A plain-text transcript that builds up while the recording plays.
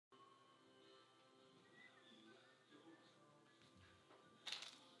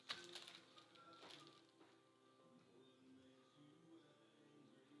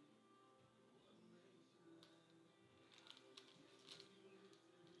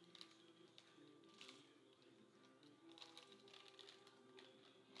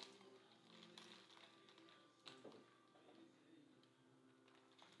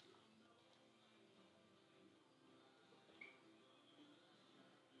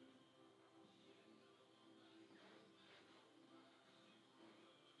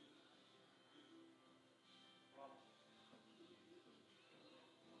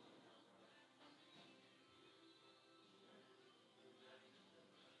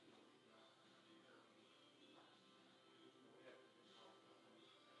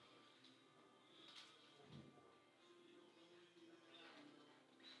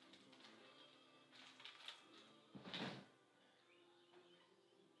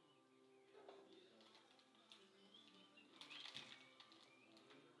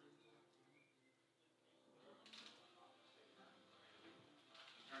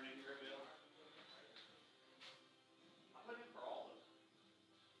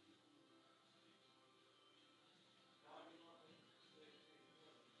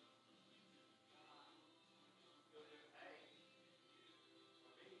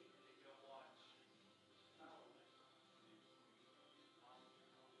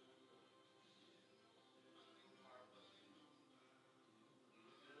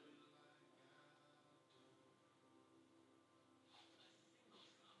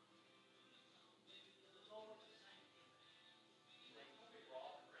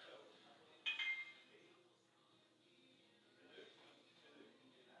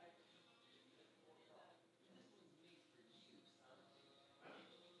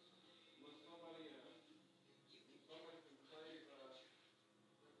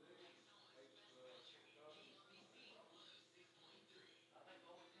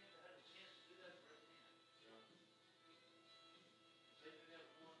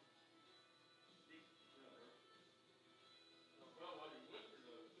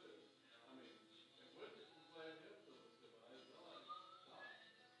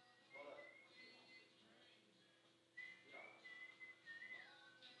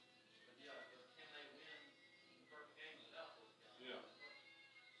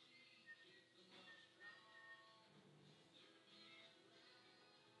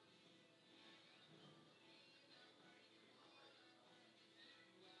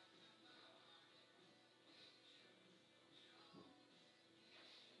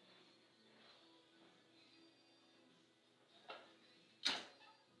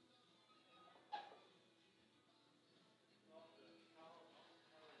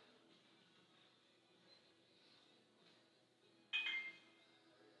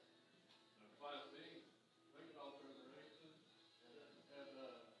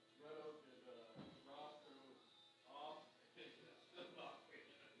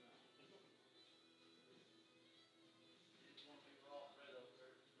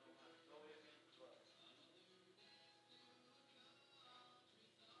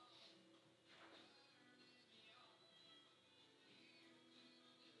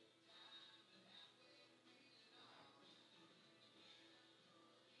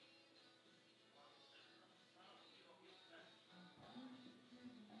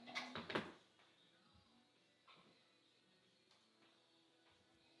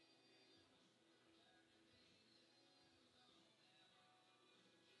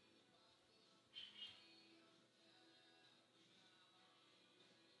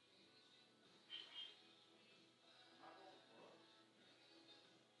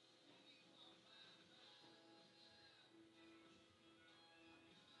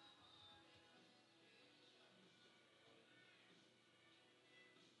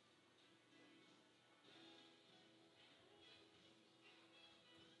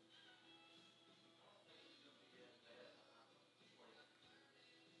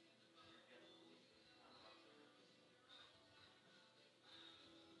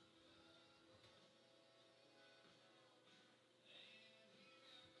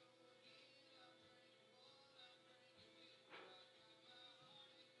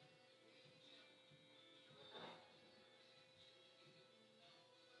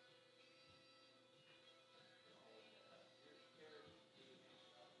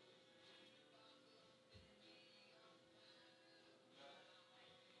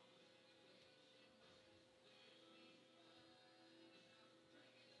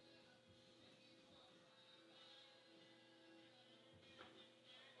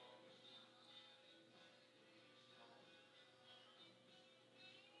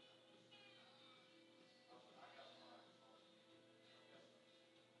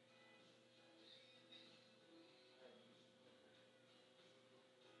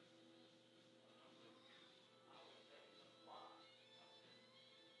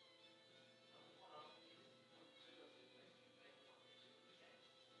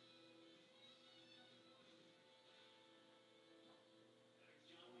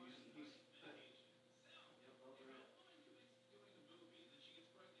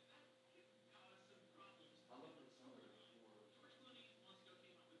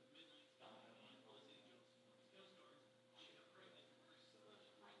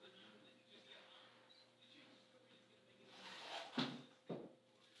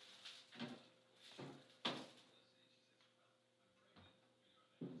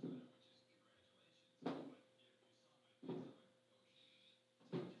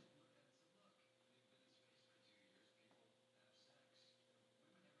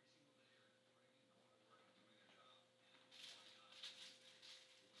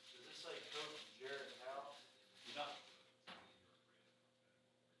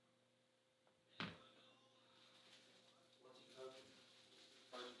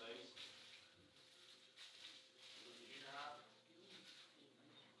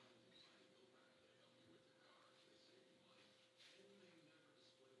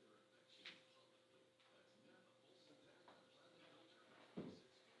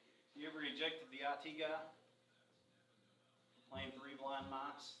rejected the IT guy. Playing 3 blind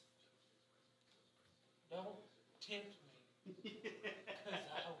mice. Don't tempt me, because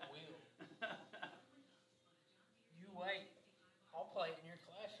I will. You wait. I'll play it in your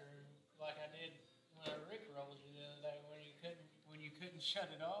classroom like I did when I rickrolled you the other day when you couldn't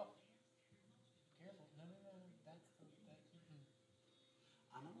shut it off. Careful. No. That's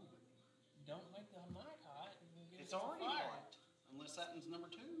I know. Don't make the mic hot. It's already hot. Unless that one's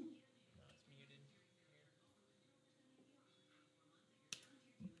number 2. No, it's muted.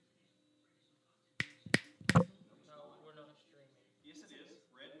 No, we're not streaming. Yes, it is.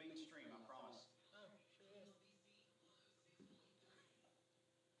 Red means stream, I promise. Oh, sure is.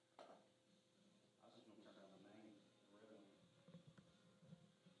 I was just going to turn down the name. The red one.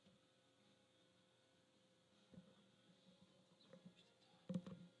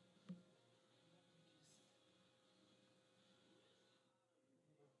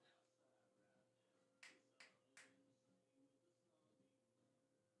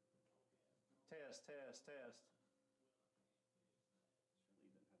 Test. Surely you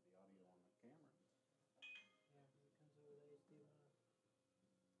didn't have the audio on the camera. Yeah, because it comes over the HDMI.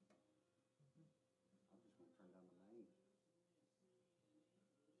 I'm just going to turn down the name.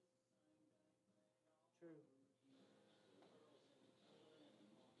 True.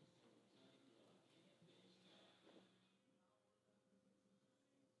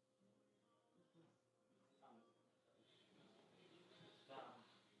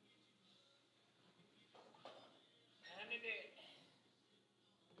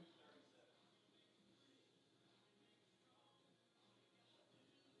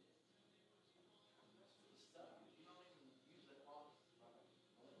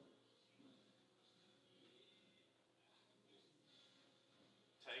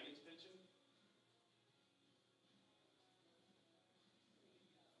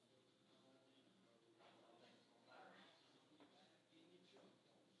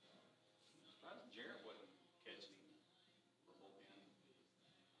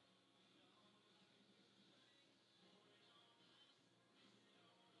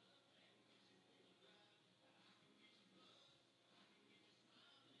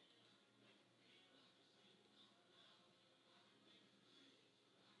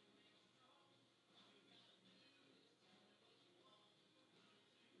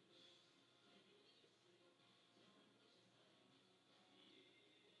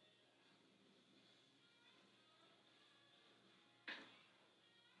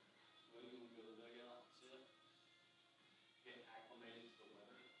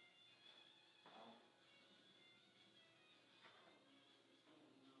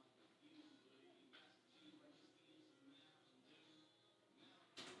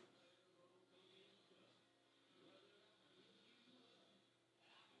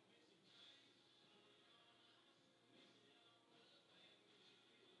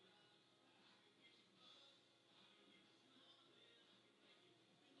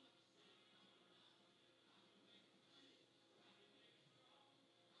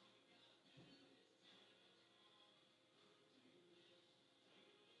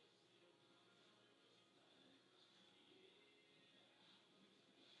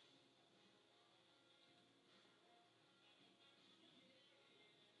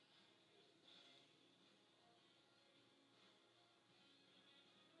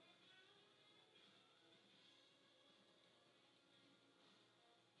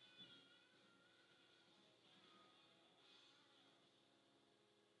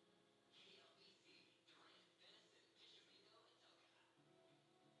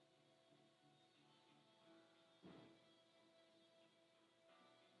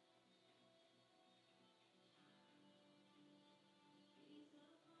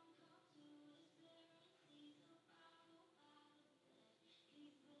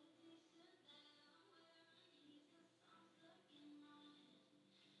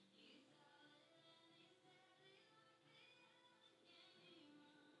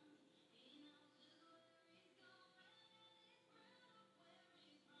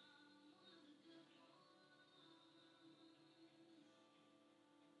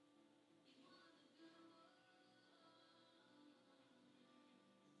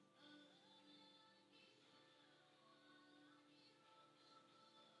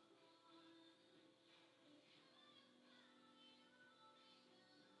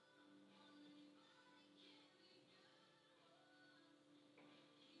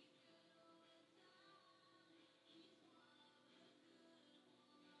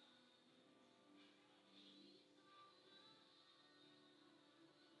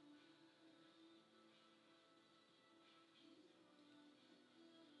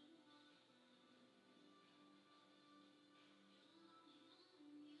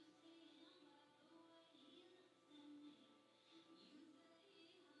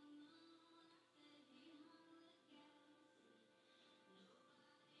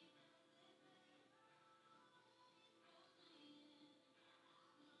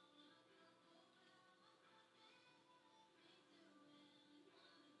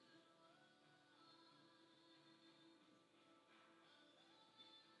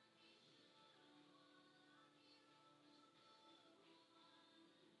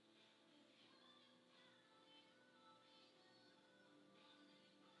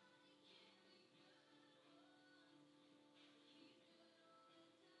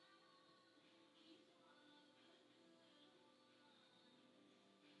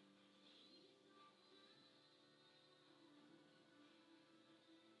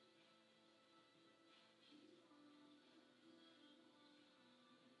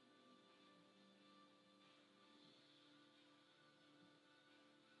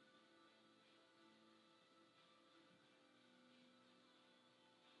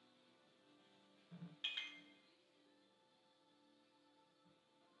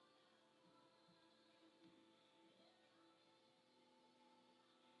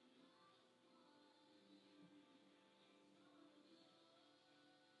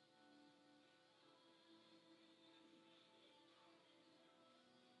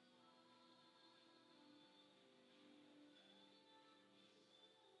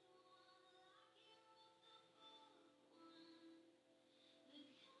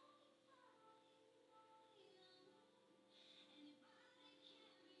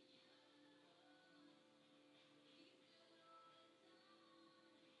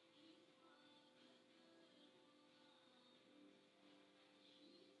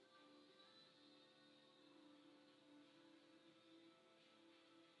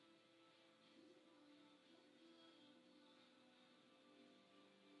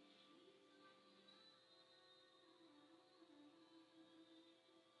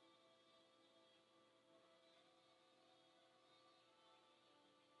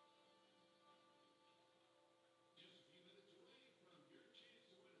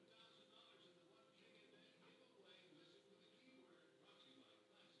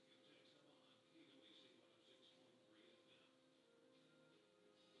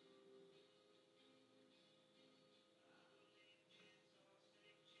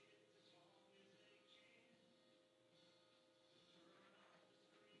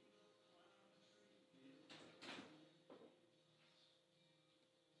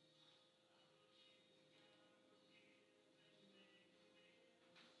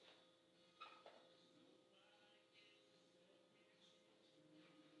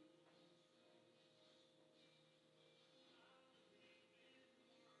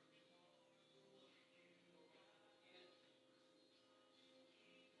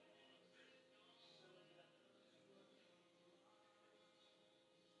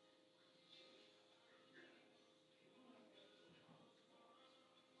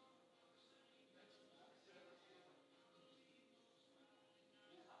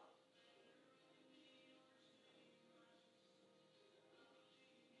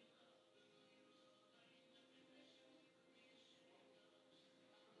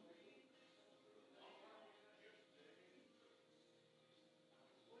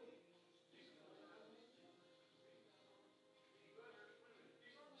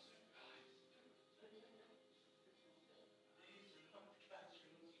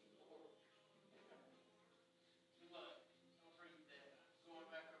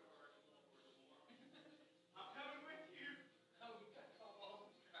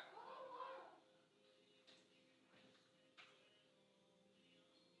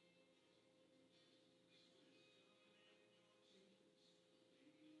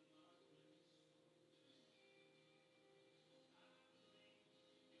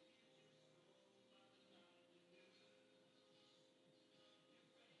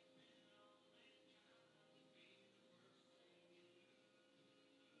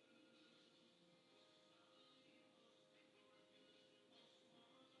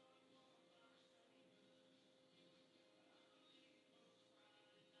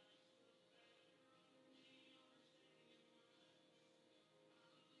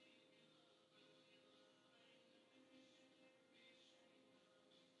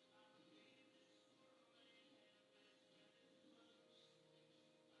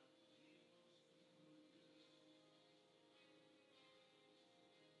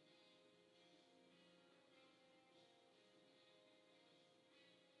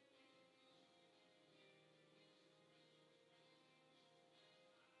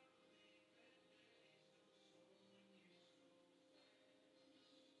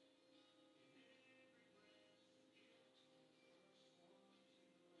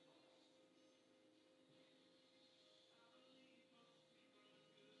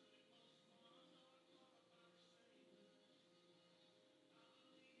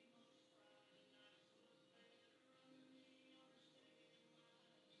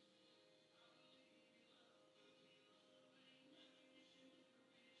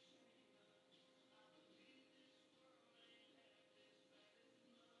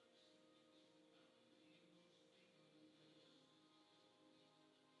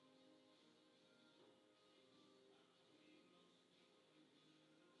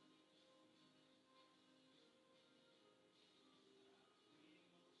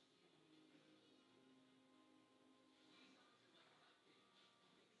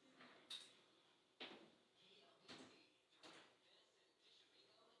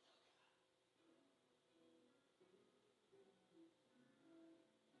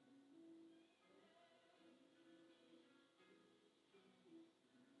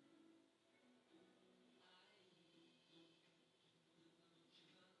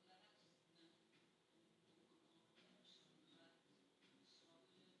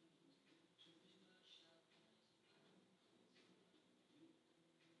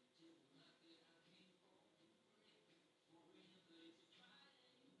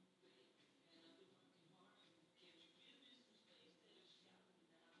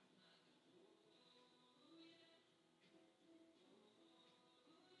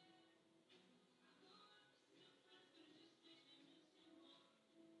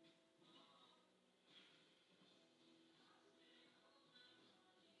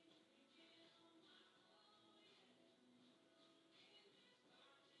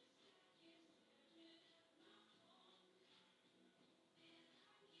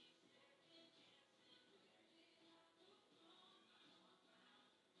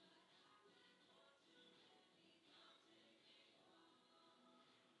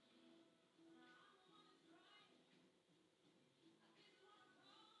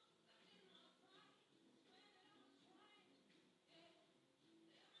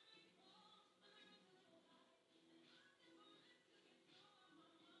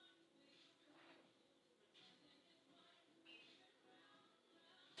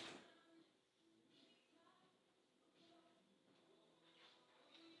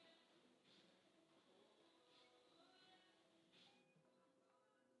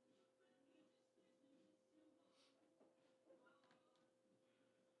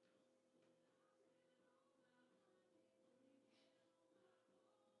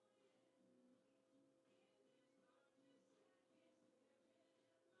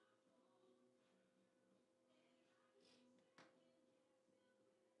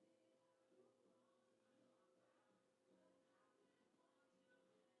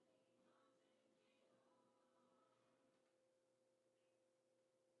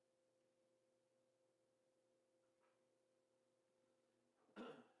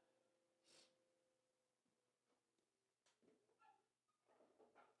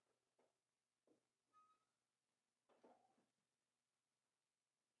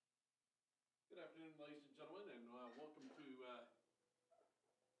 ladies and gentlemen, and welcome to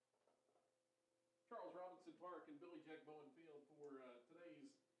Charles Robinson Park and Billy Jack Bowen Field for today's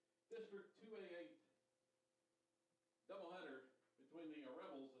District 2A8 doubleheader between the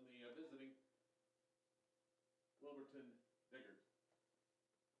Rebels and the visiting Wilburton Diggers.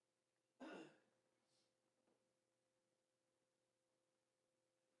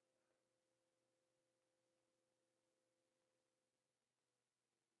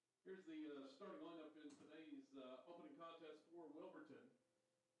 Here's the starting lineup in today's opening contest for Wilburton.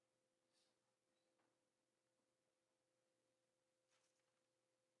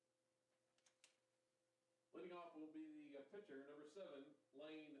 Leading off will be the pitcher, number 7,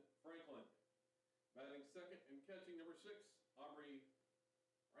 Lane Franklin. Batting second and catching, number 6, Aubrey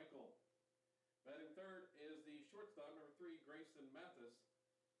Rankel. Batting third is the shortstop, number 3, Grayson Mathis.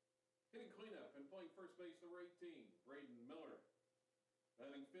 Hitting cleanup and playing first base, number 18, Braden Miller.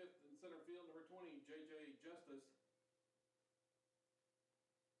 Batting fifth in center field, number 20, J.J. Justice.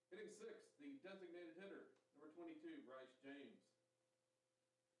 Hitting sixth, the designated hitter, number 22, Bryce James.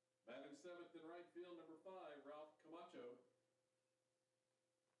 Batting seventh in right field, number 5, Ralph Camacho.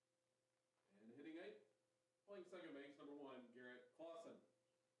 And hitting eighth, playing second base, number 1, Garrett Clausen.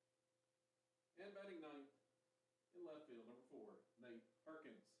 And batting ninth in left field, number 4, Nate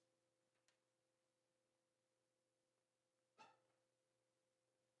Harkins.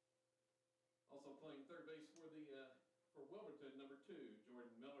 Also playing third base for Wilburton, number 2,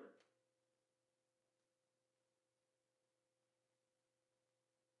 Jordan Miller.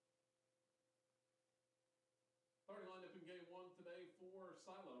 Starting lineup in game 1 today for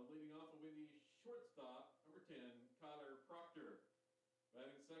Silo. Leading off will be the shortstop, number 10, Kyler Proctor.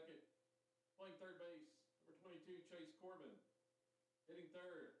 Batting second, playing third base, number 22, Chase Corbin. Hitting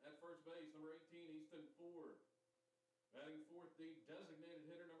third at first base, number 18, Easton Ford. Batting fourth, the designated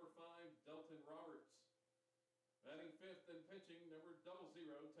hitter, number 5, Delton Roberts. Batting fifth and pitching, number 00,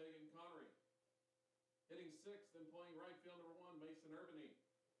 Tegan Connery. Hitting sixth and playing right field, number 1, Mason Urbany.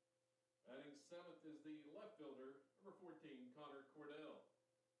 Batting seventh is the left fielder, number 14, Connor Cordell.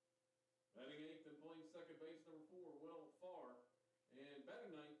 Batting eighth and playing second base, number 4, Will Farr. And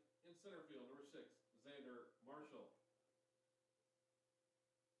batting ninth in center field, number 6, Xander Marshall.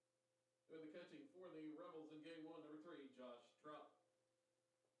 Doing the catching for the Rebels in game 1, number 3, Josh Trout.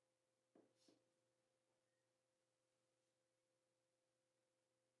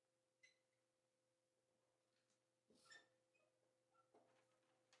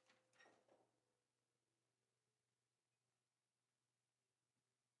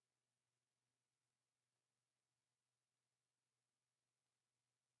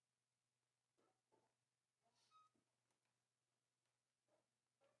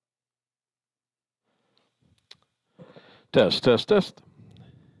 Test, test, test.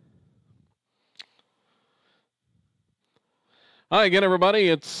 Hi again, everybody.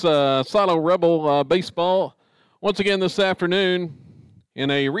 It's Silo Rebel baseball once again this afternoon in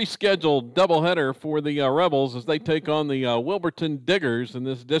a rescheduled doubleheader for the Rebels as they take on the Wilburton Diggers in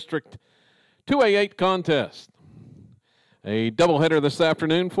this District 2A8 contest. A doubleheader this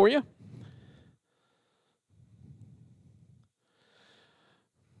afternoon for you.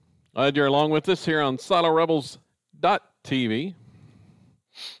 Glad you're along with us here on SiloRebels.TV. So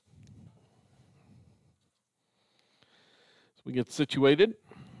we get situated.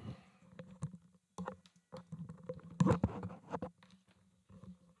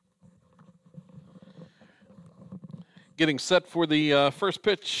 Getting set for the first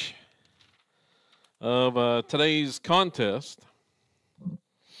pitch of today's contest.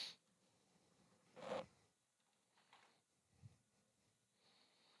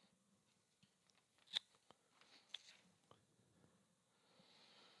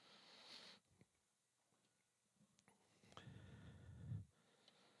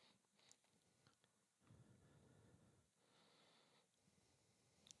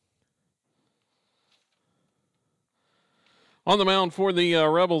 On the mound for the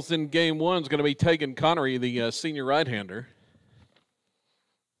Rebels in game 1 is going to be Tegan Connery, the senior right-hander.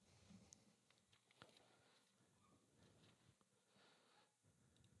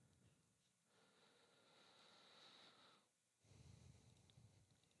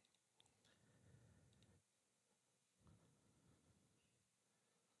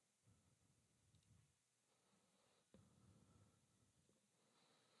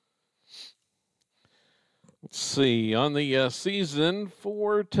 Let's see, on the season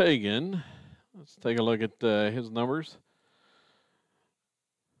for Tegan, let's take a look at his numbers.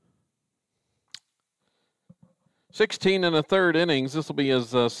 16 1/3 innings. This will be his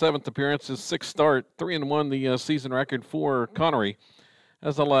 7th appearance, his 6th start. 3-1 the season record for Connery.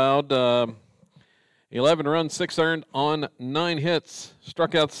 Has allowed 11 runs, 6 earned on 9 hits.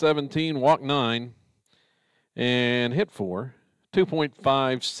 Struck out 17, walked 9, and hit 4.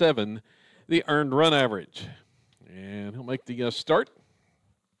 2.57, the earned run average. And he'll make the start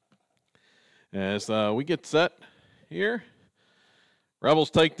as we get set here. Rebels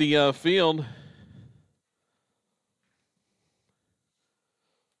take the field.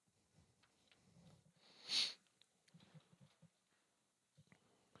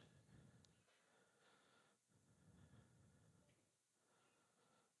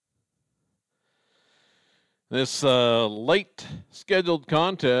 This late scheduled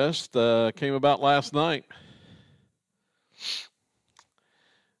contest came about last night.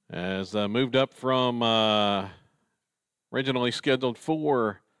 As moved up from originally scheduled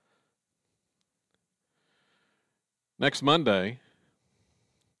for next Monday.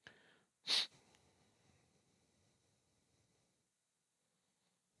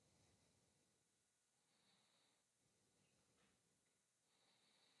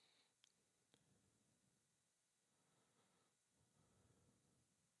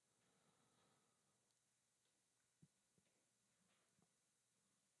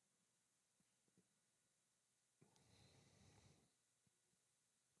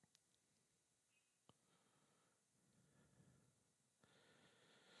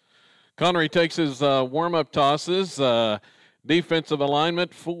 Connery takes his warm-up tosses. Defensive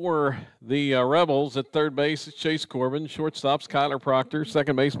alignment for the Rebels at third base is Chase Corbin. Shortstop's Kyler Proctor.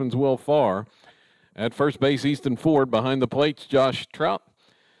 Second baseman's Will Farr. At first base, Easton Ford. Behind the plates, Josh Trout.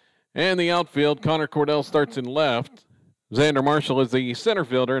 And the outfield, Connor Cordell starts in left. Xander Marshall is the center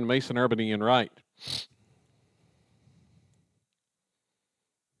fielder, and Mason Urbany in right.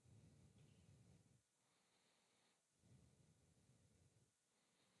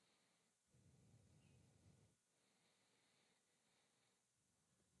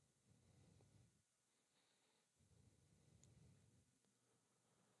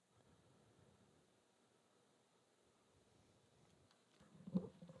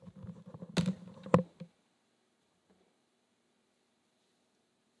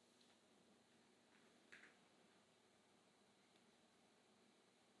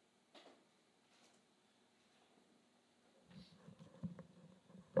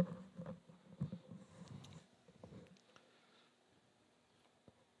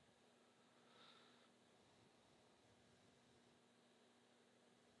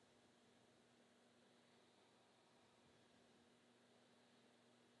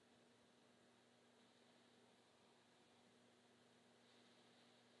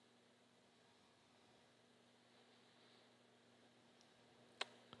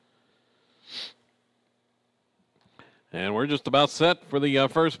 And we're just about set for the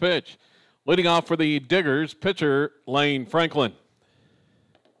first pitch. Leading off for the Diggers, pitcher Lane Franklin.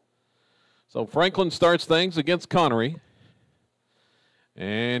 So Franklin starts things against Connery.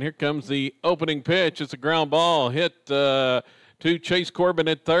 And here comes the opening pitch. It's a ground ball hit to Chase Corbin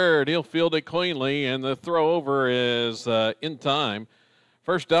at third. He'll field it cleanly, and the throw over is in time.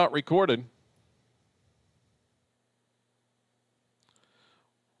 First out recorded.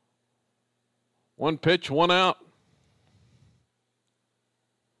 One pitch, one out.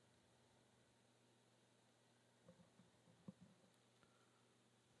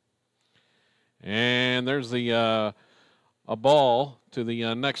 And there's the a ball to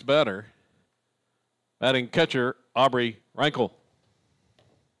the next batter. Batting catcher, Aubrey Rankel.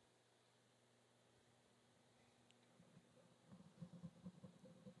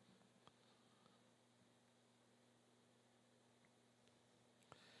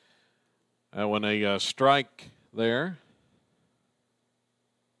 That one a strike there.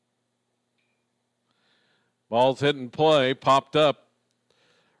 Ball's hit in play, popped up.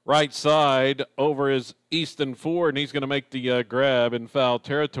 Right side over is Easton Ford, and he's going to make the grab in foul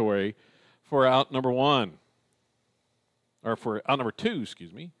territory for out number one. Or for out number two,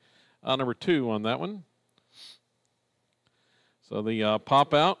 excuse me. Out number two on that one. So the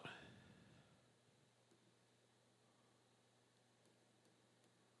pop out.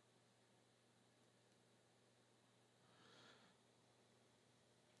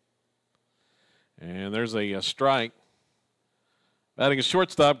 And there's a strike. Batting a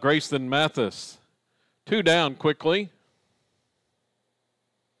shortstop, Grayson Mathis. Two down quickly.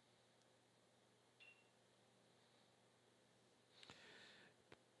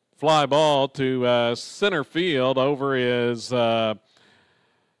 Fly ball to center field. Over is Xander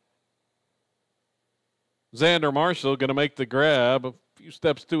Marshall, going to make the grab. A few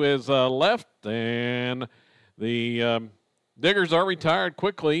steps to his left, and the Diggers are retired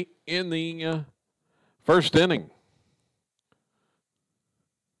quickly in the first inning.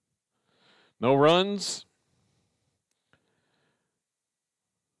 No runs.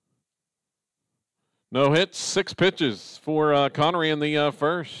 No hits, 6 pitches for Connery in the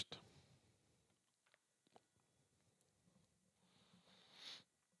first.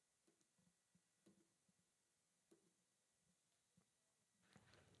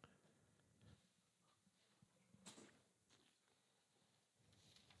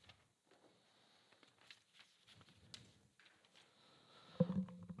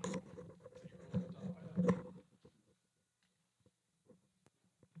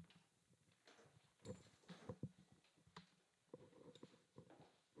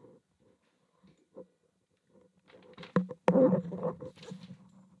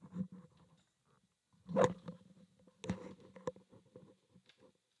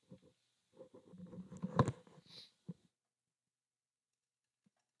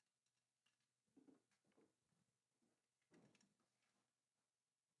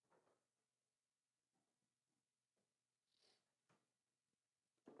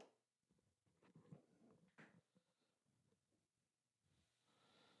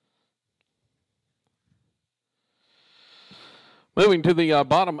 Moving to the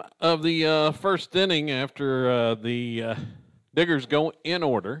bottom of the first inning after the Diggers go in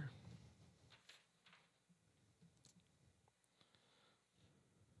order.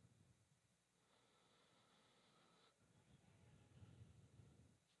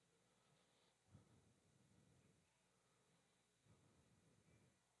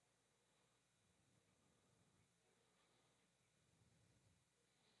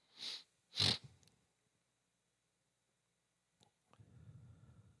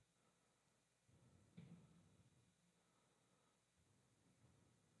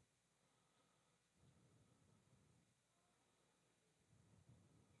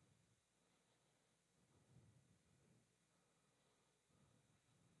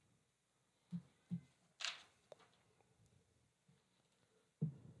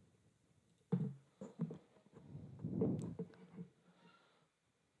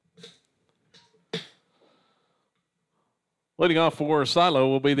 Leading off for Silo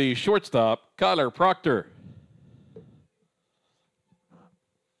will be the shortstop, Kyler Proctor.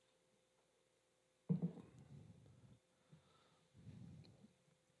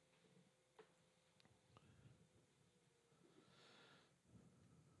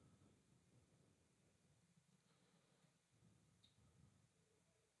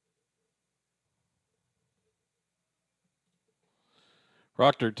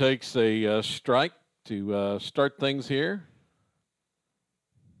 Proctor takes a strike to start things here.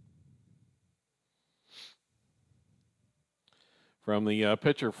 From the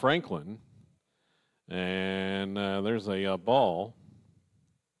pitcher, Franklin. And there's a ball.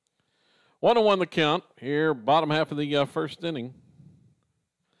 1-1 the count here, bottom half of the first inning.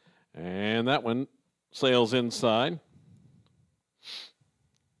 And that one sails inside.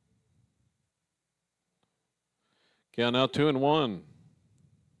 Count now 2-1.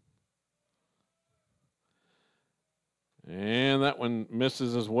 And that one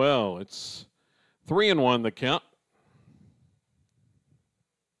misses as well. It's 3-1 the count.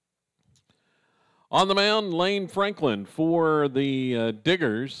 On the mound, Lane Franklin for the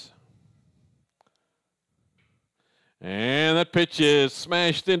Diggers. And that pitch is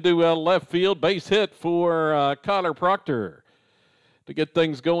smashed into left field. Base hit for Kyler Proctor to get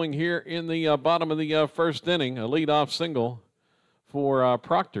things going here in the bottom of the first inning. A leadoff single for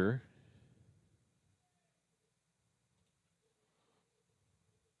Proctor.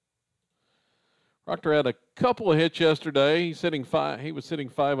 Proctor had a couple of hits yesterday. He was hitting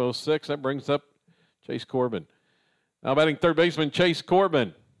 506. That brings up Chase Corbin. Now batting third baseman, Chase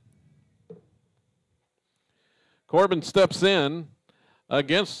Corbin. Corbin steps in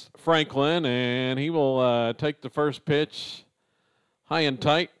against Franklin, and he will take the first pitch high and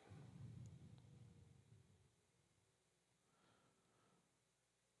tight.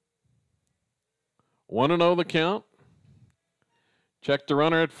 1-0 the count. Check the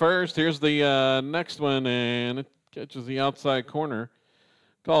runner at first. Here's the next one, and it catches the outside corner.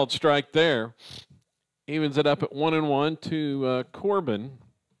 Called strike there. Evens it up at 1-1 to Corbin.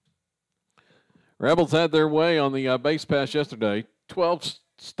 Rebels had their way on the base pass yesterday. 12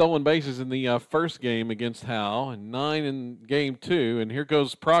 stolen bases in the first game against Howe and 9 in game 2. And here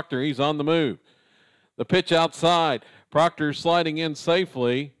goes Proctor. He's on the move. The pitch outside. Proctor sliding in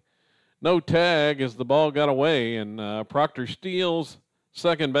safely. No tag as the ball got away, and Proctor steals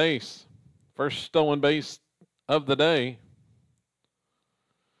second base. First stolen base of the day.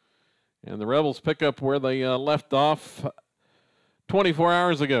 And the Rebels pick up where they left off 24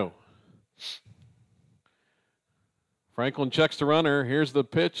 hours ago. Franklin checks the runner. Here's the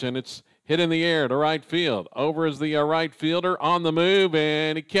pitch, and it's Hit in the air to right field. Over is the right fielder on the move,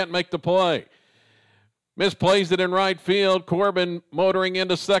 and he can't make the play. Misplays it in right field. Corbin motoring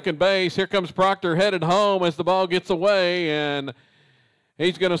into second base. Here comes Proctor headed home as the ball gets away, and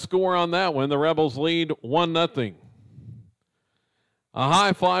he's going to score on that one. The Rebels lead 1-0. A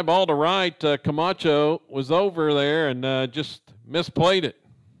high fly ball to right. Camacho was over there and just misplayed it.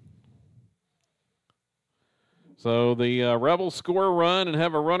 So the Rebels score a run and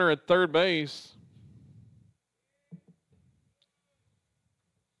have a runner at third base.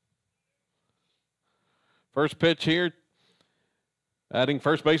 First pitch here, adding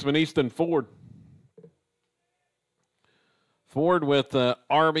first baseman Easton Ford. Ford with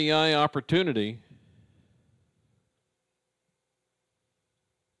RBI opportunity.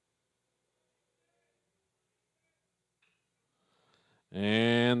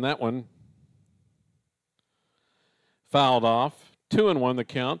 And that one fouled off. 2-1 the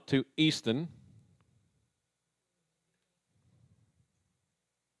count to Easton.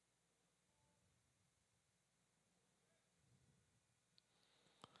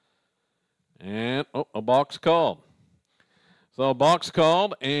 And, a balk's called. So a balk's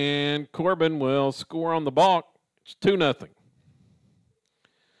called, and Corbin will score on the balk. It's 2-0.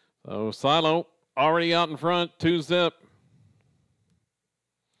 So Silo already out in front, 2-0.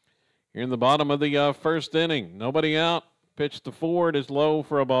 Here in the bottom of the first inning. Nobody out. Pitch to Ford is low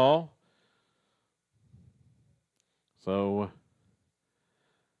for a ball. So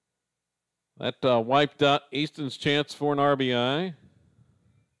that wiped out Easton's chance for an RBI.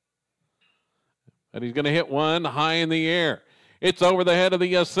 And he's going to hit one high in the air. It's over the head of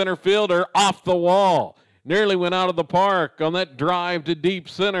the center fielder, off the wall. Nearly went out of the park on that drive to deep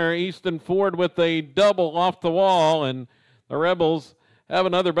center. Easton Ford with a double off the wall, and the Rebels have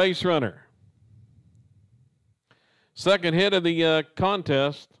another base runner. Second hit of the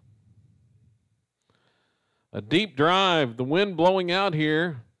contest. A deep drive, the wind blowing out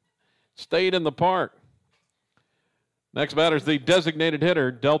here, stayed in the park. Next batter is the designated hitter,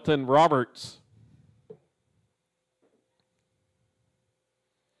 Delton Roberts.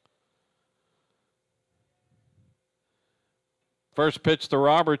 First pitch to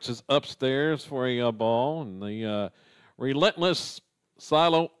Roberts is upstairs for a ball, and the relentless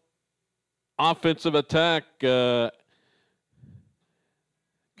Silo offensive attack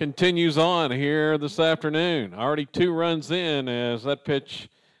continues on here this afternoon. Already 2 runs in as that pitch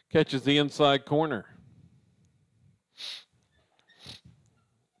catches the inside corner.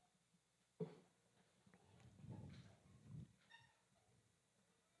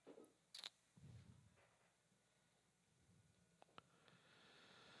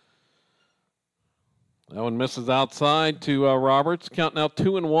 That one misses outside to Roberts. Count now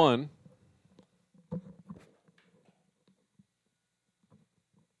 2-1.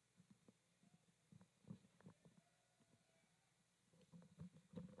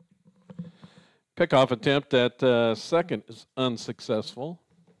 Pickoff attempt at second is unsuccessful.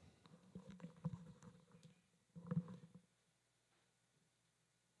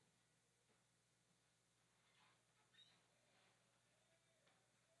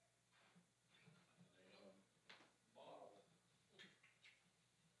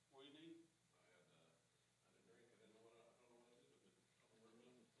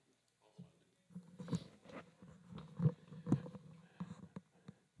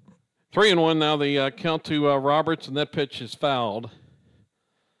 Three and one now, the count to Roberts, and that pitch is fouled.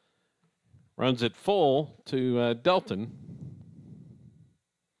 Runs it full to Delton.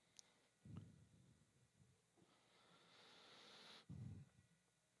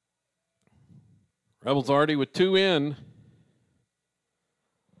 Rebels already with 2 in.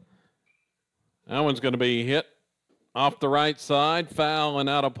 That one's going to be hit off the right side, foul and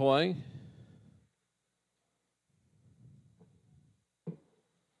out of play.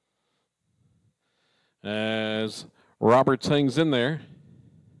 As Roberts hangs in there.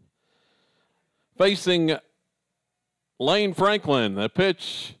 Facing Lane Franklin. The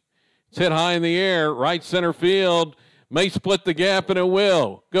pitch is hit high in the air, right center field. May split the gap, and it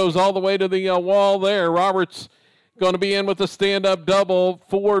will. Goes all the way to the wall there. Roberts going to be in with a stand-up double.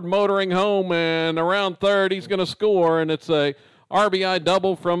 Ford motoring home, and around third, he's going to score, and it's a RBI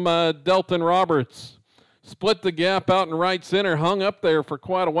double from Delton Roberts. Split the gap out in right center. Hung up there for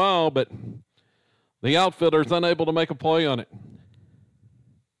quite a while, but the outfielder's unable to make a play on it.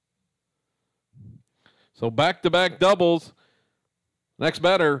 So back-to-back doubles. Next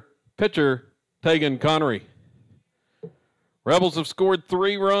batter, pitcher, Tegan Connery. Rebels have scored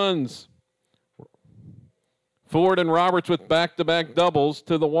 3 runs. Ford and Roberts with back-to-back doubles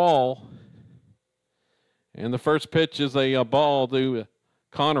to the wall. And the first pitch is a ball to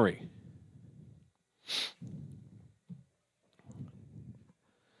Connery.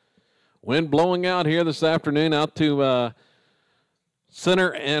 Wind blowing out here this afternoon out to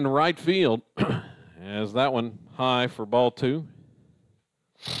center and right field as that one high for ball 2.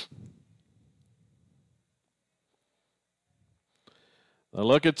 A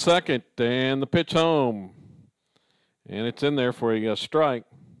look at second and the pitch home. And it's in there for a strike.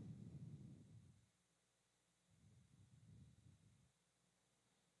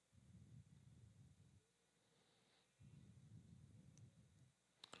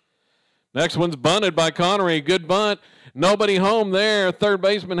 Next one's bunted by Connery. Good bunt. Nobody home there. Third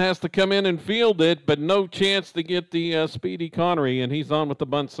baseman has to come in and field it, but no chance to get the speedy Connery, and he's on with the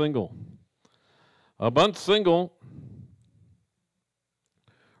bunt single. A bunt single.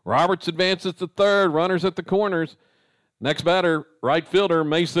 Roberts advances to third. Runners at the corners. Next batter, right fielder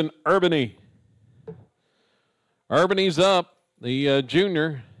Mason Urbany. Urbany's up, the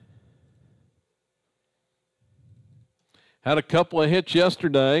junior. Had a couple of hits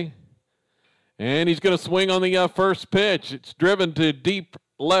yesterday. And he's going to swing on the first pitch. It's driven to deep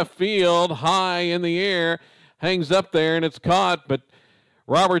left field, high in the air, hangs up there, and it's caught. But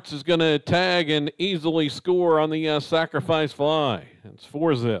Roberts is going to tag and easily score on the sacrifice fly. It's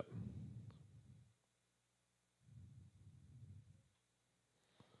 4-zip.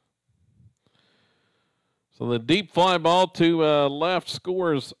 So the deep fly ball to left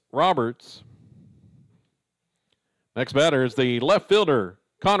scores Roberts. Next batter is the left fielder,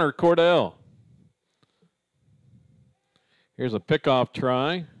 Connor Cordell. Here's a pickoff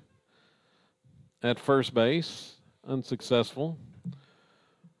try at first base, unsuccessful.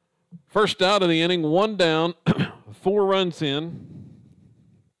 First out of the inning, 1 down, 4 runs in.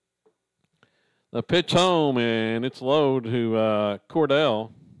 The pitch home, and it's low to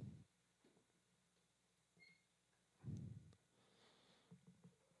Cordell.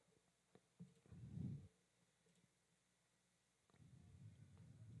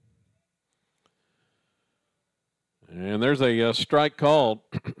 And there's a strike called.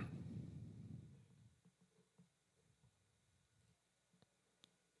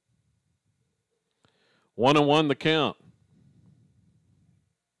 1-1 the count.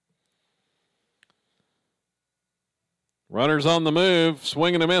 Runners on the move.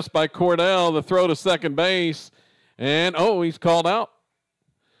 Swing and a miss by Cordell. The throw to second base. And, he's called out.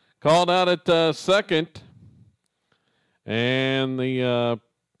 Called out at second. And the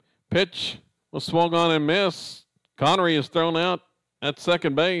pitch was swung on and missed. Connery is thrown out at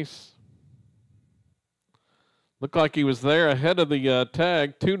second base. Looked like he was there ahead of the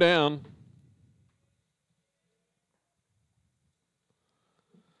tag. 2 down.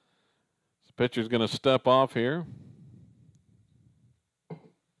 This pitcher's going to step off here.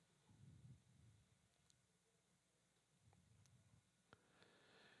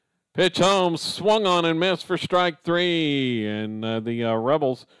 Pitch home, swung on and missed for strike 3. And the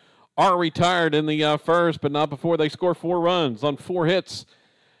Rebels are retired in the first, but not before they score 4 runs on 4 hits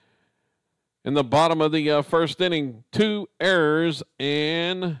in the bottom of the first inning. 2 errors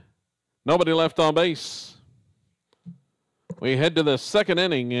and nobody left on base. We head to the second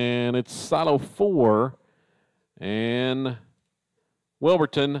inning, and it's Silo 4 and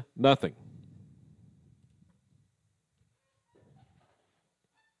Wilburton nothing.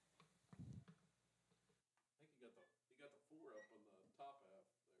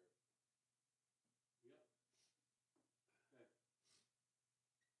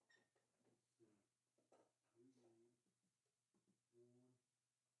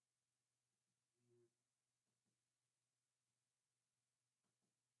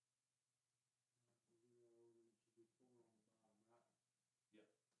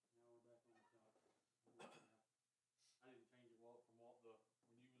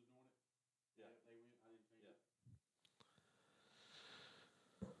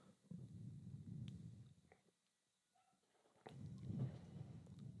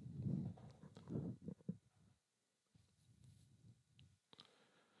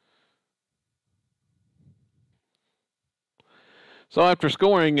 So after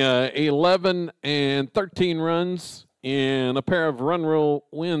scoring 11 and 13 runs in a pair of run rule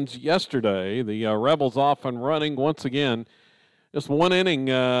wins yesterday, the Rebels off and running once again. Just 1 inning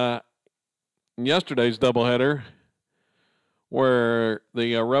in yesterday's doubleheader where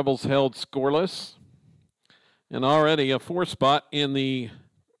the Rebels held scoreless, and already a 4 spot in the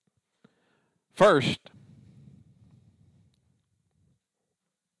first.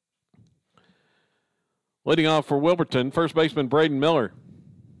 Leading off for Wilburton, first baseman Braden Miller.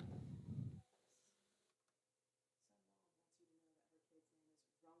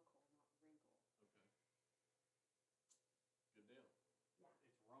 Good deal.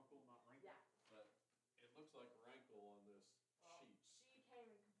 It's Runkle, not Wrinkle. Yeah. But it looks like Rankle on this sheet. She came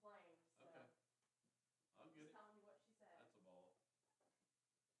and complained.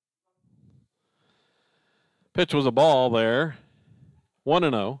 Pitch was a ball there.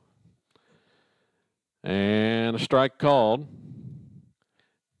 1-0. And a strike called.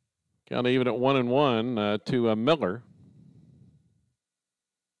 Count even at 1-1 to Miller.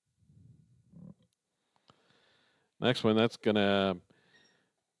 Next one, that's going to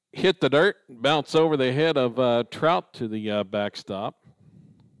hit the dirt, bounce over the head of Trout to the backstop.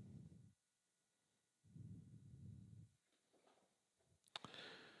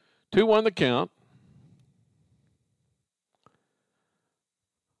 Two on the count.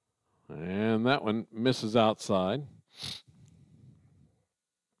 And that one misses outside.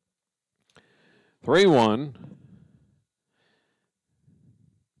 3-1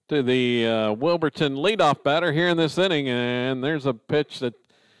 to the Wilburton leadoff batter here in this inning. And there's a pitch that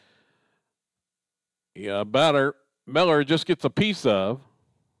batter Miller just gets a piece of.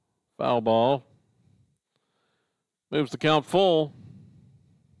 Foul ball. Moves the count full.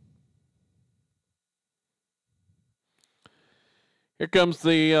 Here comes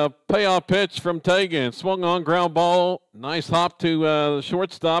the payoff pitch from Tegan. Swung on, ground ball. Nice hop to the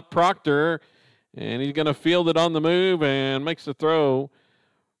shortstop, Proctor. And he's going to field it on the move and makes the throw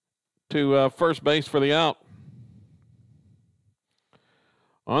to first base for the out.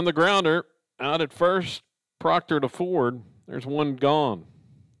 On the grounder, out at first, Proctor to Ford. There's one gone.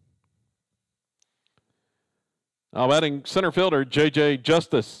 Now batting center fielder, J.J.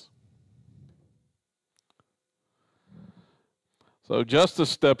 Justice. So Justice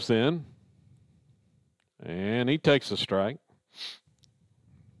steps in, and he takes a strike.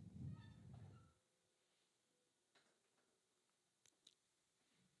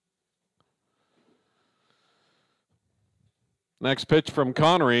 Next pitch from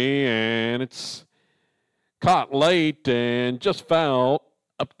Connery, and it's caught late and just foul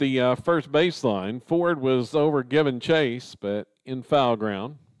up the first baseline. Ford was over giving chase, but in foul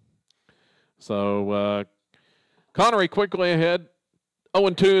ground. So Connery quickly ahead.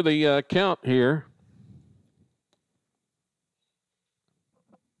 0-2 the count here.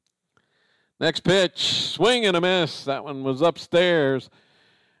 Next pitch, swing and a miss. That one was upstairs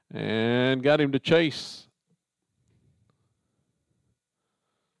and got him to chase.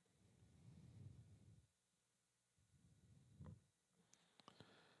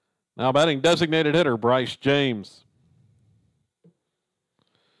 Now batting designated hitter, Bryce James.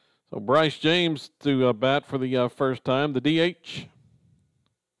 So Bryce James to bat for the first time, the DH.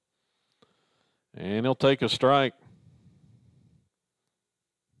 And he'll take a strike.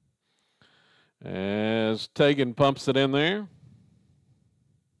 As Tegan pumps it in there.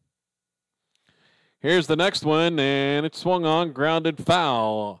 Here's the next one, and it's swung on, grounded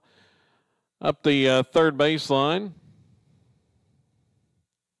foul. Up the third baseline.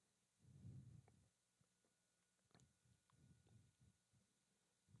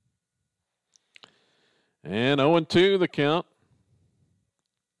 And 0-2 the count.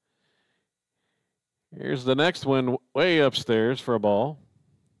 Here's the next one way upstairs for a ball.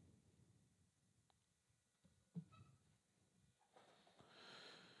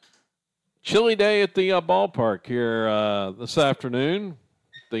 Chilly day at the ballpark here this afternoon.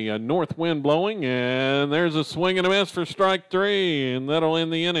 The north wind blowing, and there's a swing and a miss for strike three, and that'll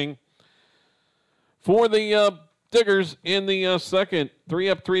end the inning. For the Diggers in the second, 3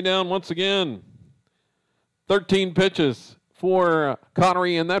 up, 3 down once again. 13 pitches for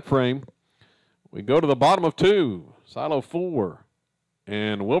Connery in that frame. We go to the bottom of 2, Silo 4,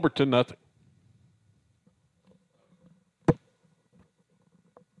 and Wilburton nothing.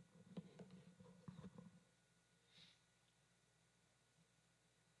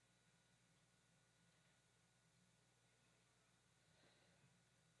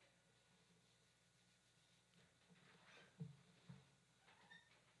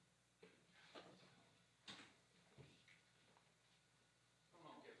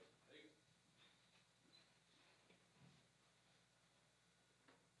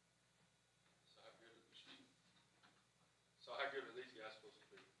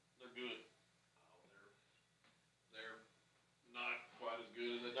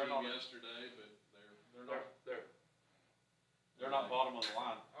 Yesterday, but They're not bottom of the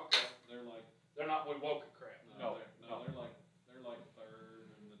line. okay. They're not Wewoka crap. No, they're like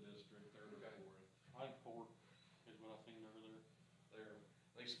third in the district, third or fourth. I think 4 is what I seen over there.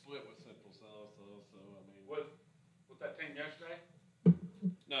 They split with Central South though, so I mean. With that team yesterday?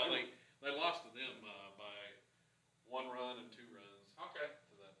 No, they lost to them by 1 run and 2 runs. Okay.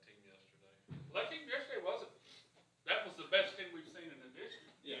 To that team yesterday. Well, that team yesterday that was the best team we've seen in the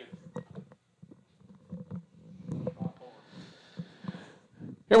district. Yeah.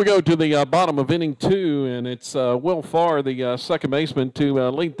 Here we go to the bottom of inning 2, and it's Will Farr, the second baseman, to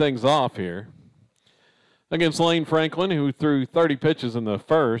lead things off here. against Lane Franklin, who threw 30 pitches in the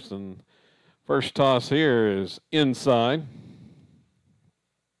first. And first toss here is inside.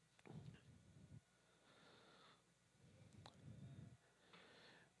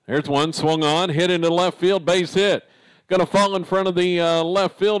 There's one swung on, hit into left field, base hit. Going to fall in front of the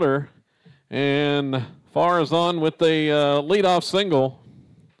left fielder. And Farr is on with the leadoff single.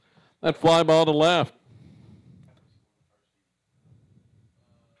 That fly ball to left.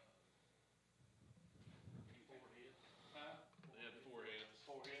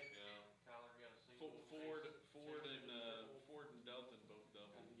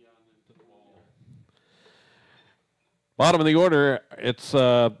 Bottom of the order, it's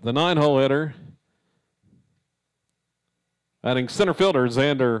the 9-hole hitter. Batting center fielder,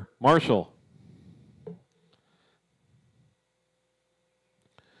 Xander Marshall.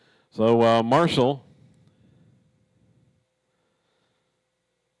 So Marshall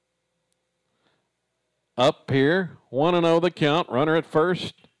up here, 1-0 the count, runner at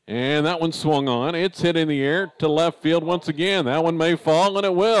first, and that one swung on. It's hit in the air to left field once again. That one may fall, and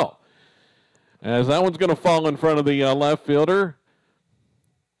it will, as that one's going to fall in front of the left fielder.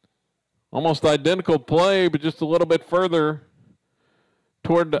 Almost identical play, but just a little bit further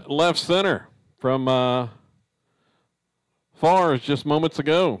toward left center from Farr just moments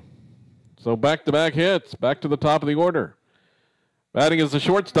ago. So back-to-back hits, back to the top of the order. Batting is the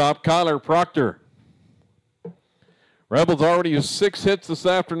shortstop, Kyler Proctor. Rebels already have 6 hits this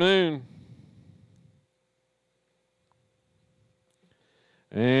afternoon.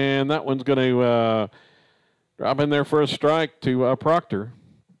 And that one's going to drop in there for a strike to Proctor.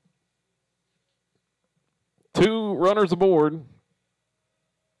 2 runners aboard.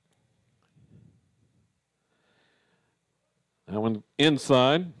 That one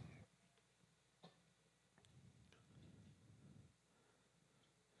inside.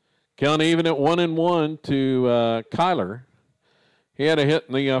 Count even at 1-1 to Kyler. He had a hit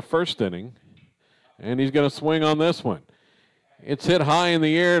in the first inning, and he's going to swing on this one. It's hit high in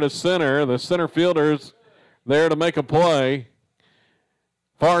the air to center. The center fielder's there to make a play.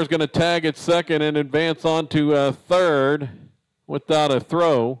 Farr's going to tag at second and advance on to third without a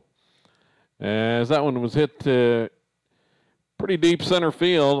throw, as that one was hit to pretty deep center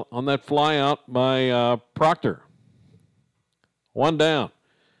field on that fly out by Proctor. 1 down.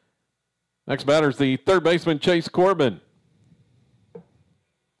 Next batter is the third baseman, Chase Corbin.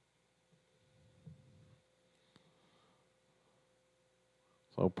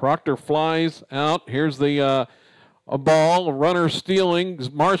 So Proctor flies out. Here's the a ball, a runner stealing.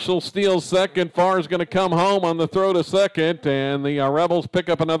 Marshall steals second. Farr is going to come home on the throw to second, and the Rebels pick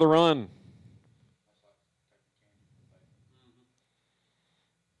up another run.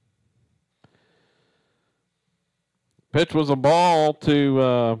 Pitch was a ball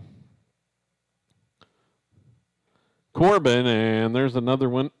to Corbin, and there's another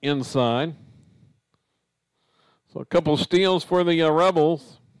one inside. So a couple steals for the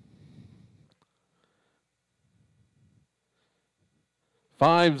Rebels.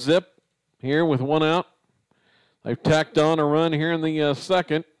 5-zip here with 1 out. They've tacked on a run here in the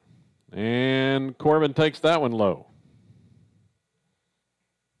second, and Corbin takes that one low.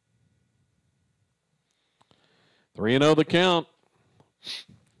 3-0 the count.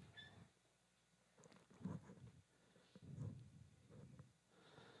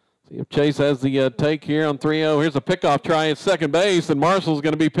 See if Chase has the take here on 3-0. Here's a pickoff try at second base, and Marshall's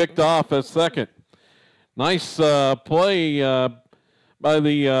going to be picked off at second. Nice play by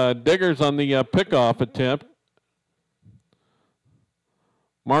the Diggers on the pickoff attempt.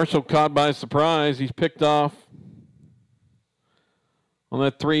 Marshall caught by surprise. He's picked off on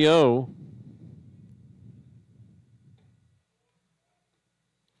that 3-0.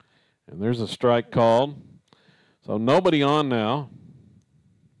 And there's a strike called. So nobody on now.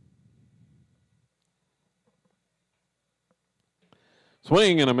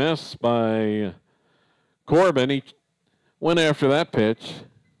 Swing and a miss by Corbin. He went after that pitch.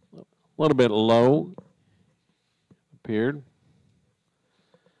 A little bit low. Appeared.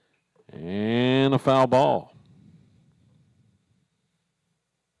 And a foul ball.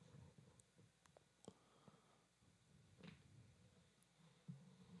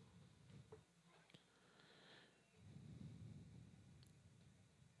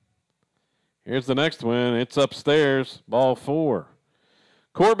 Here's the next one. It's upstairs. Ball 4.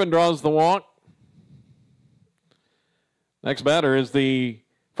 Corbin draws the walk. Next batter is the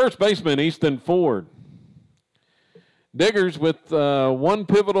first baseman, Easton Ford. Diggers with one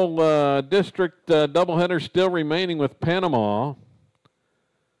pivotal district doubleheader still remaining with Panama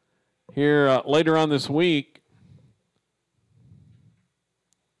here later on this week.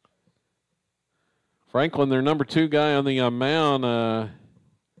 Franklin, their number 2 guy on the mound,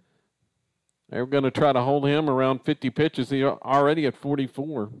 they're going to try to hold him around 50 pitches. He's already at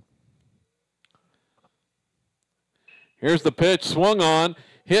 44. Here's the pitch, swung on,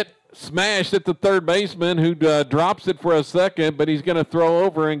 hit, smashed at the third baseman, who drops it for a second, but he's going to throw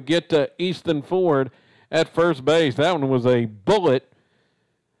over and get to Easton Ford at first base. That one was a bullet.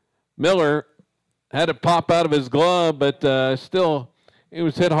 Miller had it pop out of his glove, but still, it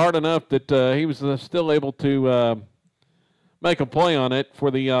was hit hard enough that he was still able to make a play on it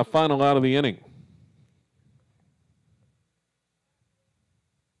for the final out of the inning.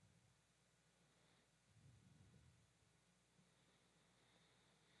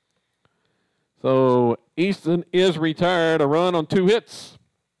 So Easton is retired, a run on 2 hits.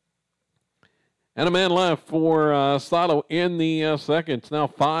 And a man left for Silo in the second. It's now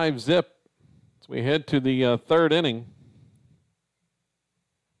 5-0 as we head to the third inning.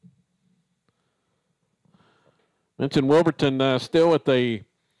 Mentioned Wilburton still with a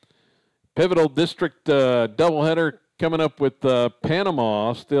pivotal district doubleheader coming up with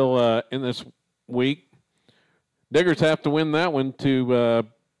Panama still in this week. Diggers have to win that one to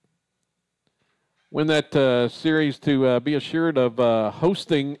win that series to be assured of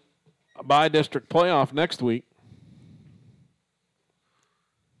hosting a by-district playoff next week.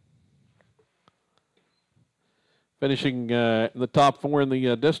 Finishing in the top 4 in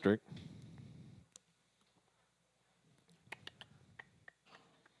the district.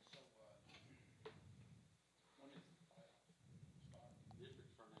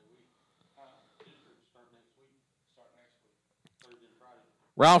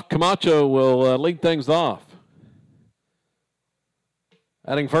 Ralph Camacho will lead things off.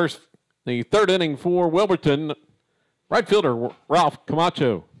 Batting first, the third inning for Wilburton, right fielder Ralph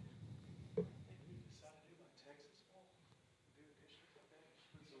Camacho.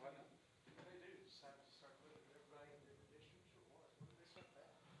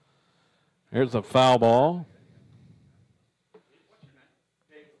 Here's a foul ball.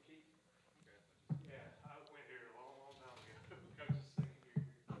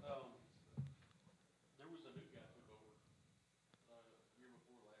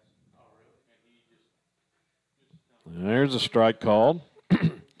 There's a strike called.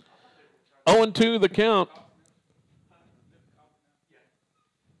 0-2 the count.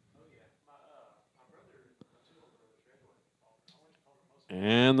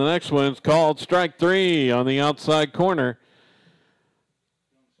 And the next one's called strike 3 on the outside corner.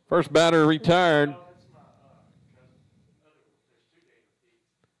 First batter retired.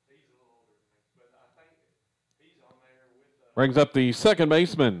 Brings up the second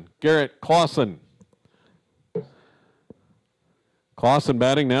baseman, Garrett Clausen. Clausen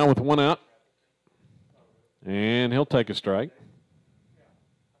batting now with 1 out. And he'll take a strike.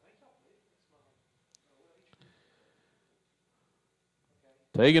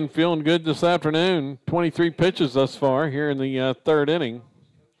 Tegan feeling good this afternoon. 23 pitches thus far here in the third inning.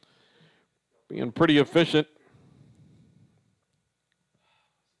 Being pretty efficient.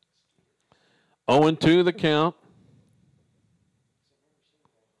 0-2 the count.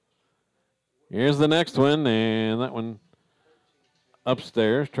 Here's the next one, and that one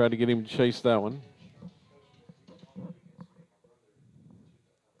upstairs. Tried to get him to chase that one.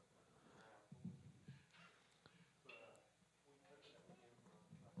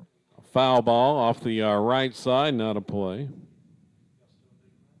 A foul ball off the right side, not a play.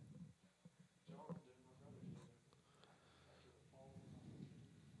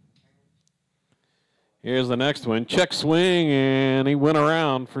 Here's the next one. Check swing, and he went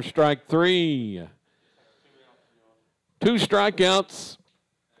around for strike 3. 2 strikeouts,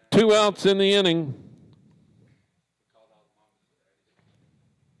 2 outs in the inning.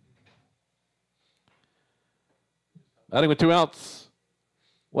 Batting with 2 outs,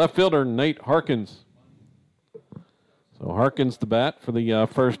 left fielder Nate Harkins. So Harkins to bat for the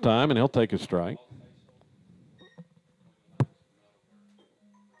first time, and he'll take a strike.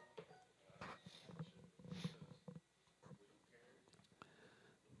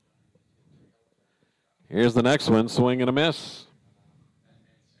 Here's the next one, swing and a miss.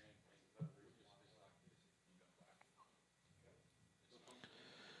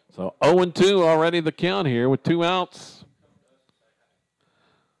 So 0-2 already the count here with 2 outs.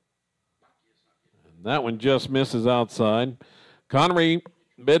 And that one just misses outside. Connery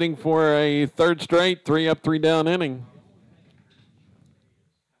bidding for a third straight, 3 up, 3 down inning.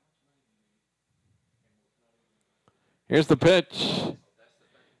 Here's the pitch.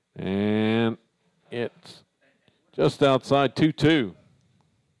 And it's just outside, 2-2.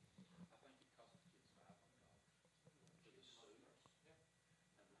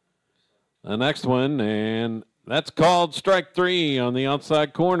 the next one, and that's called strike 3 on the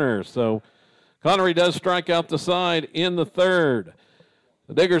outside corner. So Connery does strike out the side in the third.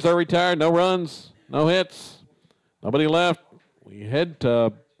 The Diggers are retired. No runs, no hits, nobody left. We head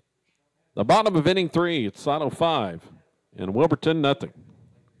to the bottom of inning 3. It's Silo 5 and Wilburton nothing.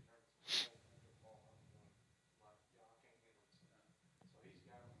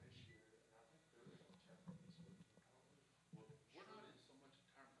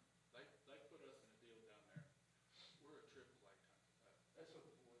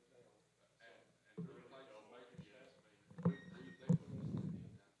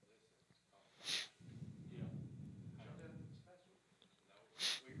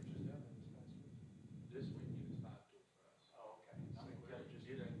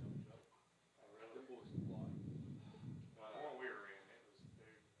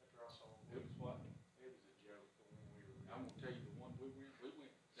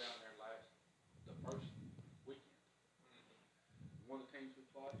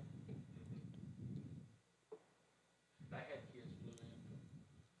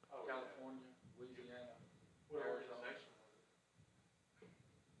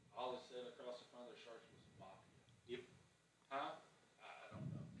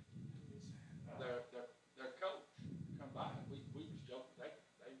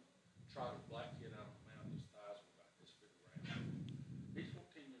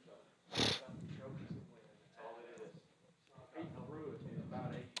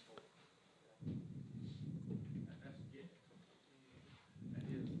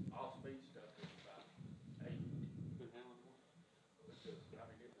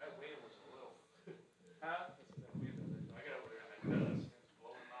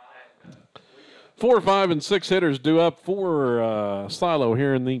 Four, 5, and 6 hitters due up for Silo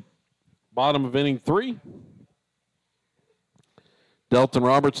here in the bottom of inning 3. Delton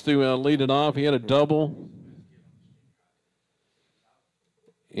Roberts to lead it off. He had a double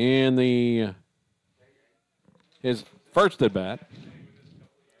in his first at bat,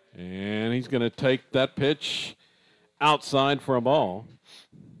 and he's going to take that pitch outside for a ball.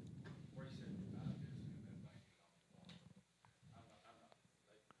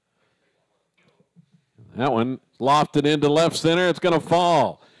 That one lofted into left center. It's going to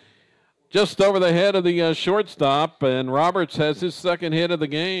fall just over the head of the shortstop, and Roberts has his second hit of the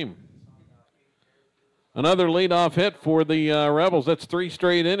game. Another leadoff hit for the Rebels. That's 3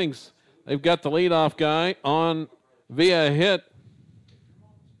 straight innings. They've got the leadoff guy on via a hit.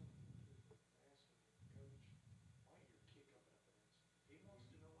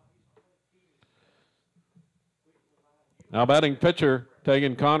 Now batting pitcher,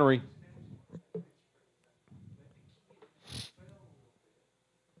 Tegan Connery.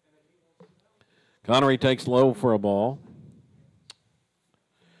 Connery takes low for a ball.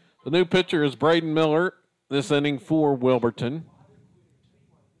 The new pitcher is Braden Miller, this inning for Wilburton.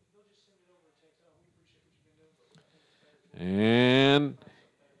 And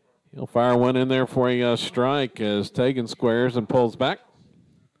he'll fire one in there for a strike as Tegan squares and pulls back.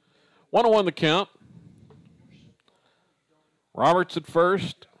 1-1 the count. Roberts at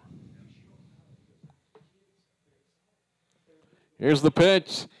first. Here's the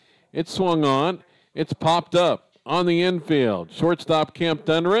pitch. It's swung on. It's popped up on the infield. Shortstop camped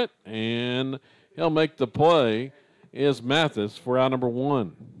under it, and he'll make the play. Is Mathis for out number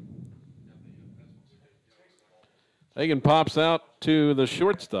 1. Hagan pops out to the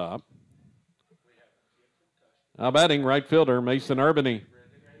shortstop. Now batting right fielder Mason Urbany.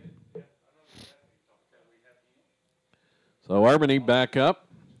 So Urbany back up,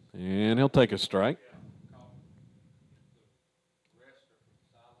 and he'll take a strike.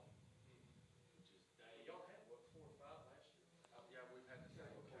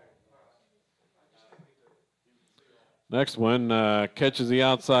 Next one catches the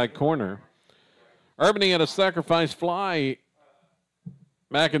outside corner. Urbany had a sacrifice fly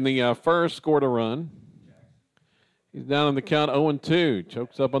back in the first, scored a run. He's down on the count 0-2.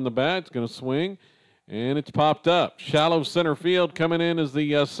 Chokes up on the bat. It's going to swing, and it's popped up. Shallow center field coming in as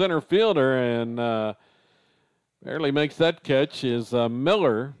the center fielder, and barely makes that catch is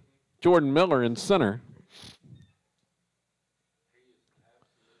Miller, Jordan Miller in center.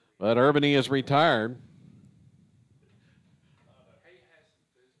 But Urbany is retired.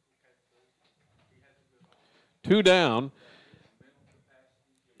 Two down.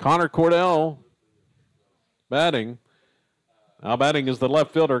 Connor Cordell batting. Now batting is the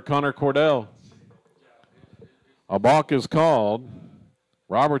left fielder, Connor Cordell. A balk is called.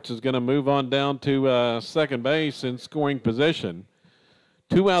 Roberts is going to move on down to second base in scoring position.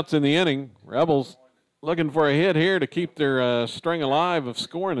 2 outs in the inning. Rebels looking for a hit here to keep their string alive of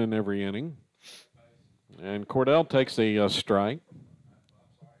scoring in every inning. And Cordell takes a strike.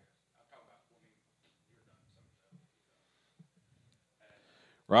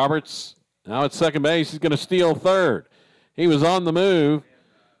 Roberts now at second base. He's going to steal third. He was on the move.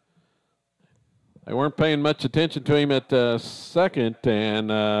 They weren't paying much attention to him at second, and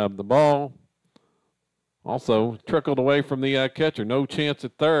the ball also trickled away from the catcher. No chance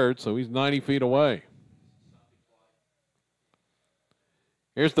at third, so he's 90 feet away.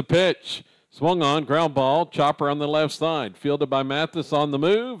 Here's the pitch. Swung on, ground ball, chopper on the left side. Fielded by Mathis on the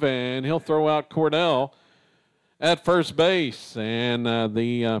move, and he'll throw out Cordell at first base. And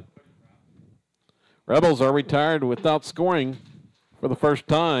the Rebels are retired without scoring for the first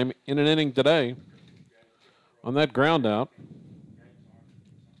time in an inning today on that ground out.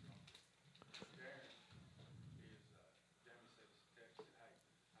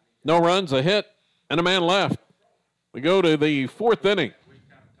 No runs, a hit, and a man left. We go to the fourth inning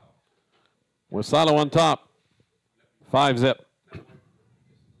with Silo on top, 5-0.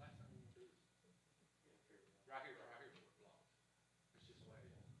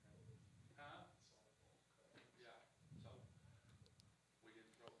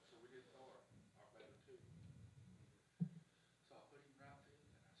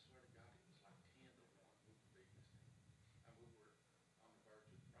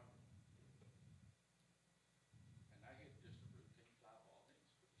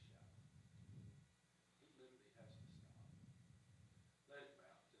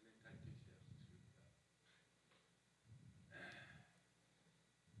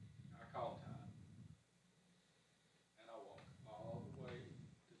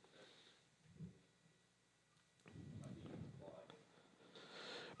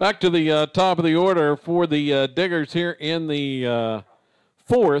 Back to the top of the order for the Diggers here in the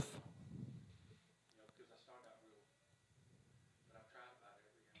fourth.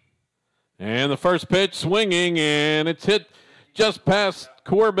 And the first pitch swinging, and it's hit just past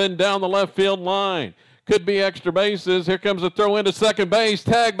Corbin down the left field line. Could be extra bases. Here comes a throw into second base,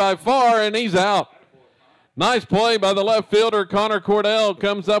 tagged by Farr, and he's out. Nice play by the left fielder. Connor Cordell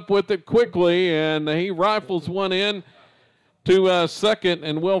comes up with it quickly, and he rifles one in to second,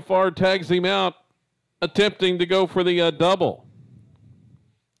 and Will Farr tags him out, attempting to go for the double.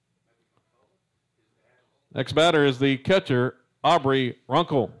 Next batter is the catcher, Aubrey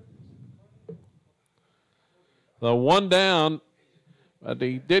Runkle. The one down, but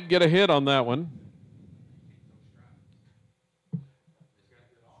he did get a hit on that one.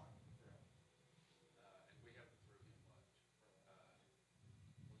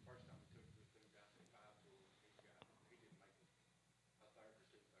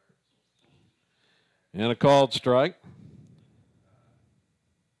 And a called strike.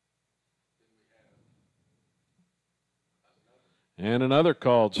 And another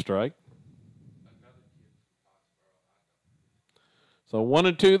called strike. So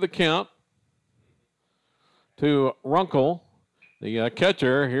 1-2 the count to Runkle, the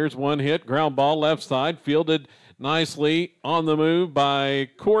catcher. Here's one hit, ground ball left side, fielded nicely on the move by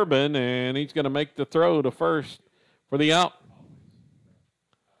Corbin, and he's going to make the throw to first for the out.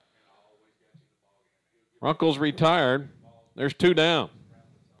 Runkle's retired. There's two down.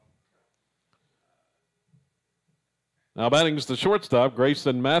 Now batting's the shortstop,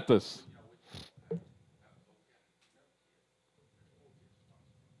 Grayson Mathis.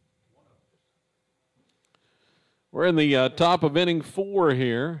 We're in the top of inning 4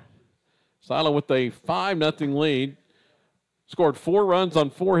 here. Silo with a 5-0 lead. Scored 4 runs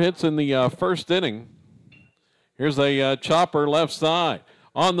on 4 hits in the first inning. Here's a chopper left side.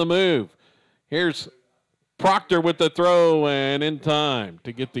 On the move. Here's Proctor with the throw, and in time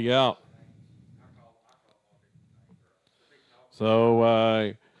to get the out.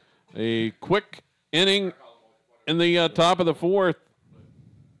 So a quick inning in the top of the 4th.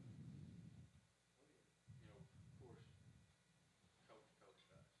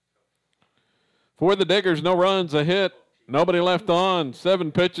 For the Diggers, no runs, a hit, nobody left on.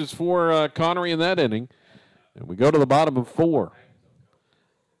 7 pitches for Connery in that inning. And we go to the bottom of 4.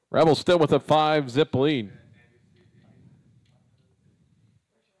 Rebels still with a 5-zip lead.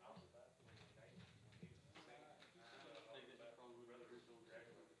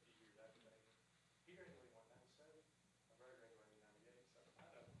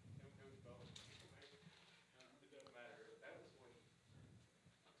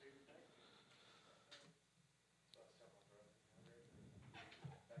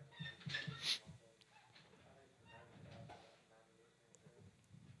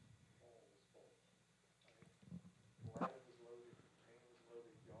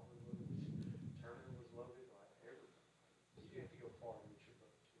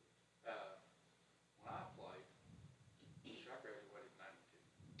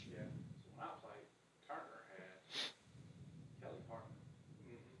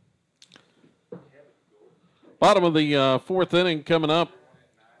 Bottom of the fourth inning coming up.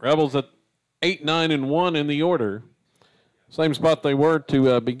 Rebels at 8-9-1 in the order. Same spot they were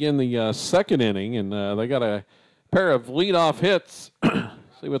to begin the second inning, and they got a pair of leadoff hits.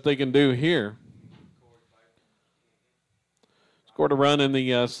 See what they can do here. Scored a run in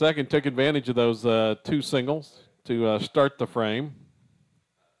the second, took advantage of those two singles to start the frame.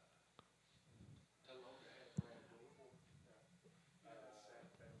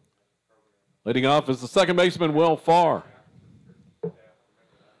 Leading off is the second baseman, Will Farr.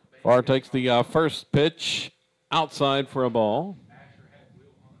 Farr takes the first pitch outside for a ball.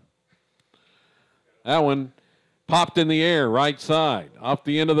 That one popped in the air, right side, off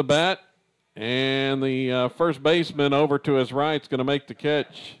the end of the bat, and the first baseman over to his right is going to make the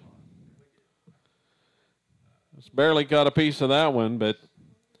catch. Just barely got a piece of that one, but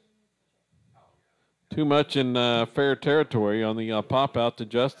too much in fair territory on the pop out to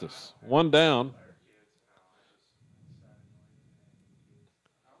Justice. One down.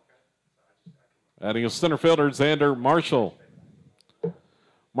 Adding a center fielder, Xander Marshall.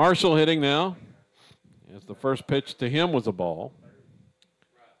 Marshall hitting now. As the first pitch to him was a ball.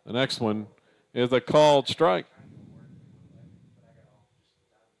 The next one is a called strike.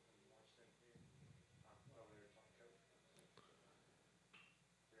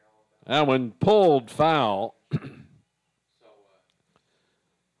 That one pulled foul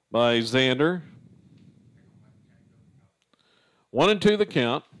by Xander. 1-2 the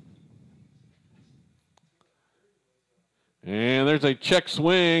count. And there's a check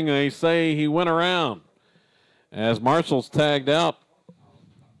swing. They say he went around as Marshall's tagged out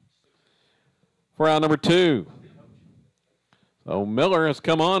for out number 2. So Miller has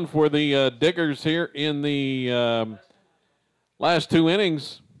come on for the Diggers here in the last 2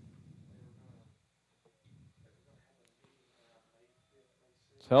 innings.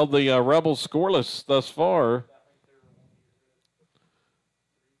 It's held the Rebels scoreless thus far.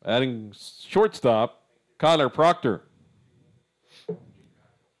 Adding shortstop, Kyler Proctor.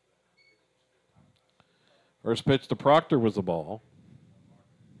 First pitch to Proctor was a ball.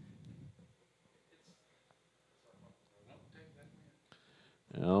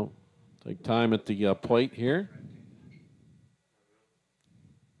 Now, take time at the plate here.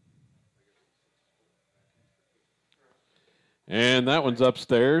 And that one's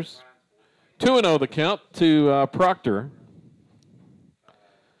upstairs. 2-0 the count to Proctor.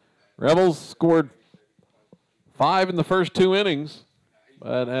 Rebels scored 5 in the first 2 innings,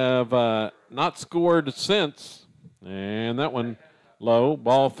 but have not scored since. And that one low,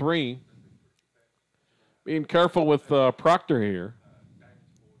 ball 3. Being careful with Proctor here.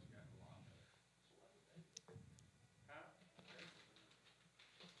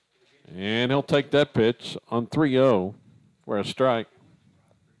 And he'll take that pitch on 3-0 for a strike.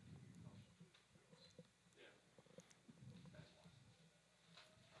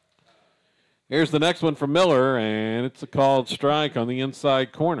 Here's the next one from Miller, and it's a called strike on the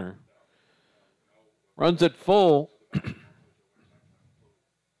inside corner. Runs it full.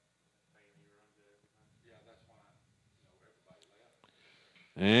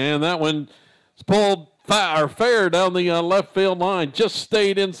 And that one is pulled fair down the left field line. Just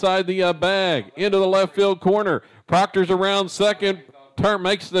stayed inside the bag, into the left field corner. Proctor's around second,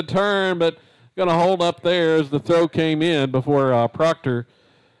 makes the turn, but going to hold up there as the throw came in before Proctor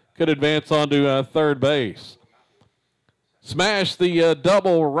could advance onto third base. Smashed the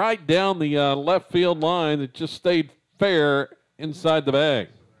double right down the left field line that just stayed fair inside the bag.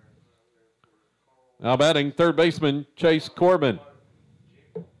 Now batting third baseman Chase Corbin.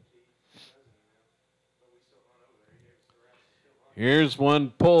 Here's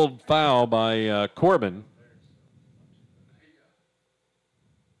one pulled foul by Corbin.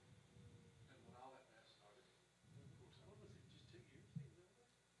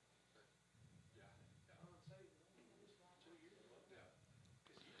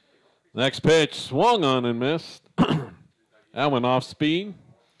 Next pitch swung on and missed. That one off speed.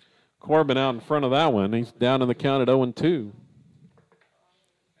 Corbin out in front of that one. He's down in the count at 0-2.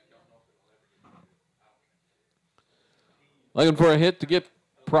 Looking for a hit to get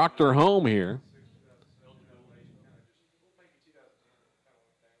Proctor home here.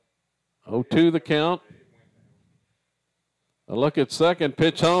 0-2 the count. A look at second,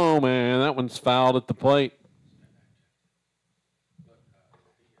 pitch home, and that one's fouled at the plate.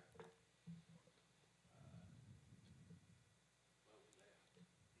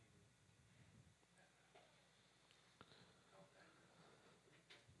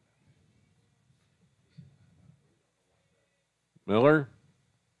 Miller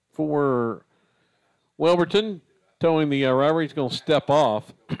for Wilburton, towing the rubber. He's going to step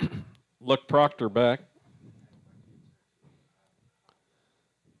off. Look Proctor back.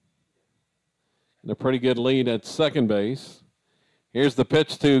 and a pretty good lead at second base. Here's the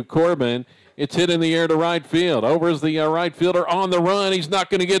pitch to Corbin. It's hit in the air to right field. Over is the right fielder on the run. He's not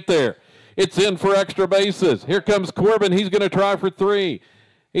going to get there. It's in for extra bases. Here comes Corbin. He's going to try for 3.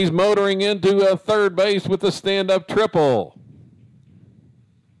 He's motoring into third base with a stand-up triple.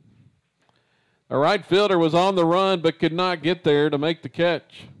 A right fielder was on the run but could not get there to make the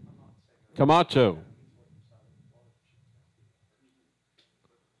catch. Camacho.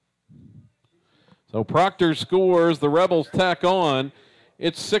 So Proctor scores. The Rebels tack on.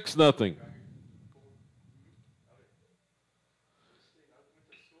 It's 6-0.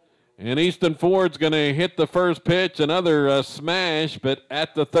 And Easton Ford's going to hit the first pitch, another smash, but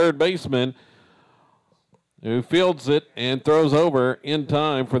at the third baseman, who fields it and throws over in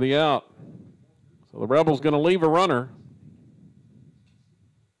time for the out. So the Rebels going to leave a runner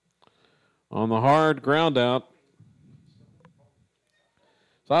on the hard ground out.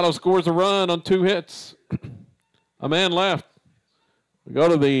 Silo scores a run on 2 hits. A man left. We go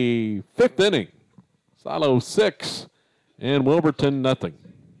to the 5th inning. Silo 6 and Wilburton nothing.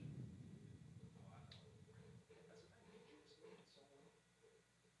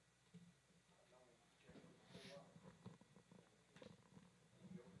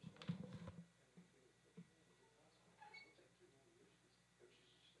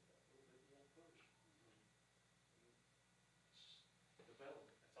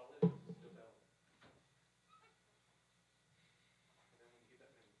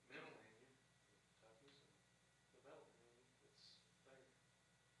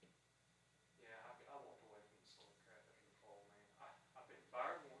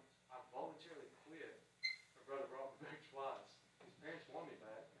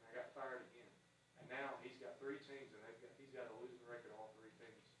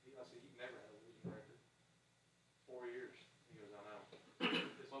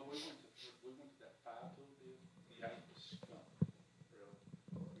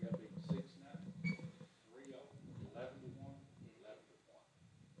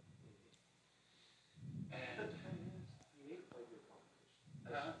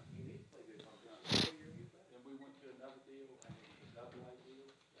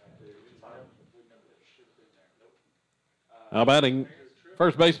 Now batting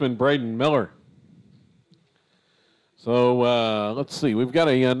first baseman Braden Miller. So let's see. We've got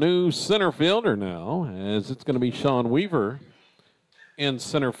a new center fielder now, as it's going to be Sean Weaver in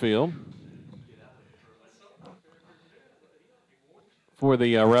center field for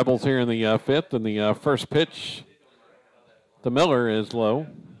the Rebels here in the 5th. And the first pitch to Miller is low.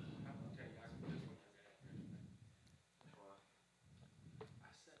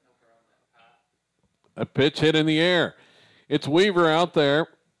 A pitch hit in the air. It's Weaver out there.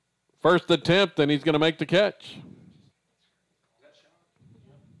 First attempt, and he's going to make the catch.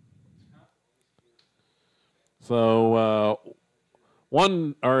 So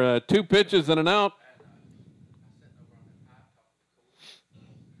 2 pitches and an out.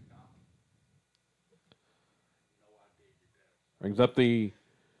 Brings up the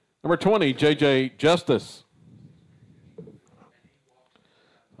number 20, J.J. Justice.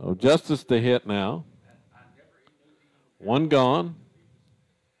 So Justice to hit now. 1 gone.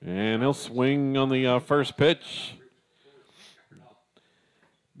 And he'll swing on the first pitch.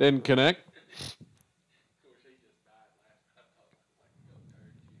 Didn't connect.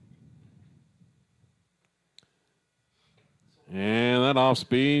 And that off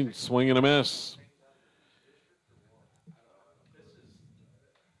speed, swing and a miss.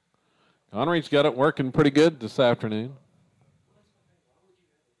 Connery's got it working pretty good this afternoon.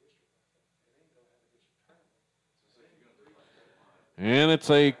 And it's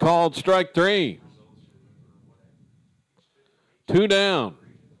a called strike 3. 2 down.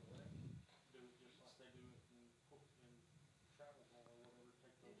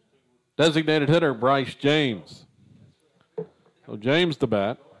 Designated hitter Bryce James. So James to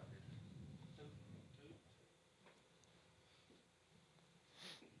bat.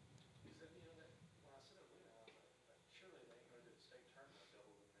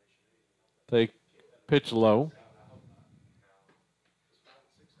 Take pitch low.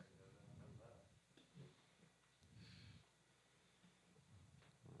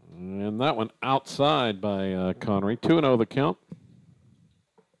 And that one outside by Connery. 2-0 the count.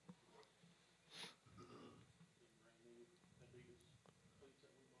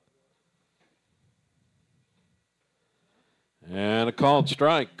 And a called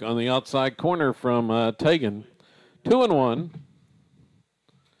strike on the outside corner from Tegan. 2-1.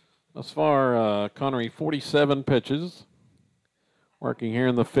 Thus far, Connery 47 pitches. Working here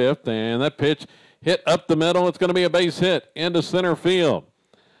in the 5th. And that pitch hit up the middle. It's going to be a base hit into center field.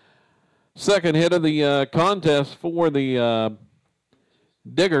 Second hit of the contest for the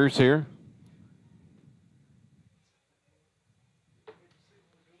Diggers here.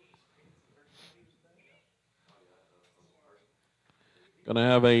 Going to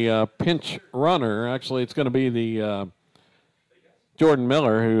have a pinch runner. Actually, it's going to be the Jordan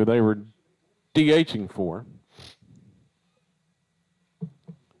Miller, who they were DHing for.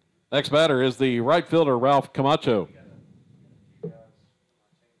 Next batter is the right fielder, Ralph Camacho.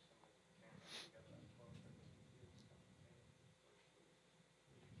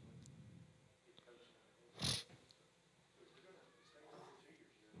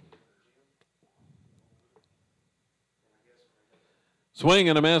 Swing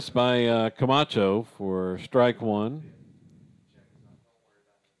and a miss by Camacho for strike one.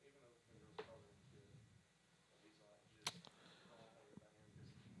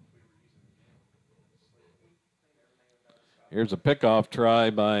 Here's a pickoff try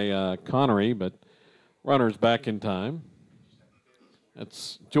by Connery, but runner's back in time.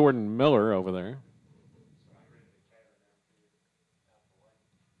 That's Jordan Miller over there.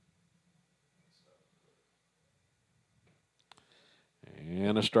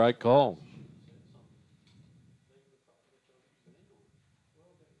 And a strike call.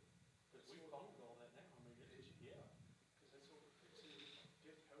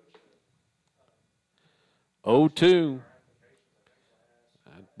 Oh, 2.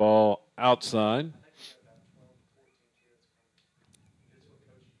 That ball outside.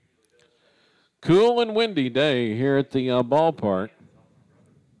 Cool and windy day here at the ballpark.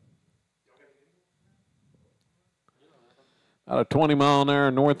 About a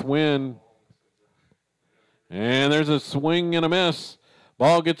 20-mile-an-hour north wind. And there's a swing and a miss.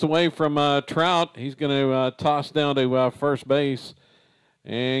 Ball gets away from Trout. He's going to toss down to first base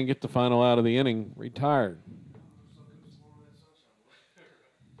and get the final out of the inning, retired.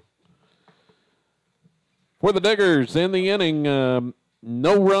 For the Diggers in the inning,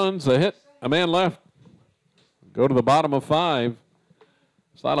 no runs, a hit, a man left. Go to the bottom of 5.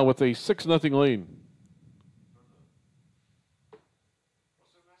 Silo with a 6-0 lead.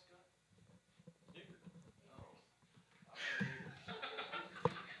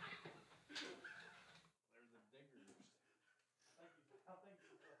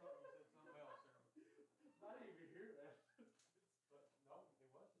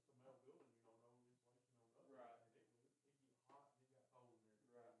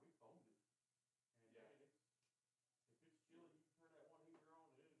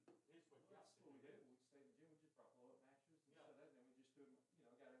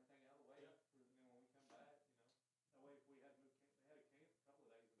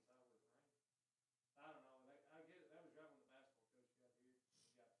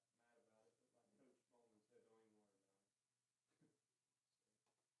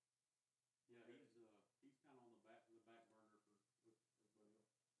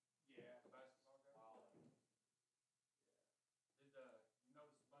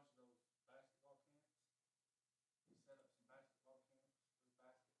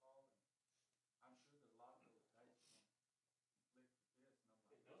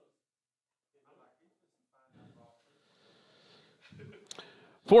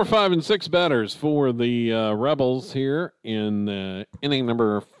 Four, 5, and 6 batters for the Rebels here in inning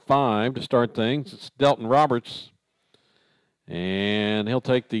number 5 to start things. It's Delton Roberts, and he'll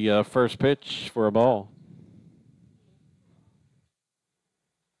take the first pitch for a ball.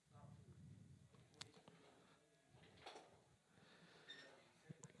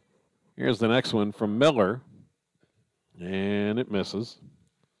 Here's the next one from Miller, and it misses.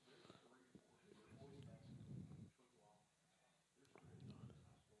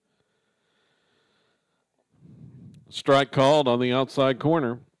 Strike called on the outside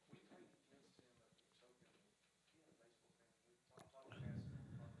corner.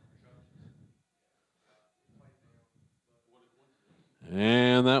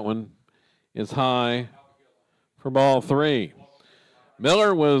 And that one is high for ball 3.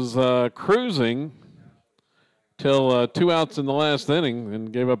 Miller was cruising till 2 outs in the last inning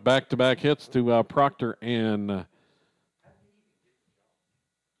and gave up back-to-back hits to Proctor and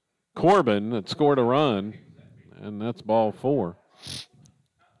Corbin that scored a run, and that's ball 4.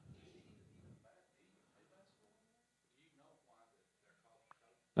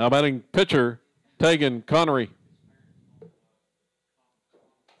 Now batting pitcher, Tegan Connery.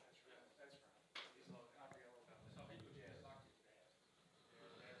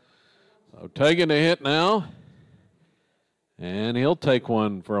 So Tegan to hit now, and he'll take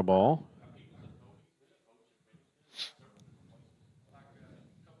one for a ball.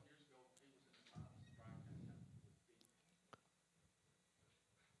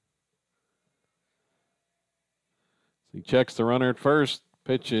 He checks the runner at first.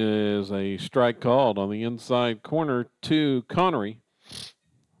 Pitch is a strike called on the inside corner to Connery.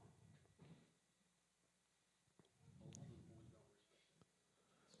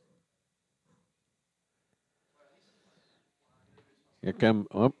 Here come,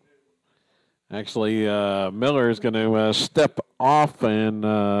 actually, Miller is going to step off and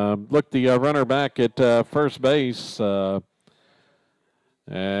look the runner back at first base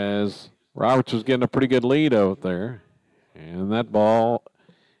as Roberts was getting a pretty good lead out there. And that ball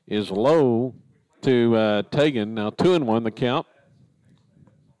is low to Tegan. Now 2-1 the count.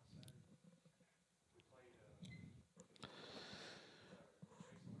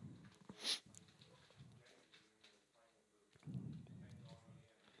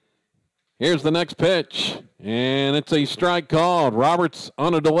 Here's the next pitch, and it's a strike called. Roberts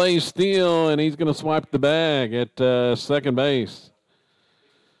on a delay steal, and he's going to swipe the bag at second base.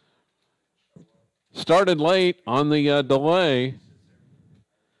 Started late on the delay,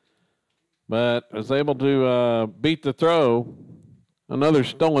 but was able to beat the throw. Another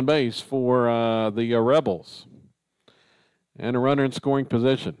stolen base for the Rebels, and a runner in scoring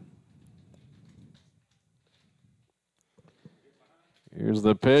position. Here's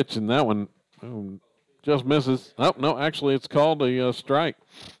the pitch, and that one just misses. Oh, no, actually it's called a strike.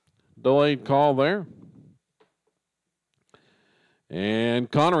 Delayed call there.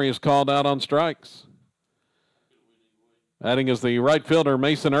 And Connery is called out on strikes. Batting is the right fielder,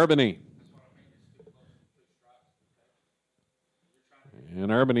 Mason Urbany.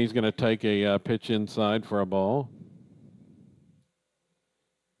 And Urbany's going to take a pitch inside for a ball.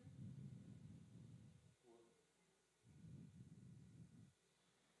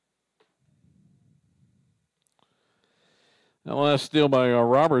 That last steal by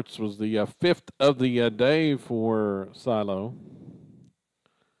Roberts was the fifth of the day for Silo.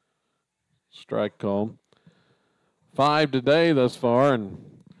 Strike call. 5 today thus far, and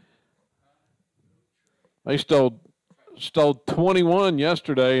they stole 21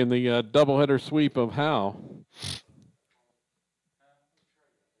 yesterday in the doubleheader sweep of Howe.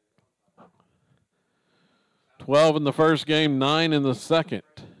 $12 in the first game, 9 in the second.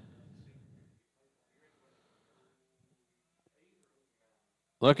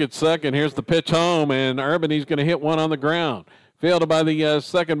 Look at second. Here's the pitch home, and Urbany's going to hit one on the ground. Fielded by the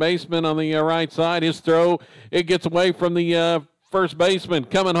second baseman on the right side. His throw, it gets away from the first baseman.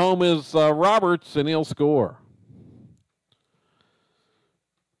 Coming home is Roberts, and he'll score.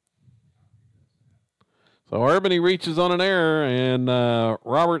 So Urbany reaches on an error, and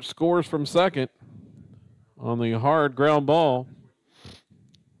Roberts scores from second on the hard ground ball.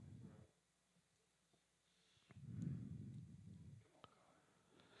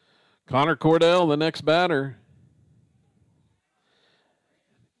 Connor Cordell, the next batter.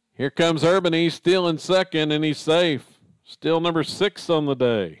 Here comes Urbany, stealing second, and he's safe. Still number 6 on the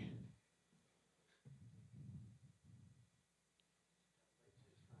day.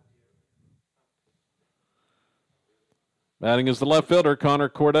 Batting is the left fielder, Connor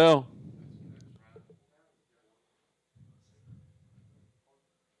Cordell.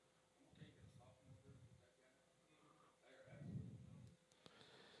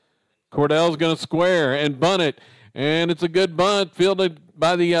 Cordell's going to square and bunt it, and it's a good bunt fielded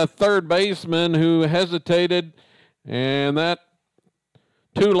by the third baseman who hesitated, and that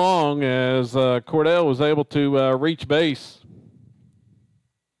too long as Cordell was able to reach base.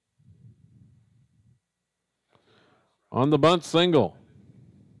 On the bunt single.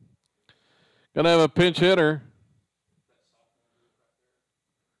 Going to have a pinch hitter.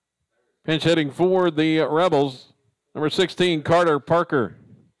 Pinch hitting for the Rebels, number 16, Carter Parker.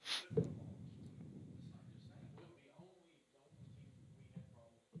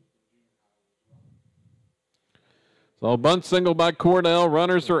 So bunt single by Cordell.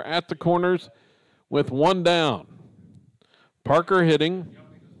 Runners are at the corners with one down. Parker hitting.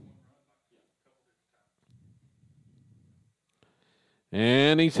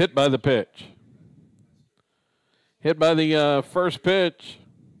 And he's hit by the pitch. Hit by the first pitch.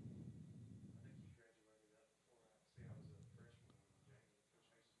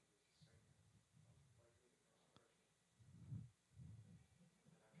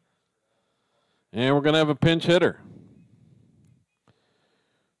 And we're going to have a pinch hitter.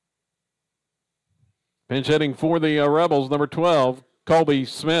 Pinch hitting for the Rebels, number 12, Colby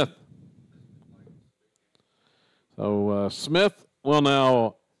Smith. So Smith will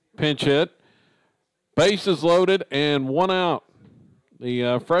now pinch hit. Base is loaded and one out.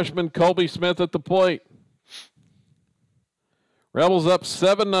 The freshman Colby Smith at the plate. Rebels up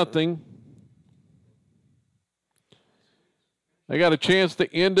 7-0. They got a chance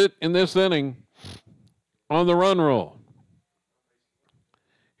to end it in this inning on the run roll.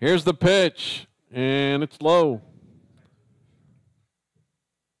 Here's the pitch, and it's low.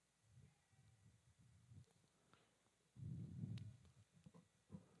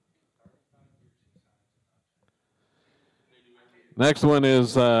 Next one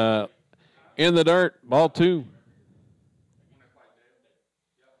is in the dirt, ball 2.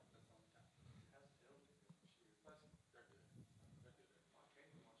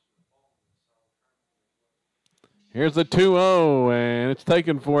 Here's the 2-0, and it's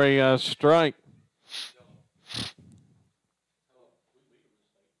taken for a strike.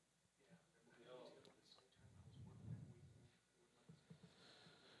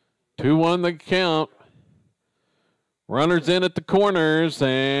 Two on the count. Runners in at the corners,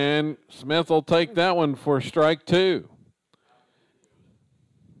 and Smith will take that one for strike 2.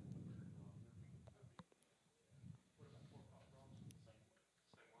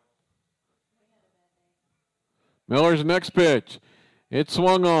 Miller's next pitch. It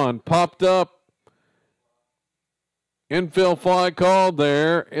swung on, popped up. Infield fly called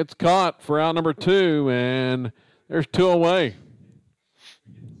there. It's caught for out number 2, and there's 2 away.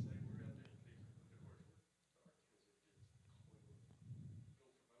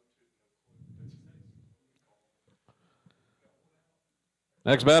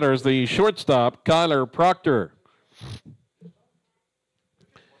 Next batter is the shortstop, Kyler Proctor.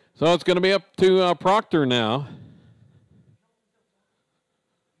 So it's going to be up to Proctor now.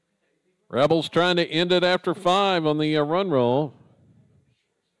 Rebels trying to end it after 5 on the run roll.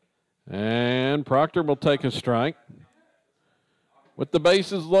 And Proctor will take a strike with the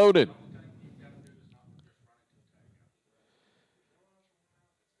bases loaded.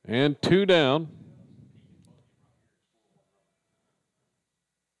 And 2 down.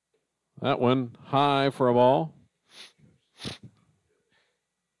 That one high for a ball.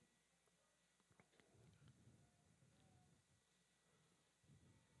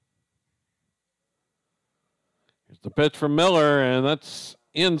 Here's the pitch from Miller, and that's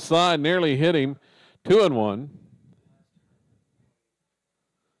inside, nearly hit him. 2-1.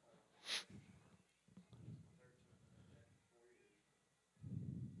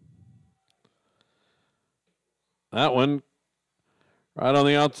 That one right on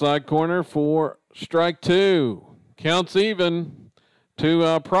the outside corner for strike 2. Counts even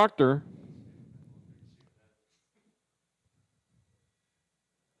to Proctor.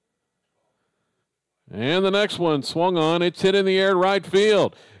 And the next one swung on. It's hit in the air right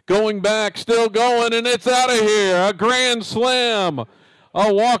field. Going back, still going, and it's out of here. A grand slam.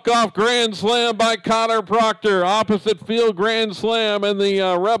 A walk-off grand slam by Kyler Proctor. Opposite field grand slam, and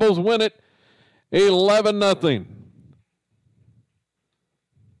the Rebels win it 11-0.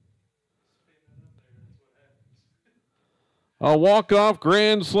 A walk-off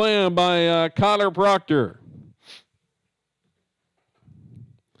grand slam by Kyler Proctor.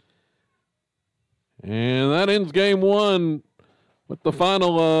 And that ends game 1 with the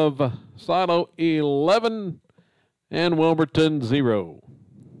final of Silo 11 and Wilburton 0.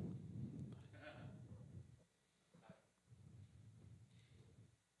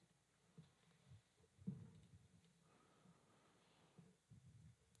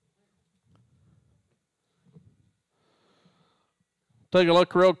 Take a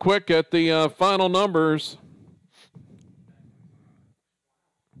look real quick at the final numbers.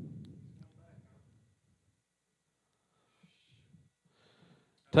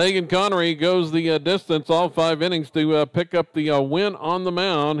 Tegan Connery goes the distance all 5 innings to pick up the win on the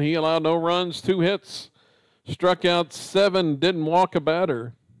mound. He allowed no runs, 2 hits, struck out 7, didn't walk a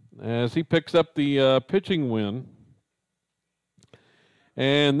batter as he picks up the pitching win.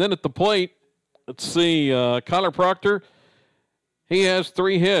 And then at the plate, let's see, Kyler Proctor, he has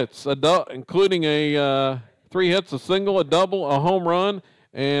 3 hits, including 3 hits, a single, a double, a home run,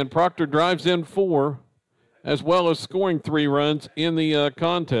 and Proctor drives in 4, as well as scoring 3 runs in the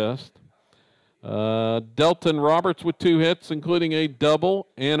contest. Delton Roberts with 2 hits, including a double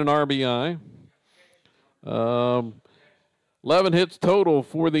and an RBI. 11 hits total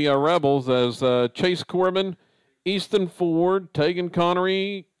for the Rebels as Chase Corbin, Easton Ford, Tegan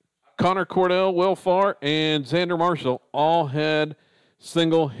Connery, Connor Cordell, Will Farr, and Xander Marshall all had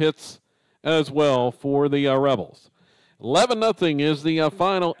single hits as well for the Rebels. 11-0 is the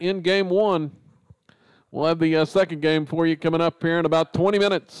final in game 1. We'll have the second game for you coming up here in about 20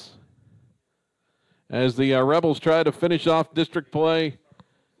 minutes as the Rebels try to finish off district play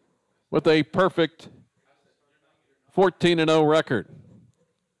with a perfect 14-0 record.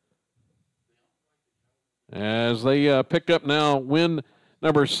 As they pick up now win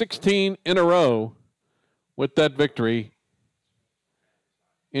number 16 in a row with that victory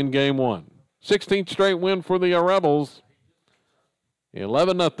in game 1. 16th straight win for the Rebels.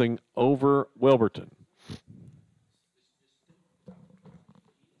 11-0 over Wilburton.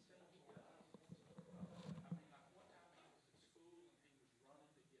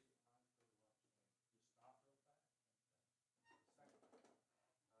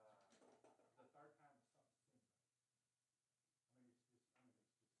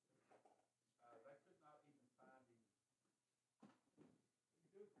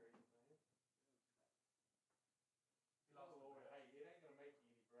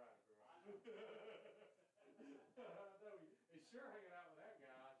 It's sure hanging out with that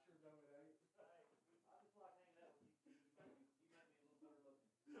guy. I sure know it ain't. I just like hanging out with you two.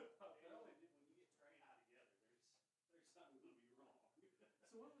 You make me a little better looking. When you get Trey and I together, there's something gonna be wrong.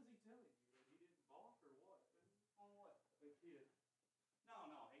 So what was he telling you? That he didn't balk or what? On what? The kid. No,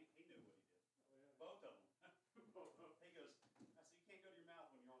 he knew what he did. Oh, yeah. Both of them. He goes, I said, you can't go to your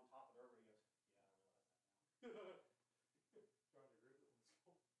mouth when you're on top of the river. He goes, yeah, I realize that now. Trying to grip it with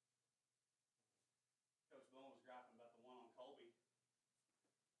school. Coach Bowen was griping about the one on Colby.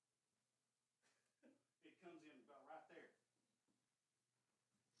 It comes in about right there.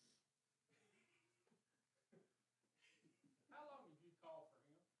 How long did you call for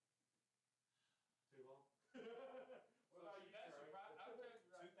him? Too long. What about you, Trey? Right, I'll tell you right.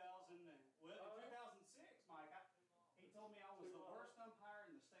 2006, Mike. He told me I was the worst umpire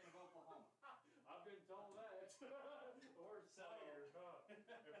in the state of Oklahoma. I've been told that. The worst player, huh? In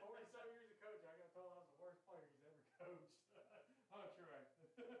 47 years of coaching, I got told I was the worst player he's ever coached. Huh, Trey?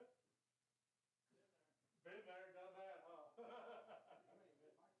 Been there, done that, huh? So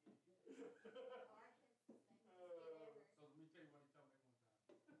let me tell you what he told me one time.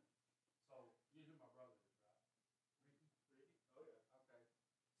 So you know who my brother is, right? Ricky? Oh, yeah. Okay.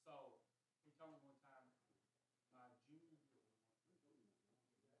 So he told me one time, my junior year,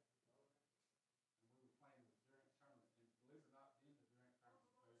 and we were playing the Durant tournament, and believe it or not, then the Durant tournament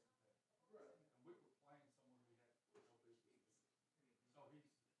was very competitive. Right. And we were playing somewhere we had no business. So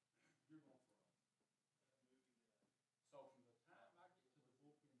you're going for it. So from the time I get to the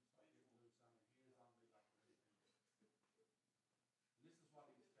bullpen to start getting loose, I mean, he is on me like a red finger. And this is what he told me. He said,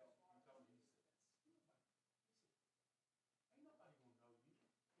 ain't nobody gonna know you. He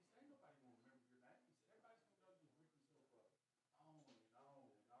said, ain't nobody gonna remember your name. He said, everybody's gonna know you as Ricky's little brother. On and on and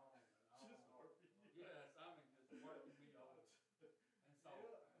on and on. Just working you. Yes, I mean, just working me over. And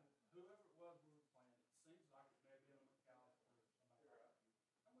so, whoever it was we were playing, it seems like it may have been a McAllister or somebody. Right.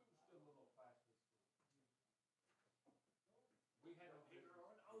 And we were still a little fast at school. We had no Peter business.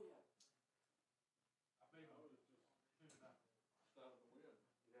 Owen? Oh, yeah. I beat him I was just 2-0. out of the wind.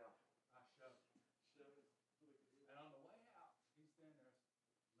 Yeah. I shoved him. Shove it. And on the way out, he's standing there,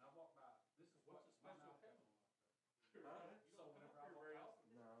 and I walk by. This is what my mouth is on. Huh? So whenever I walk out,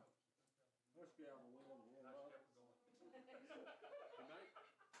 No. Let's get out of the wind and warm I up. kept going. He might,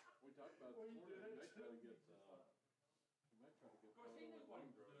 we talked about Well, this you morning, did he may it. try to get, he might try to get Of course, he knew what he was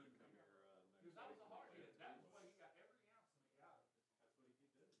Wilburton doing. to come here, next Because that was week a and hard play hit. us That too. was the way he got every ounce of me out of it. That's what he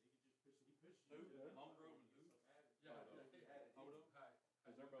could do. He could just push you. Who? Yeah. Homegrown and who? Yeah. Hold up. Hold up. Hey.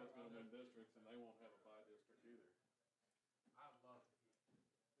 Cause they're both gonna win districts and they won't have a bye district either. I love it.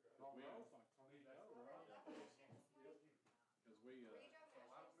 Oh, We, no, it's like 20 Cause right? we, So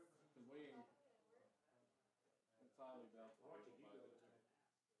I don't remember who. it's highly doubtful we have a bye district.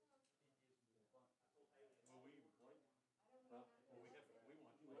 Will we even play? Huh? Will we have, we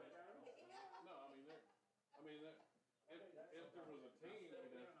won't play. No, I mean, if there was a team,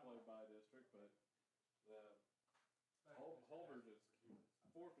 we'd have to play by district, but Holbert has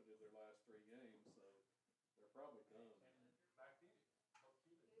forfeited their last 3 games, so they're probably done. And back then,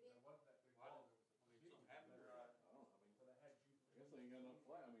 there wasn't that big ball. Something happened there. I don't know, I mean, So they had I guess they ain't got enough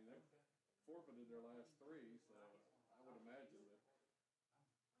flag. I mean, they've forfeited their last 3, so I would imagine that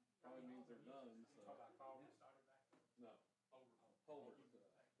probably means they're done, so. No, Holbert,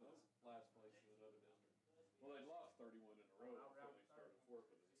 that's last place in another district. Well, they lost 31 in a row before they started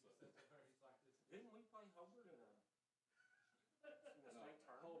forfeiting, so. Didn't we play Holbert in the No, state tournament?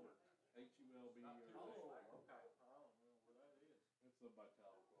 Holbert, H-U-L-B, Not or. too Oh, okay. I don't know where that is. It's up by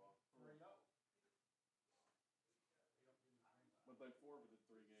Tahlequah. 3-0. But they forfeited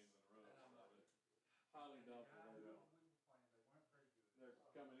 3 games in a row, so it's highly doubtful they will. They're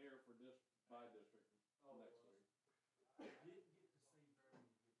coming here for by district next week. I didn't get to see very many good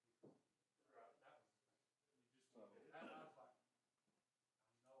people. Right. That was the thing. So, And I was like,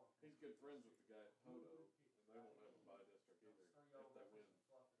 I know I'm. he's good friends with the guy at Toto, and they won't have a by district either if they win.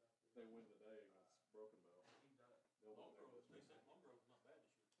 If they win today against Broken Bow, He does. they'll win their They district. said Mongrove's not bad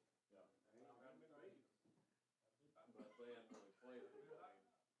this year. Yeah, And but they hadn't really played anybody.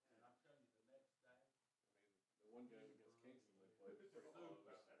 I'm telling you, the next day, The one game against Kingston, they played pretty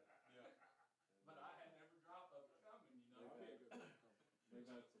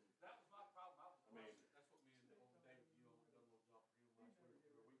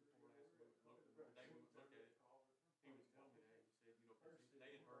First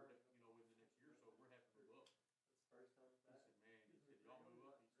They had heard that, you know, within the next year or so, we're having to move up. That's the first time He back. said, man, he said, y'all move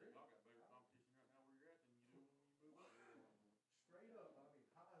up. He said, y'all got better competition right now where you're at than you do when you move up. Straight up, I mean,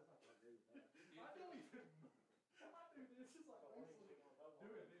 how is that? I agree with that. I don't even, I do this, it's like basically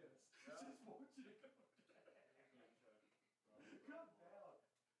doing this. Just want you to go down. Come down.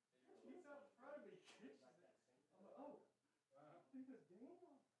 He's out in front of me, catches it. I'm like, oh. He goes,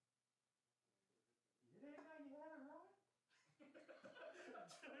 damn. You didn't know you had it right? Dude, after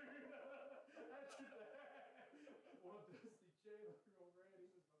that, well, Dusty Chandler or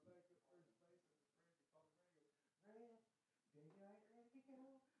Red, he was my backup first baseman. Red, Daddy ain't ready to go.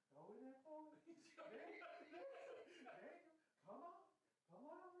 Go in there for me. Daddy, come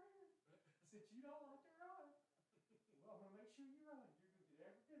on over here. Since you don't like to run, well, I'm gonna make sure you run. You're gonna get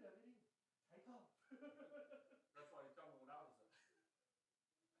every bit of it in. Take off. That's why he told me when I was coming from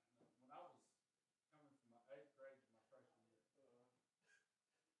my 8th grade to my freshman year.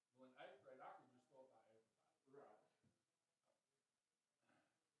 Well, in 8th grade, I could just go up by everybody. Right.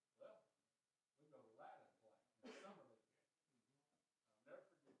 Well, we go to Latin play in the summer league. I'll never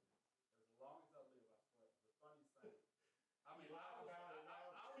forget this. As long as I live, I swear, it was the funniest thing. I mean, I was the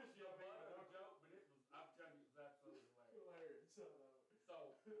butt of the joke, but it was, I'm telling you, it was absolutely hilarious.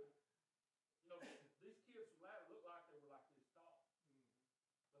 So, you know, these kids from Latin looked like they were like this tall,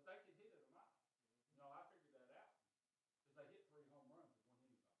 but they could hit it a mile. You know, I figured that out because they hit 3 home runs at one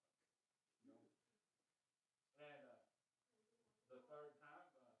inning. You know, and the third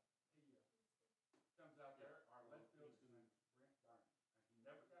time he comes out there, our left fielder's name is Brent Darn, and he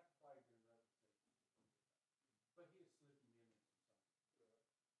never got to play during regular season, but he had slipped him in there some.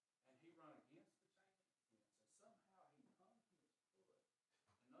 And he run against the chain link fence, and somehow he hung his foot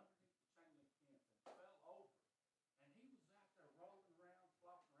and underneath the chain link fence and fell over. And he was out there rolling around,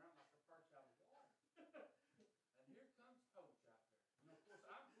 flopping around like a perch out of water. And here comes Coach out there. You know, of course,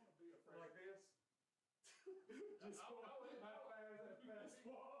 I'm going to be a freshman. Like this? Just how fast that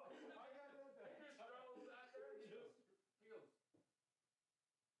fastball. I got that. He just strolls out there and he goes,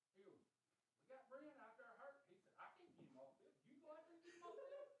 we got Brent out there hurt. He said, I can't get him off the field. You go out there and get him off the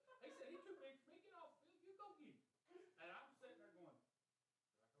field. He said, he's too big for me. Get off the field. You go get him. And I'm sitting there going,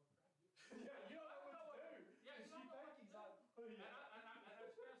 should I go try to get him? Yeah, you don't know what to do. Yeah, you don't know what to do. And I just kind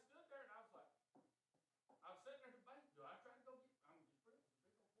of stood there and I was like, I was sitting there debating, do I try to go get him? I'm just Brent was a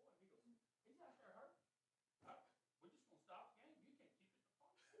big old boy. And he goes, he's out there hurt. We're just going to stop the game. You can't keep it in the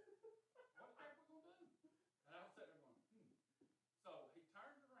park. What the heck are we going to do? And I was sitting there going, So he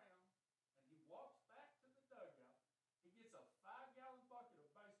turns around and he walks back to the dugout. He gets a 5-gallon bucket of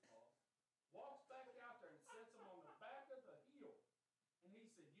baseballs, walks back out there and sets them on the back of the hill. And he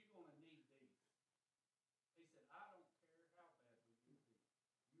said, you're going to need these. He said, I don't care how bad we get beat.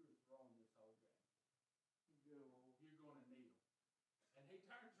 You're throwing this whole game. You're going to need them. And he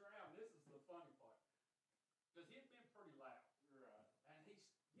turns around. This is the funny part. Because he'd been pretty loud. Right. And he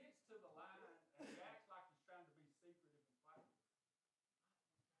gets to the line and he acts like he's trying to be secretive and quiet.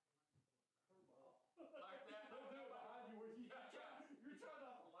 Like that. Don't do it behind you where you're trying not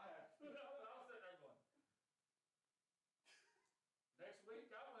to laugh. I was sitting there going. Next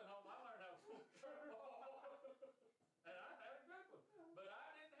week I went home, I learned how to throw a curveball. And I had a good one. But I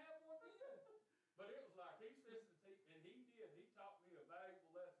didn't have one then. But it was like he's fixing to teach, and he did. He taught me a valuable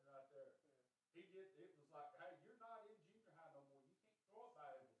lesson right there. He did. It was like, hey, you're not in junior high no more. You can't throw it by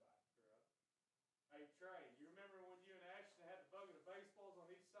everybody. Right. Hey, Trey, you remember when you and Ashton had the bucket of baseballs on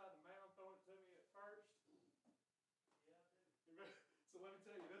each side of the mound throwing it to me at first? Yeah, I do. So let me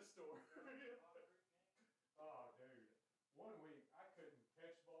tell you this story. Oh, dude. One week, I couldn't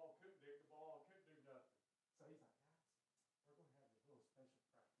catch the ball, couldn't dig the ball, couldn't do nothing. So he's like, guys, we're going to have a little special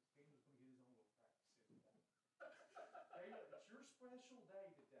practice. Daniel's going to get his own little practice in today. Hey, it's your special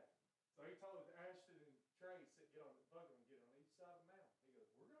day today. So he told Ashton and Trey, get on the bucket and get on each side of the mound. He goes,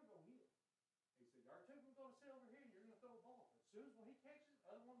 we're going to go hit. He said, y'all two are going to sit over here and you're going to throw a ball. As soon as when he catches it, the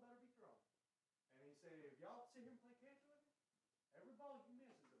other one better be thrown. And he said, if y'all sit here and play catch with him, every ball you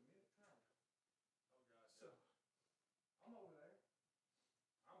miss is a minute trying. Oh, God. So I'm over there.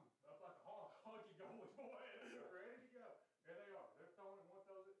 I'm up like a honky goalie boy, ready to go. There they are. They're throwing it. One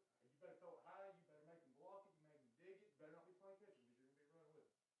throws it. You better throw it high. You better make them block it. You make them dig it. You better not be playing catch because you're going to be running with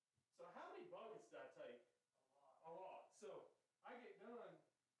it. So how many buckets did I take? A lot. So I get done.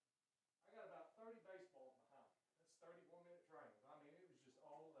 I got about 30 baseballs behind me. That's 31-minute triangles. I mean, it was just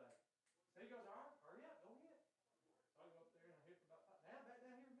all day. So he goes, all right, hurry up, go hit. So I go up there and I hit for about 5. Now back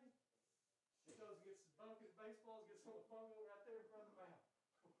down here with me. He goes and gets his bucket of baseballs, gets on the fungo right there in front of the mound.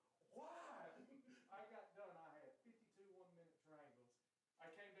 Why? I got done. I had 52 1-minute triangles. I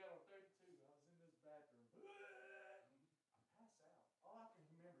came down on 32. I was in this bathroom. I passed out.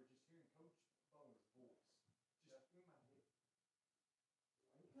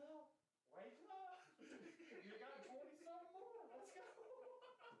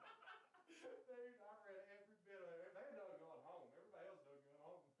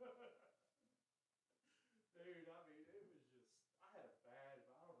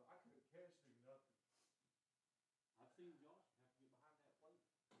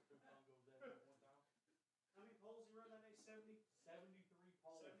 73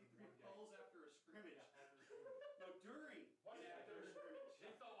 polls. in 73 one game. polls after a scrimmage. Yeah, after a scrimmage. No, during. What After a scrimmage. He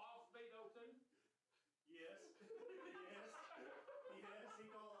throw off speed 02? Yes. Yes. Yes. He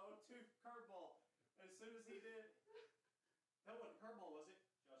called a 0-2 curveball. As soon as he did, that wasn't a curveball, was it?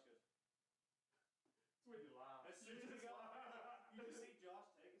 Josh goes. That's when you lie. As soon as he got, you just see Josh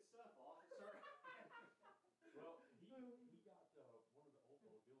take his stuff off and start. Well, he got one of the old fellow, Dylan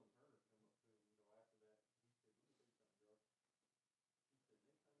Turner, come up to him, after that. He said, let me tell you something, Josh. He said, next time you go 0-2,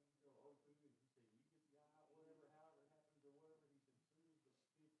 and he said, you get the guy out, whatever, however it happens or whatever. He said, as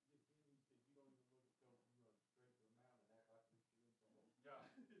soon as the pitch gets in, he said, you don't even look at coach, you run straight to the mound and act like you're doing something.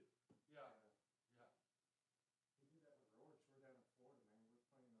 Yeah. Yeah. Yeah. He did that with Rourke. We're down in Florida, man. We're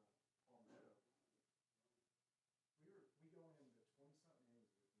playing Palmetto. We go into 20-something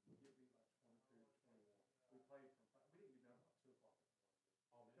innings with them. We get beat like 22-21. We played we didn't get done about 2 o'clock in the morning.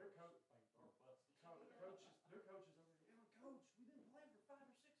 Their coaches over there. Their coaches over there. Yeah, coach, we've been playing for 5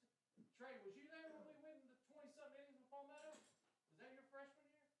 or 6. Trey, was you there when we went into 20-something innings with Palmetto? Was that your freshman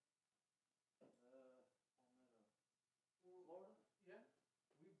year? Palmetto. Florida? Yeah.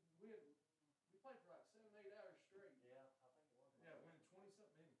 We played for like 7, 8 hours straight. Yeah, I think it was. Yeah, winning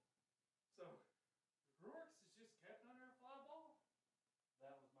 20-something innings. So, Rourke's has just kept under a fly ball.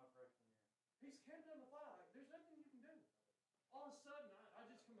 That was my freshman year. He's kept under the fly. Like, there's nothing you can do. All of a sudden, I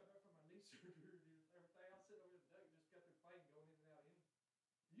just come back from my knee surgery and everything. I was sitting over the duck, just got through playing, going in and out in.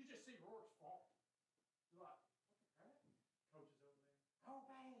 You just see Rourke's fall. You're like, what the crap? Coach is over there. Oh,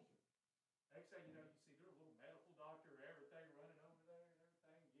 bang! Next thing you know, you see there's a little medical doctor, everything running over there and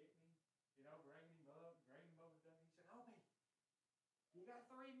everything, getting him, bringing him up, bringing him over to He said, oh, man, you got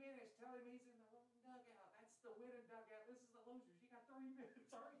 3 minutes. Tell him he's in the wrong dugout. That's the winning dugout. This is the losers. You got 3 minutes.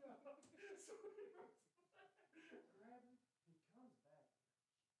 Hurry up. So he runs grab him. He comes back.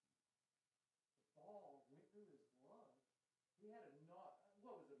 The ball went through his glove. He had a knot.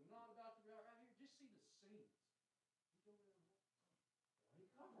 What was it? Knot about to go right here. Just see the seams. He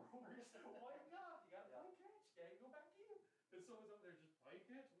go there and wake up, Rory. Wake up. You got to play catch. Can't go back in. And so he's up there just playing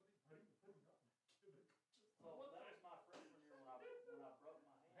catch with him. Put him up. So that was my freshman year when I broke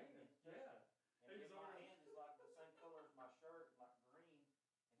my hand against Justin. Yeah. And my hand is like the same color as my shirt, like green.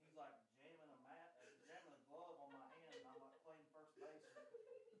 And he's like jamming a glove on my hand, and I'm like playing first base.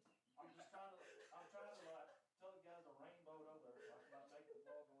 I'm trying to like tell the guys to rainbow it over there, like make the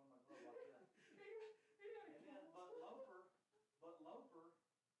ball go in my glove like that. And then, but Loper,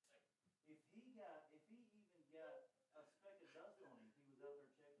 if he even got a speck of dust on him, he was out there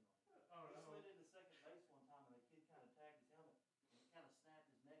checking on him. Oh, He no. slid into second base one time, and the kid kind of tagged his helmet and kind of snapped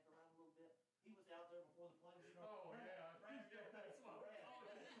his neck around a little bit. He was out there before the play was even Oh, over. yeah. Brad, Yeah, that's why we Brad, call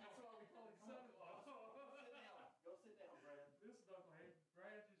it. That's why we call it son-in-law. Sit down. Go sit down, Brad. This knucklehead,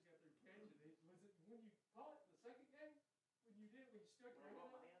 Brad just got through catching it. Was it when you caught it in the second game? When you stuck When I your broke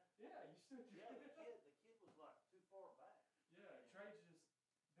hand my out? hand? Yeah, you stuck your Yeah, hand out. the kid was like too far back. Yeah, Trey's just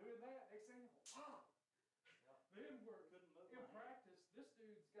doing that. Next thing, ah! Yeah. Then we're Couldn't move in my hand. practice. This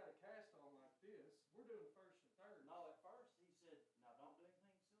dude's got a cast on like this. We're doing first and third. No, at first he said, "Now don't do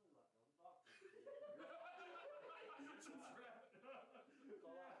anything silly like go to the doctor." Just wrap it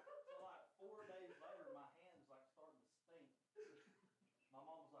up. So like 4 days later, my hand's like starting to stink. My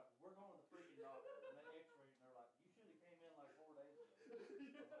mom was like, "We're going to the freaking doctor." And they X-rayed, and they're like, "You should have came in like 4 days ago."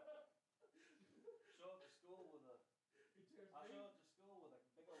 Show up to school with a. He tears I me. show up to school with a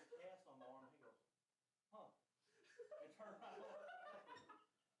big old cast on my arm, and he goes, "Huh?" And turn around. Yeah.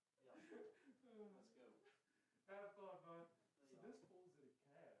 Let's go. Have fun, bud. So Yeah. this fool's at a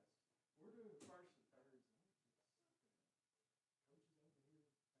cast. We're doing first and thirds. And we're just coaches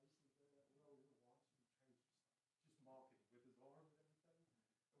over here facing each other. We're watching Trey just mocking him with his arm and everything.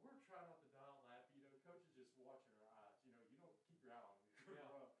 And we're trying not to dial laugh. Coach is just watching our eyes. You don't keep your eye on him.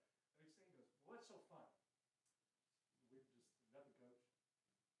 Yeah. Next thing he goes, well, what's so funny? We're just nothing, coach.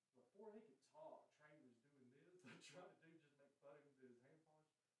 Before he could talk, Trey was doing this. I'm trying to do just make fun of him, do his hand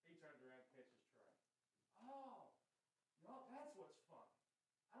punch. He turned around and catches Trey. Oh, y'all, that's what's funny.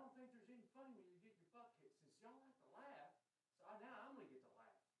 I don't think there's any funny when you get your butt kicked. Since y'all like to laugh, so now I'm gonna get to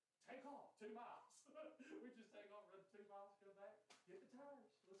laugh. Take off 2 miles. We just take off, run 2 miles, come back, get the tires.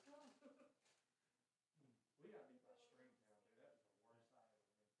 Let's go. We got beat by Stringtown, dude. That was the worst I ever been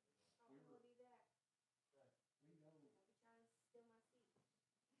through. I We don't were, wanna be that. we go.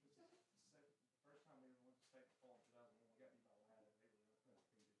 Don't be trying to steal my seat. This is the first time we ever went to state football in 2001.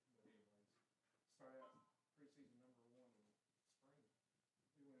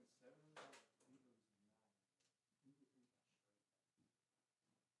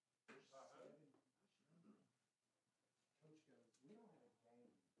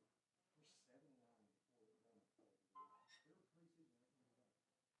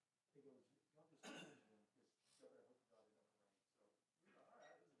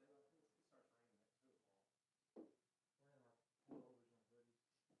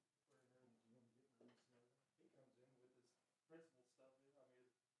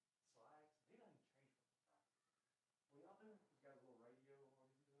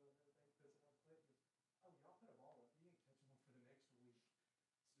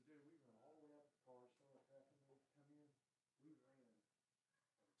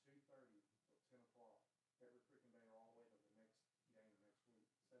 every freaking day all the way to the next game next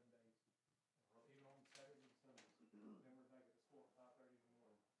week, 7 days, even on Saturdays and Sundays. Then we're back at the school at 5:30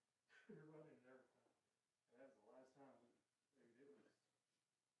 in the morning. We're running and everything. And that was the last time dude, it was.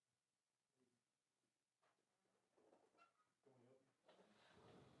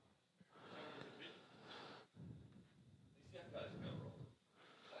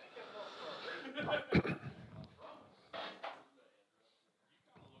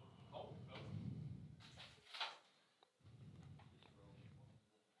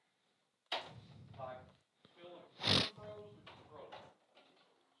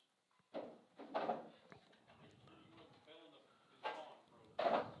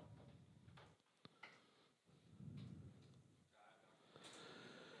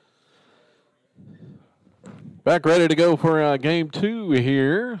 Back ready to go for game 2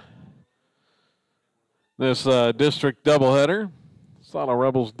 here. This district doubleheader.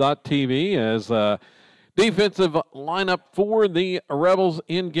 SoloRebels.tv as defensive lineup for the Rebels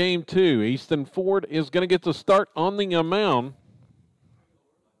in game 2. Easton Ford is going to get the start on the mound.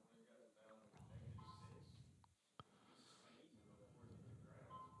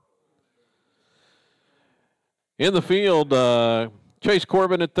 In the field, Chase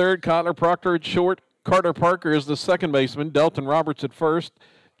Corbin at third, Cotler Proctor at short, Carter Parker is the second baseman, Delton Roberts at first,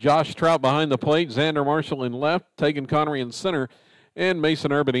 Josh Trout behind the plate, Xander Marshall in left, Tegan Connery in center, and Mason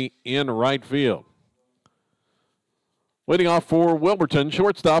Urbany in right field. Leading off for Wilburton,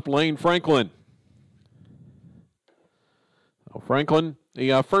 shortstop Lane Franklin. Franklin,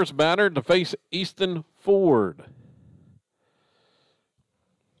 the first batter to face Easton Ford.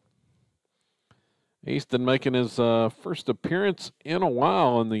 Easton making his first appearance in a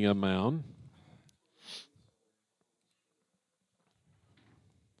while on the mound.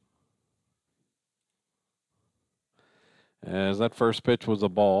 As that first pitch was a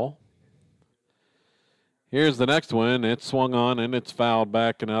ball. Here's the next one. It's swung on and it's fouled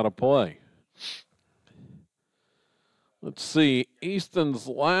back and out of play. Let's see. Easton's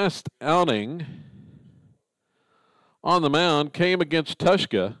last outing on the mound came against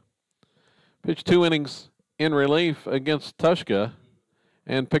Tushka. Pitched 2 innings in relief against Tushka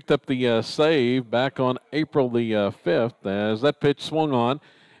and picked up the save back on April the 5th as that pitch swung on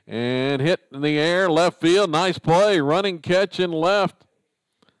and hit in the air, left field. Nice play, running catch in left.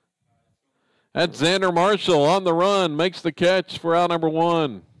 That's Xander Marshall on the run, makes the catch for out number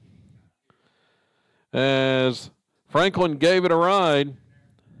 1. As Franklin gave it a ride,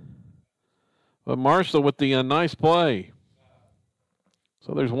 but Marshall with the nice play.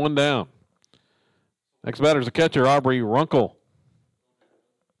 So there's 1 down. Next batter's the catcher, Aubrey Runkle.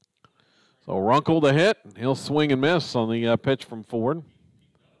 So Runkle the hit. He'll swing and miss on the pitch from Ford.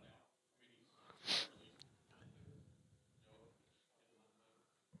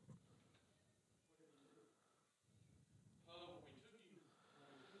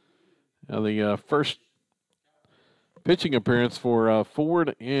 Now the first pitching appearance for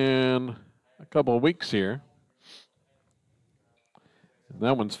Ford in a couple of weeks here. And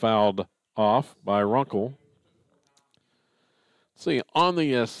that one's fouled off by Runkle. Let's see, on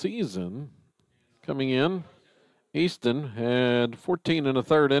the season, coming in, Easton had 14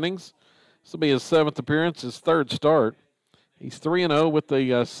 1/3 innings. This will be his 7th appearance, his 3rd start. He's 3-0 with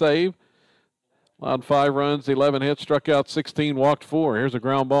the save. Allowed 5 runs, 11 hits, struck out 16, walked 4. Here's a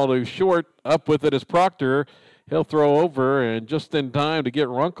ground ball to short. Up with it is Proctor. He'll throw over, and just in time to get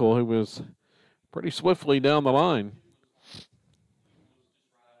Runkle, who was pretty swiftly down the line.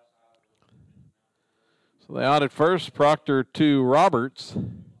 So they out at first, Proctor to Roberts.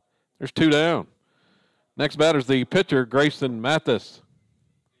 There's 2 down. Next batter's the pitcher, Grayson Mathis.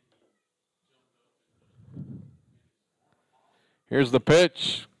 Here's the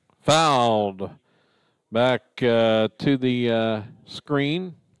pitch, fouled. Back to the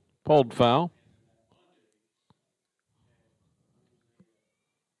screen, pulled foul.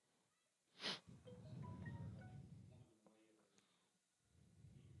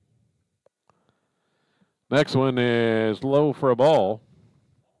 Next one is low for a ball.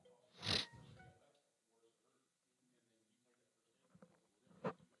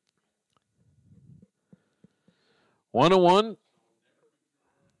 One and one.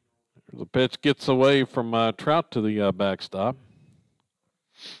 The pitch gets away from Trout to the backstop.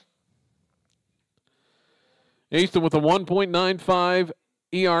 Easton with a 1.95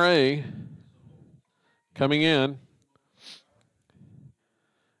 ERA coming in.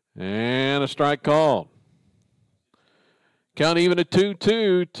 And a strike called. Count even at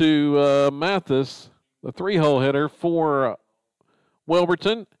 2-2 to Mathis, the 3-hole hitter for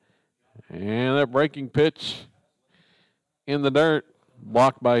Wilburton. And that breaking pitch in the dirt,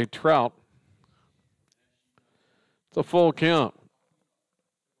 blocked by Trout. It's a full count.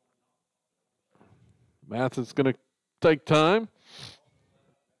 Mathis's going to take time.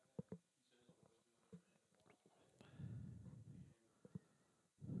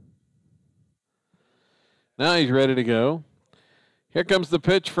 Now he's ready to go. Here comes the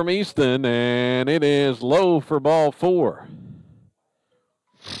pitch from Easton, and it is low for ball 4.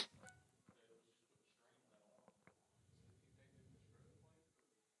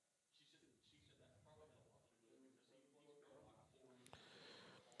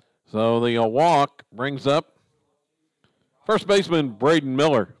 So the walk brings up first baseman Braden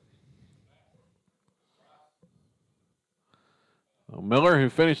Miller. Miller, who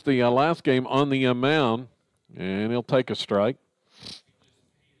finished the last game on the mound, and he'll take a strike.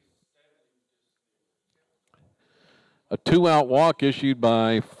 A 2-out walk issued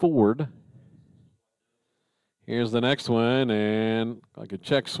by Ford. Here's the next one, and like a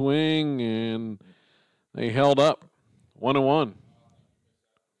check swing, and they held up 1-1.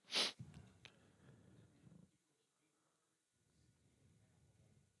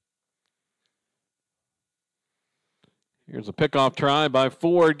 Here's a pickoff try by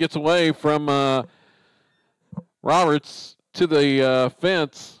Ford. Gets away from Roberts to the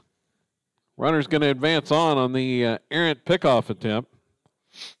fence. Runner's going to advance on the errant pickoff attempt.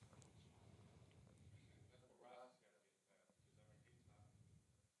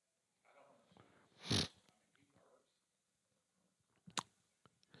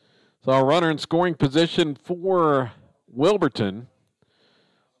 So a runner in scoring position for Wilburton.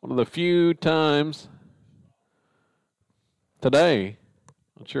 One of the few times today,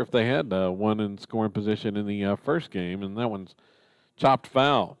 not sure if they had one in scoring position in the first game, and that one's chopped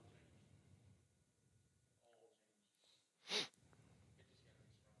foul.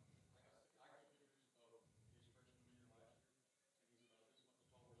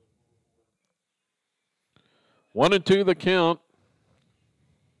 One and two the count.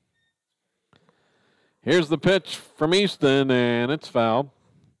 Here's the pitch from Easton, and it's fouled.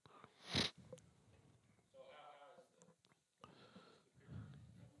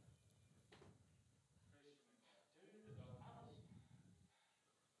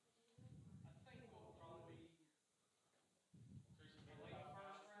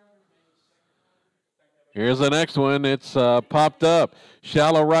 Here's the next one. It's popped up.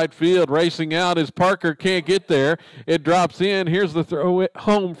 Shallow right field. Racing out as Parker can't get there. It drops in. Here's the throw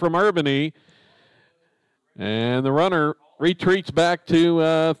home from Urbany. And the runner retreats back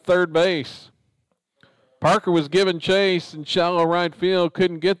to third base. Parker was given chase in shallow right field.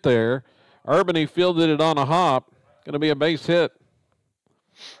 Couldn't get there. Urbany fielded it on a hop. Going to be a base hit.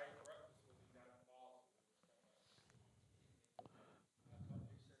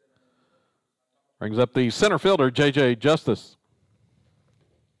 Brings up the center fielder, J.J. Justice.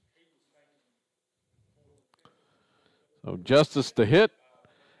 So Justice to hit.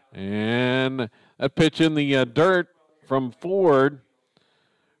 And that pitch in the dirt from Ford.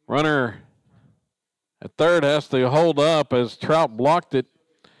 Runner at third has to hold up as Trout blocked it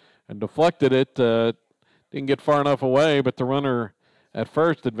and deflected it. Didn't get far enough away, but the runner at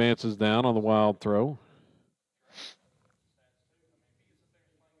first advances down on the wild throw.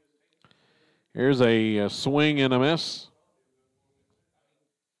 Here's a swing and a miss.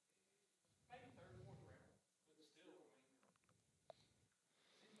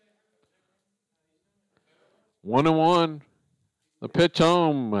 One and one. The pitch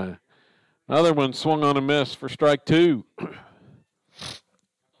home. Another one swung on a miss for strike 2.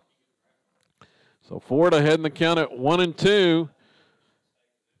 So Ford ahead in the count at 1-2.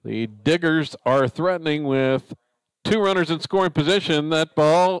 The Diggers are threatening with 2 runners in scoring position. That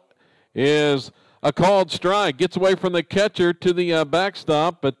ball is a called strike. Gets away from the catcher to the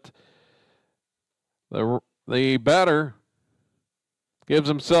backstop, but the batter gives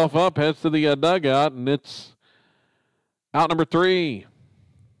himself up, heads to the dugout, and it's out number 3.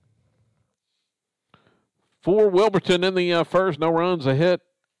 For Wilburton in the first, no runs, a hit,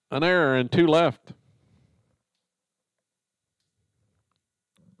 an error, and 2 left.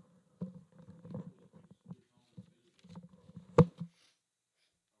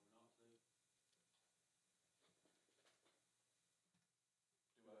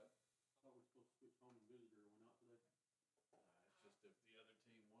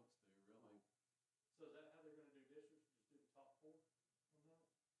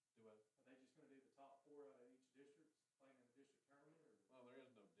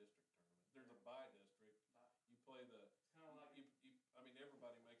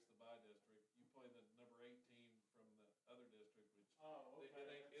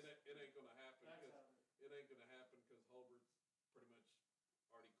 Pretty much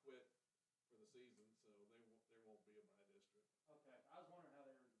already quit for the season, so there won't be a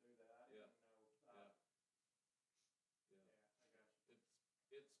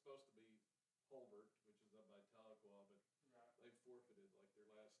supposed to be Holbert, which is up by Tahlequah, but they forfeited like their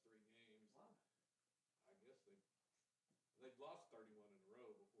last 3 games. Why? I guess they've lost 31 in a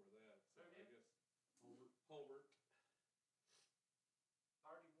row before that. So I guess Holbert.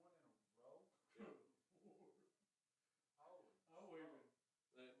 31 in a row? Yeah. Holy Oh, wait a minute.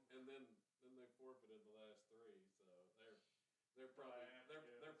 And then they forfeited the last 3, so they're probably they're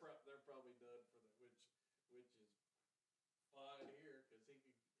probably done for the which is fine here because he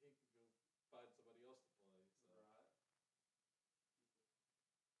could go find somebody else to play. So. Right.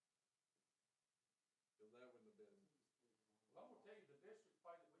 Because that wouldn't have been. Well, I'm gonna tell you, the district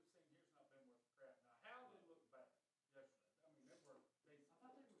play that we've seen here's not been worth crap. Now, Howden looked bad yesterday. I mean, they were decent. I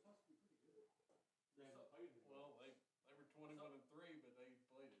thought they were supposed to be pretty good. They haven't played it. Well, they were 21 and 3, but they ain't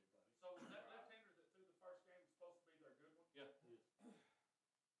played anybody. So was that left-hander that threw the first game supposed to be their good one? Yeah.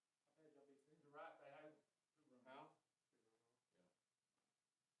 I had y'all beat them. You're right, they had. How?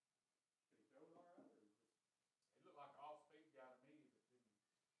 Did he throw it all right, or he looked like an off-speed guy to me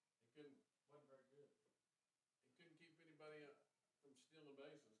that wasn't very good. He couldn't keep anybody from stealing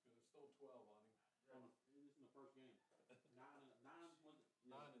bases because it stole 12 on him. Yeah. This is the first game. 9 was it?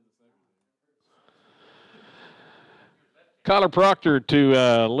 9 in the second game. Kyler Proctor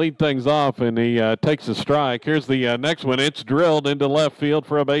to lead things off, and he takes a strike. Here's the next one. It's drilled into left field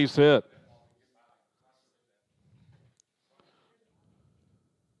for a base hit.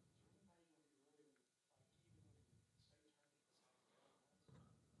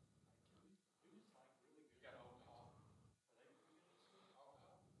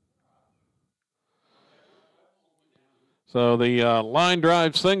 So the line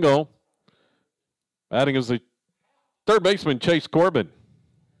drive single. Batting is the third baseman, Chase Corbin.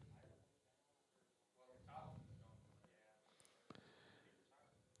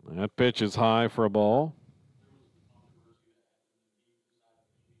 That pitch is high for a ball.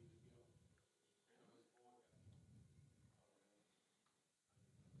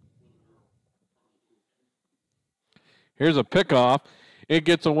 Here's a pickoff. It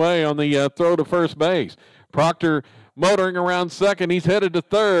gets away on the throw to first base. Proctor motoring around second. He's headed to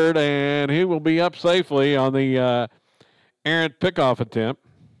third, and he will be up safely on the errant pickoff attempt.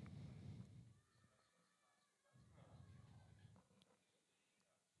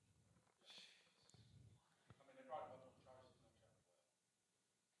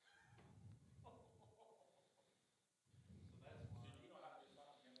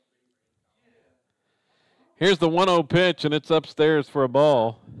 Here's the 1-0 pitch, and it's upstairs for a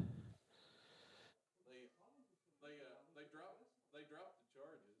ball. They dropped the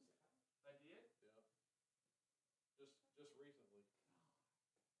charges. They did? Yeah. Just recently.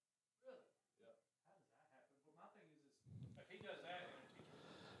 Really? Yeah. How does that happen? Well, my thing is, If he does that, then a teacher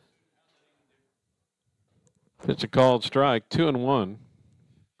how's that even different? Pitch a called strike, 2-1.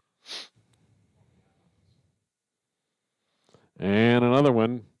 And another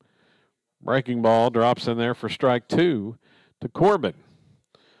one. Breaking ball drops in there for strike 2 to Corbin.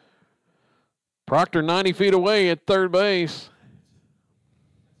 Proctor 90 feet away at third base.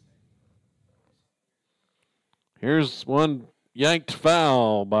 Here's one yanked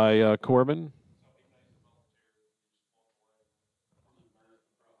foul by Corbin.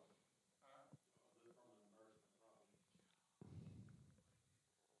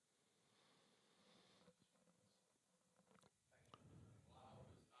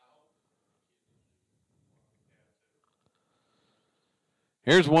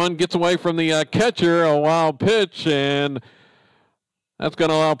 Here's one, gets away from the catcher, a wild pitch, and that's going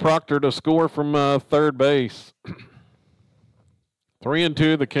to allow Proctor to score from third base.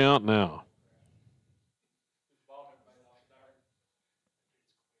 3-2 the count now.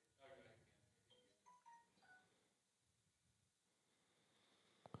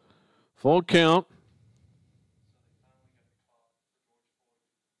 Full count.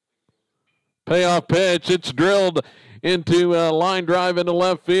 Payoff pitch. It's drilled into line drive into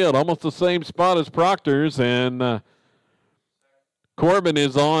left field. Almost the same spot as Proctor's. And Corbin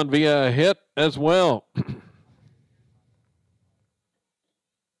is on via a hit as well.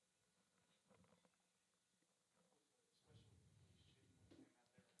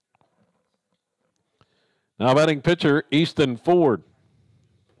 Now batting pitcher, Easton Ford.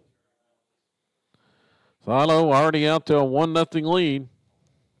 Silo already out to a 1-0 lead.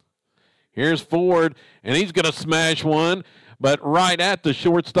 Here's Ford, and he's going to smash one, but right at the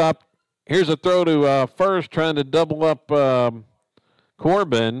shortstop. Here's a throw to first, trying to double up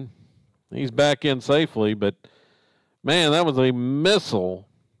Corbin. He's back in safely, but, man, that was a missile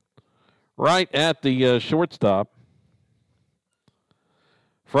right at the shortstop.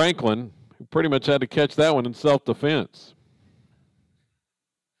 Franklin, who pretty much had to catch that one in self-defense.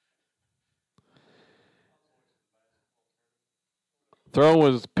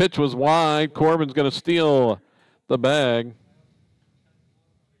 Pitch was wide. Corbin's going to steal the bag.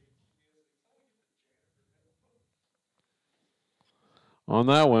 On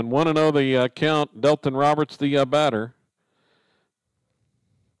that one, 1-0 the count. Delton Roberts, the batter.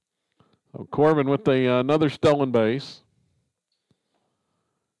 So Corbin with another stolen base.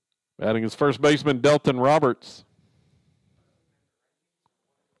 Batting his first baseman, Delton Roberts.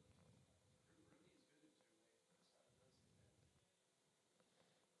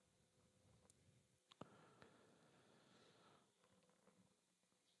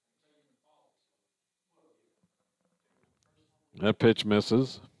 That pitch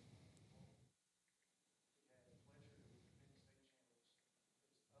misses.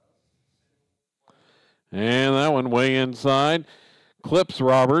 And that one way inside. Clips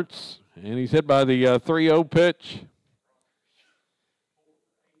Roberts. And he's hit by the 3-0 pitch.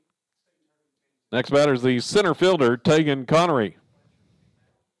 Next batter is the center fielder, Tegan Connery.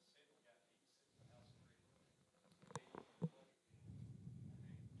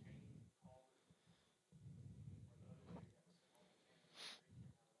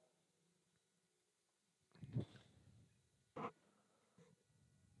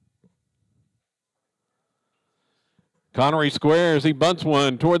 Connery squares. He bunts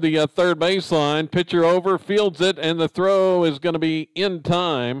one toward the third baseline. Pitcher over, fields it, and the throw is going to be in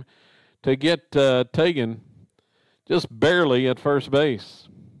time to get Tegan just barely at first base.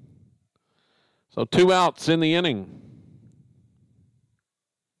 So 2 outs in the inning.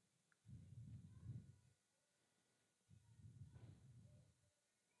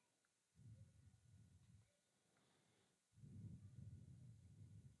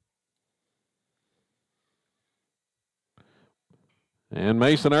 And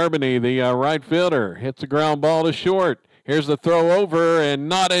Mason Urbany, the right fielder, hits a ground ball to short. Here's the throw over, and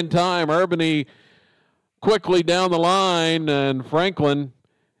not in time. Urbany quickly down the line, and Franklin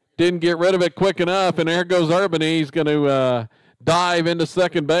didn't get rid of it quick enough, and there goes Urbany. He's going to dive into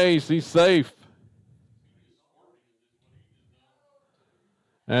second base. He's safe.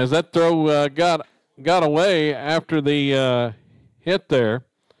 As that throw got away after the hit there.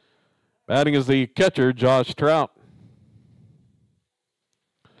 Batting is the catcher, Josh Trout.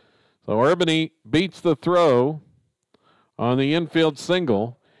 So Urbany beats the throw on the infield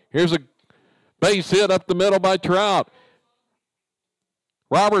single. Here's a base hit up the middle by Trout.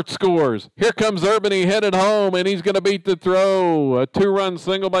 Roberts scores. Here comes Urbany headed home, and he's going to beat the throw. A 2-run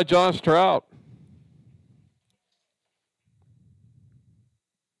single by Josh Trout.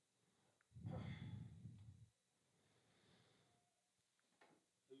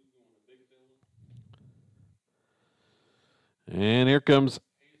 And here comes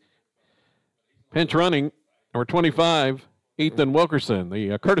pinch running, number 25, Ethan Wilkerson,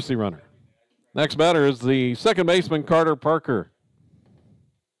 the courtesy runner. Next batter is the second baseman, Carter Parker.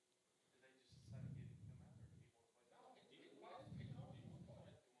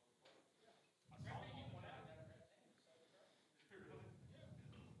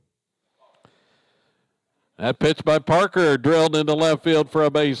 That pitch by Parker drilled into left field for a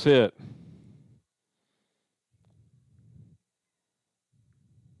base hit.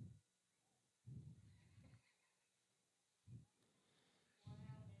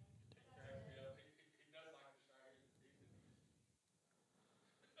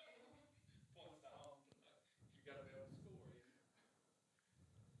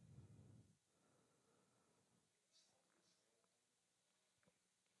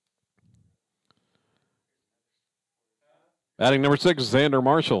 Batting number 6, Xander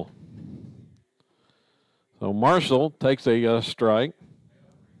Marshall. So Marshall takes a strike.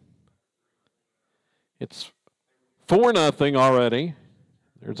 It's 4-0 already.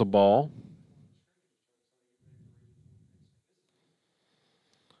 There's a ball.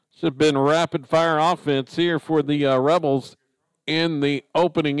 Should have been rapid fire offense here for the Rebels in the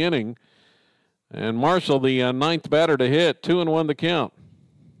opening inning. And Marshall, the ninth batter to hit, 2-1 the count.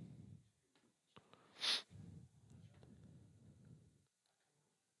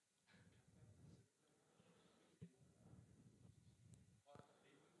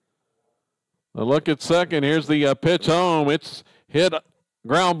 A look at second. Here's the pitch home. It's hit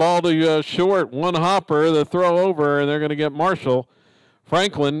ground ball to short. One hopper, the throw over, and they're going to get Marshall.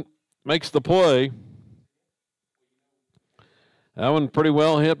 Franklin makes the play. That one pretty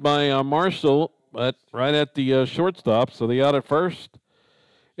well hit by Marshall, but right at the shortstop. So the out at first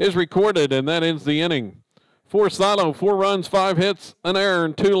is recorded, and that ends the inning. For Silo, 4 runs, 5 hits, an error,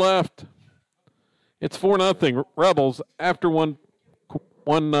 and 2 left. It's 4-0 Rebels after one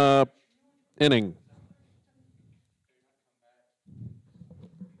inning.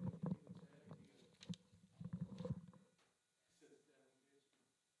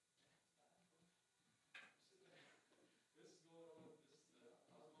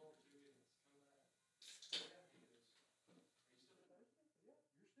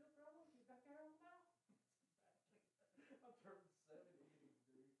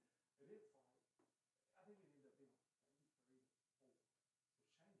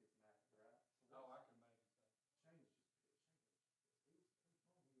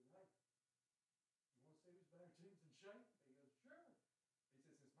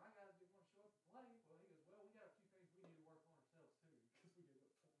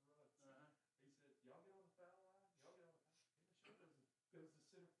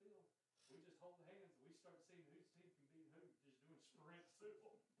 start seeing whose team can beat who, just doing sprints through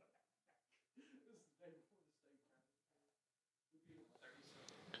them. This is the day before the state tournament.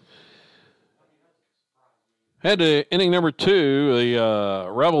 Head to inning number 2. The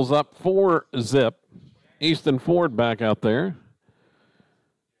Rebels up 4-0. Easton Ford back out there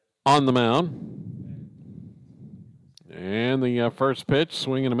on the mound. And the first pitch,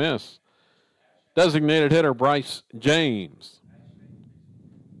 swing and a miss. Designated hitter Bryce James.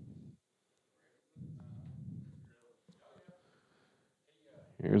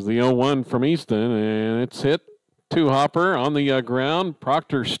 Here's the 0-1 from Easton, and it's hit. 2-hopper on the ground.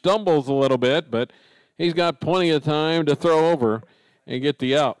 Proctor stumbles a little bit, but he's got plenty of time to throw over and get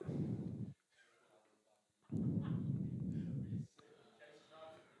the out.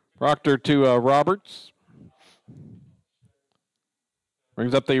 Proctor to Roberts.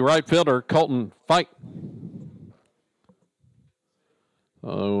 Brings up the right fielder, Colton Fike.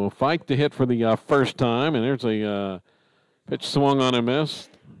 Fike to hit for the first time, and there's a pitch swung on and missed.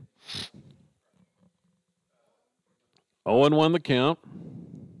 0-1 the count.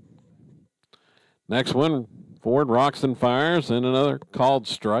 Next one, Ford rocks and fires, and another called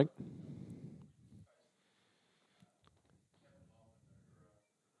strike.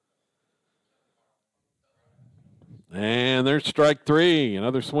 And there's strike 3,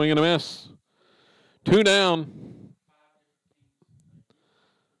 another swing and a miss. 2 down.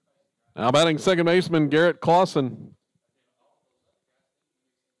 Now batting second baseman Garrett Clausen.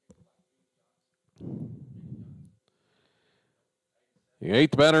 The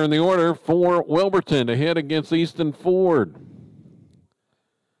 8th batter in the order for Wilburton to hit against Easton Ford.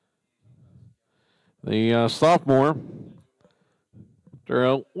 The sophomore, after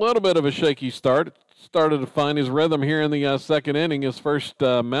a little bit of a shaky start, started to find his rhythm here in the second inning, his first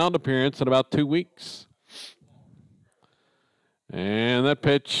mound appearance in about 2 weeks. And that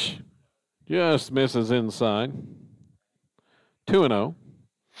pitch just misses inside. 2-0.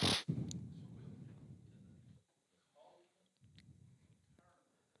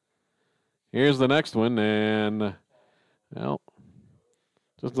 Here's the next one, and, well,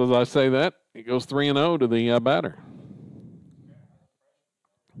 just as I say that, it goes 3-0 to the batter.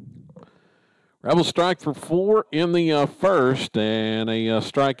 Rebels strike for 4 in the first, and a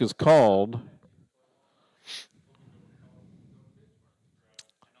strike is called.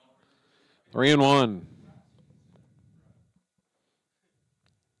 3-1.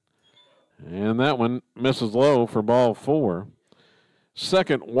 And that one misses low for ball 4.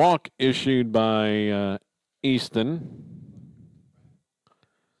 Second walk issued by Easton.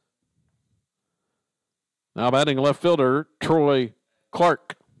 Now batting left fielder, Troy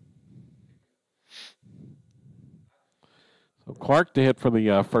Clark. So Clark to hit for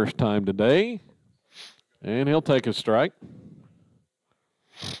the first time today. And he'll take a strike.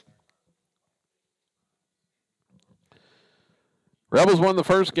 Rebels won the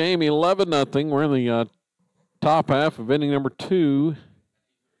first game 11-0. We're in the top half of inning number 2.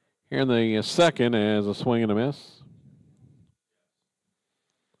 Here in the second as a swing and a miss.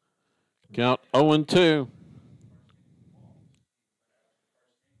 Count 0-2.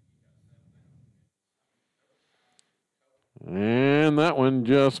 And that one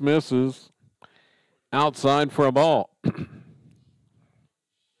just misses outside for a ball.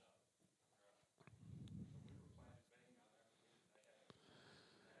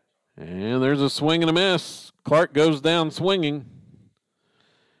 And there's a swing and a miss. Clark goes down swinging.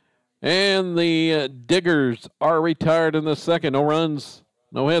 And the Diggers are retired in the second. No runs,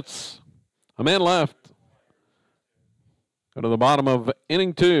 no hits. A man left. Go to the bottom of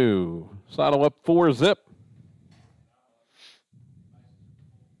inning 2. Saddle up 4-0.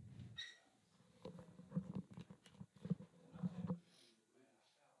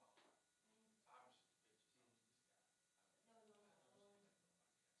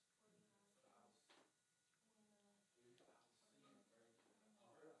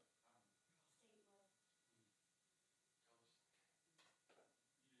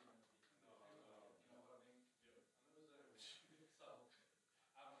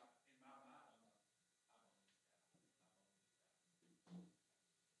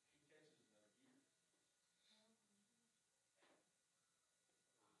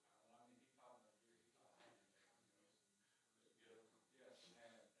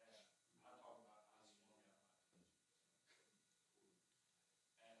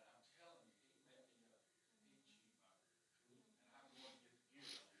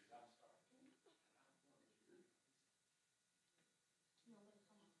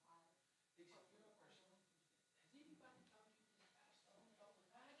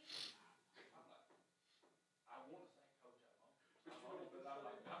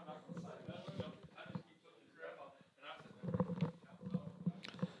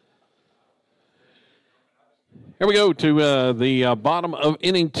 Here we go to the bottom of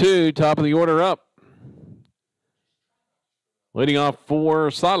inning 2, top of the order up. Leading off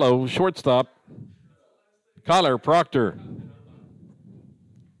for Silo, shortstop, Kyler Proctor.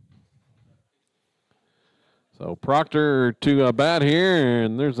 So Proctor to bat here,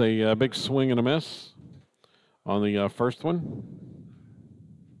 and there's a big swing and a miss on the first one.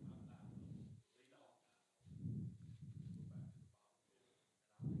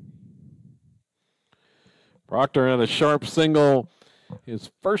 Proctor had a sharp single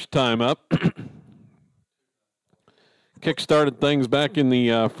his first time up. Kick-started things back in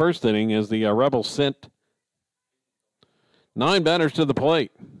the first inning as the Rebels sent 9 batters to the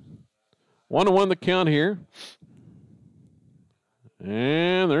plate. 1-1 the count here.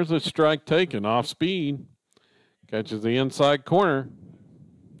 And there's a strike taken off speed. Catches the inside corner.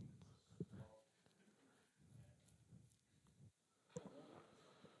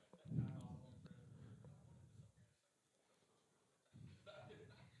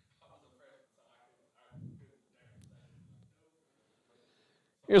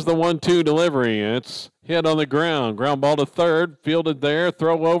 Here's the 1-2 delivery. It's hit on the ground. Ground ball to third. Fielded there.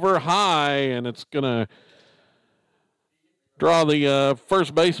 Throw over high. And it's going to draw the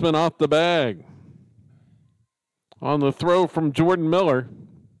first baseman off the bag. On the throw from Jordan Miller.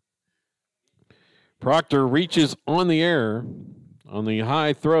 Proctor reaches on the air on the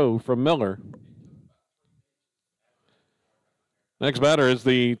high throw from Miller. Next batter is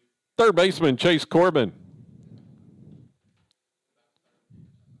the third baseman, Chase Corbin.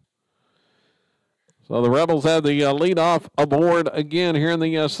 So the Rebels have the leadoff aboard again here in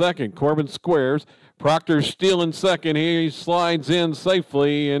the second. Corbin squares. Proctor stealing second. He slides in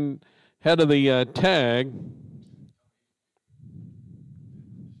safely and head of the tag.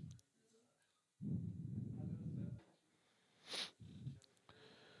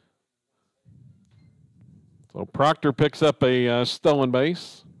 So Proctor picks up a stolen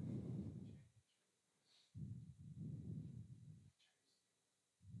base.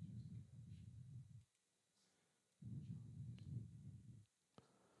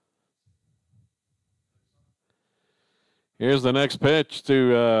 Here's the next pitch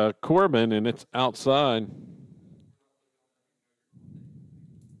to Corbin, and it's outside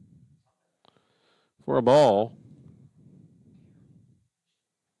for a ball.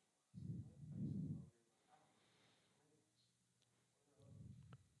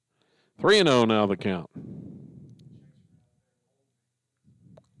 Three and 0 now the count.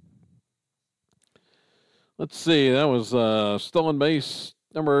 Let's see, that was stolen base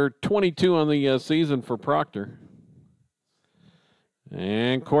number 22 on the season for Proctor.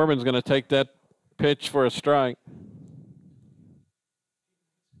 And Corbin's going to take that pitch for a strike.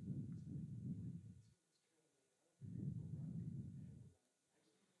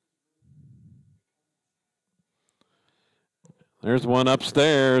 There's one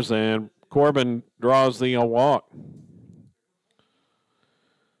upstairs, and Corbin draws the walk.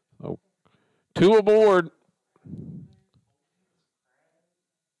 So 2 aboard.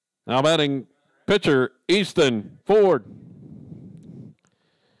 Now batting pitcher, Easton Ford.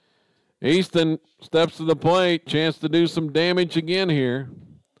 Easton steps to the plate, chance to do some damage again here.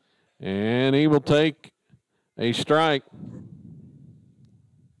 And he will take a strike.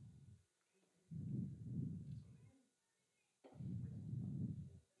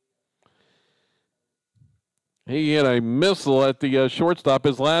 He hit a missile at the shortstop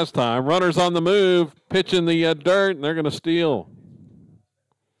his last time. Runners on the move, pitch in the dirt, and they're going to steal.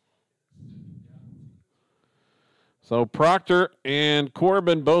 So Proctor and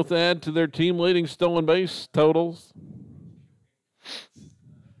Corbin both add to their team-leading stolen base totals.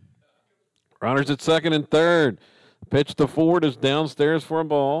 Runners at second and third. Pitch to Ford is downstairs for a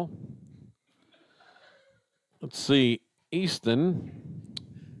ball. Let's see, Easton.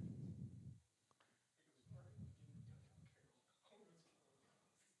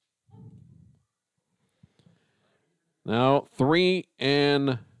 Now 3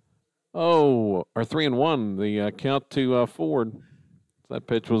 and 1, the count to Ford. That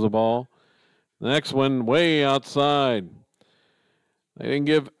pitch was a ball. The next one way outside. They didn't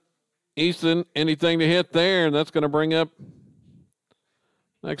give Easton anything to hit there, and that's going to bring up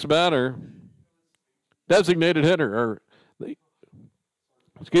next batter. Designated hitter, or the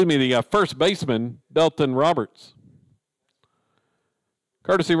first baseman, Belton Roberts.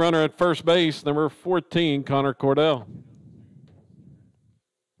 Courtesy runner at first base, number 14, Connor Cordell.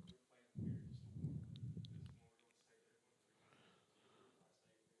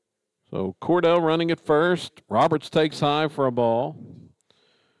 So Cordell running at first. Roberts takes high for a ball.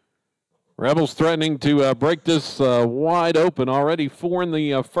 Rebels threatening to break this wide open. Already 4 in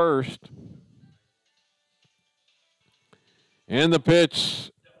the first. And the pitch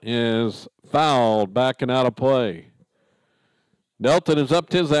is fouled, back and out of play. Delton has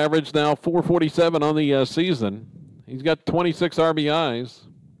upped his average now, 447 on the season. He's got 26 RBIs.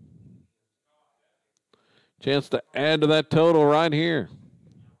 Chance to add to that total right here.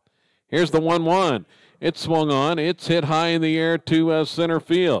 Here's the 1-1. It's swung on. It's hit high in the air to center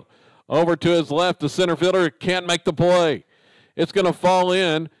field. Over to his left, the center fielder can't make the play. It's going to fall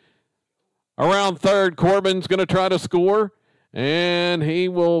in. Around third, Corbin's going to try to score, and he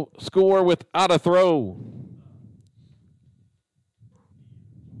will score without a throw.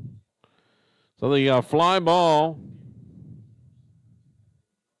 So the fly ball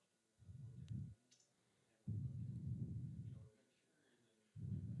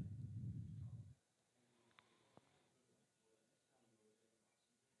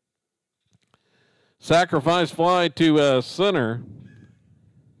sacrifice fly to center.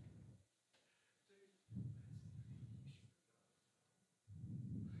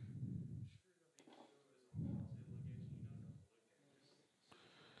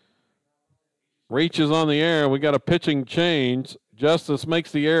 Reaches on the air. We got a pitching change. Justice makes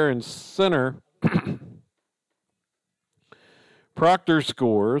the error in center. Proctor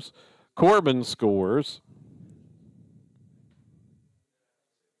scores. Corbin scores.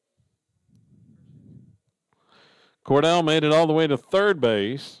 Cordell made it all the way to third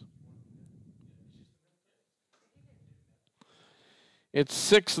base. It's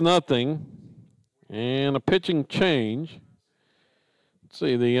 6-0 and a pitching change. Let's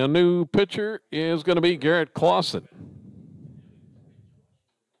see, the new pitcher is going to be Garrett Clausen.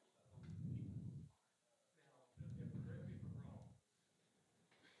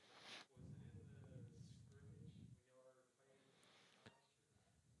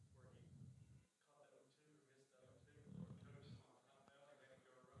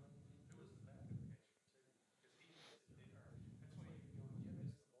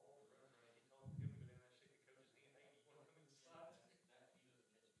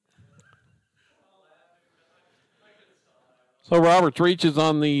 So Roberts reaches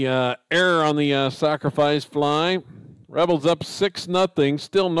on the error on the sacrifice fly. Rebels up 6-0.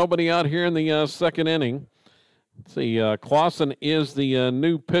 Still nobody out here in the second inning. Let's see, Clausen is the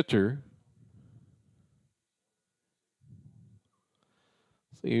new pitcher.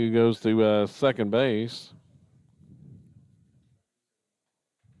 Let's see who goes to second base.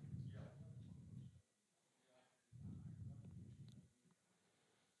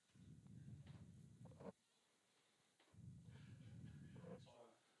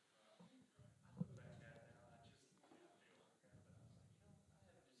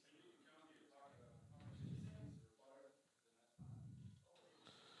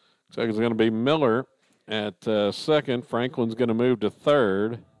 Looks like it's going to be Miller at second. Franklin's going to move to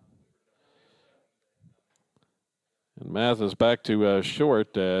third. And Mathis back to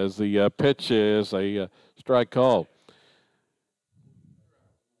short as the pitch is a strike call.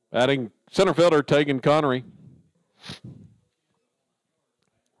 Batting center fielder Tegan Connery.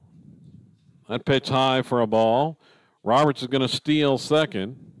 That pitch high for a ball. Roberts is going to steal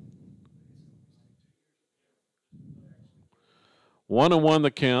second. 1-1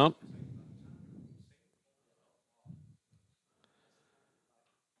 the count.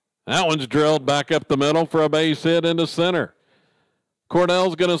 That one's drilled back up the middle for a base hit into center.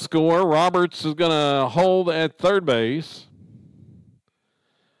 Cordell's going to score. Roberts is going to hold at third base.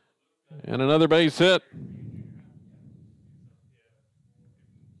 And another base hit.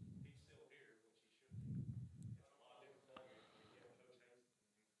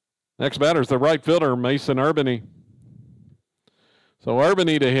 Next batter is the right fielder, Mason Urbany. So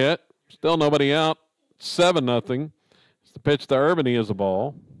Urbany to hit. Still nobody out. 7-0. The pitch to Urbany is a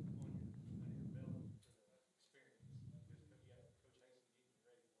ball.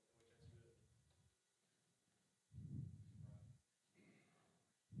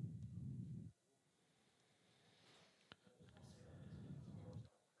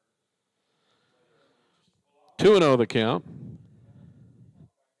 Two and 0 the count.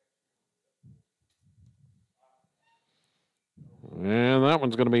 And that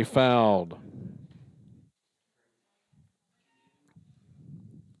one's going to be fouled.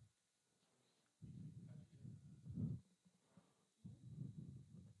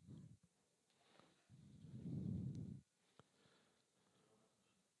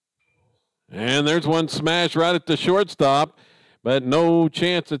 And there's one smash right at the shortstop, but no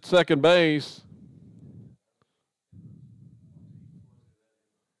chance at second base.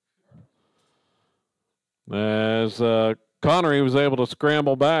 As Connery was able to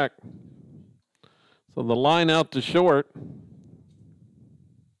scramble back. So the line out to short.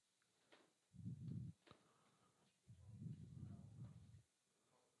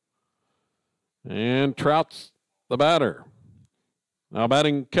 And Trout's the batter. Now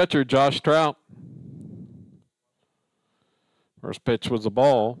batting catcher Josh Trout. First pitch was a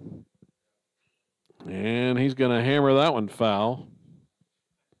ball. And he's going to hammer that one foul.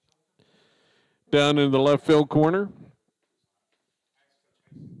 Down into the left field corner.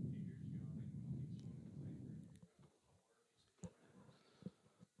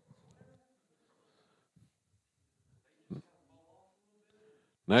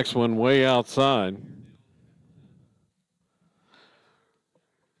 Next one way outside.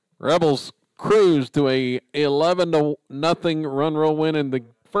 Rebels cruise to a 11-0 run roll win in the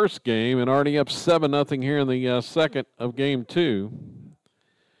first game and already up 7-0 here in the second of game 2.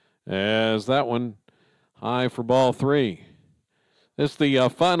 As that one high for ball 3. It's the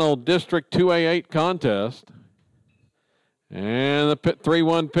final District 2A8 contest. And the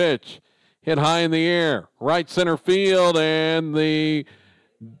 3-1 pitch hit high in the air, right center field, and the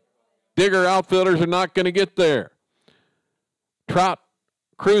Digger outfielders are not going to get there. Trout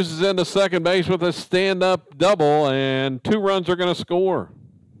cruises into second base with a stand-up double, and 2 runs are going to score.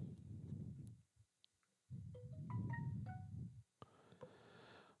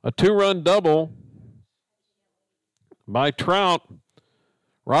 A 2-run double by Trout.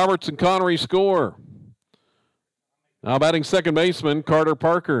 Roberts and Connery score. Now batting second baseman Carter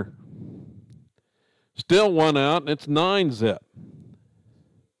Parker. Still 1 out, and it's 9-0.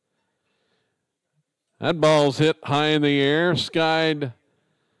 That ball's hit high in the air, skied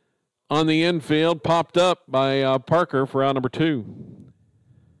on the infield, popped up by Parker for out number 2.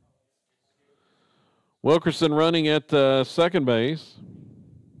 Wilkerson running at second base.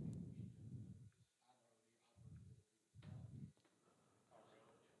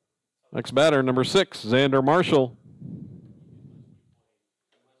 Next batter, number 6, Xander Marshall.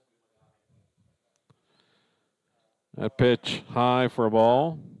 That pitch high for a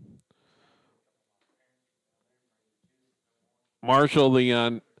ball. Marshall,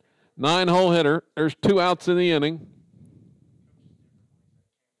 the 9-hole hitter. There's 2 outs in the inning.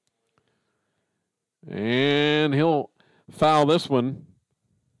 And he'll foul this one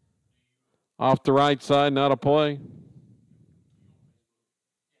off the right side, not a play.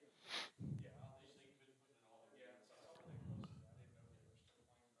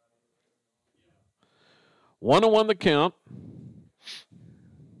 One and 1 the count.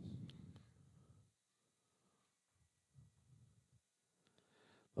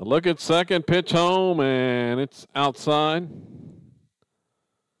 A look at second, pitch home, and it's outside.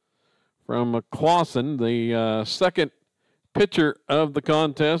 From Clausen, the second pitcher of the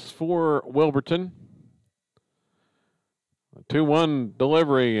contest for Wilburton. A 2-1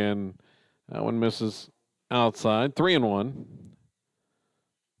 delivery, and that one misses outside. 3-1.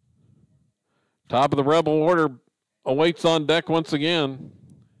 Top of the Rebel order awaits on deck once again.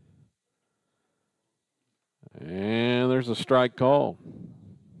 And there's a strike call.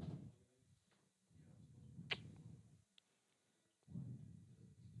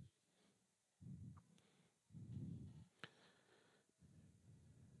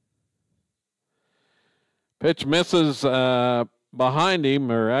 Pitch misses behind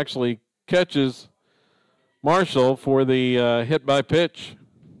him, or actually catches Marshall for the hit by pitch.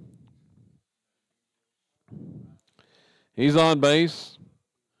 He's on base.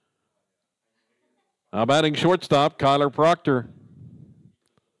 Now batting shortstop, Kyler Proctor.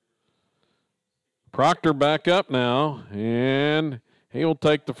 Proctor back up now, and he'll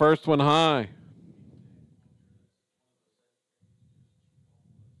take the first one high.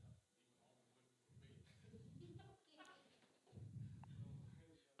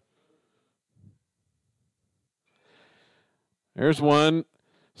 There's one,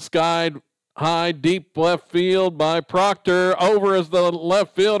 skied high, deep left field by Proctor. Over as the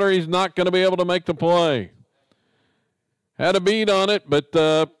left fielder. He's not going to be able to make the play. Had a beat on it, but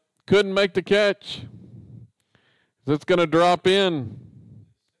couldn't make the catch. It's going to drop in.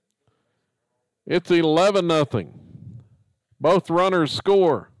 It's 11-0. Both runners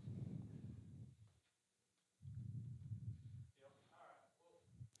score.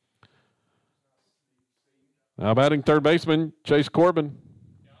 Now batting third baseman, Chase Corbin.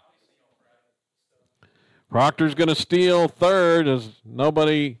 Proctor's going to steal third as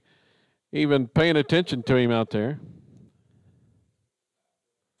nobody even paying attention to him out there.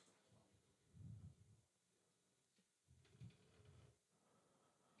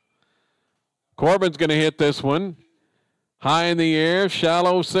 Corbin's going to hit this one. High in the air,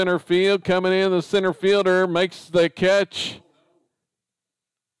 shallow center field. Coming in, the center fielder makes the catch.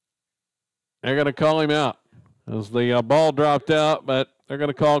 They're going to call him out as the ball dropped out, but they're going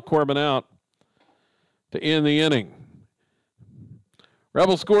to call Corbin out to end the inning.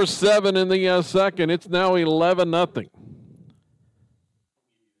 Rebel scores 7 in the second. It's now 11-0.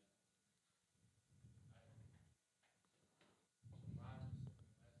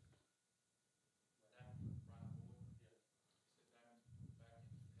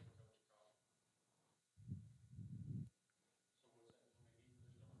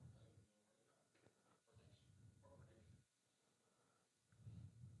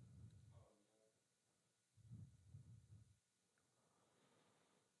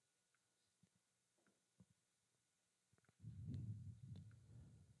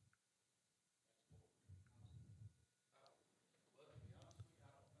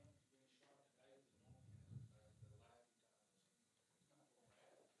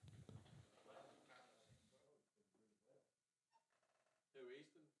 Who,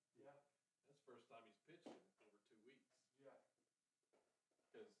 Easton? Yeah. That's the first time he's pitched in over 2 weeks. Yeah.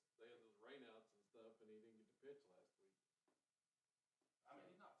 Because they had those rainouts and stuff, and he didn't get to pitch last week. I mean,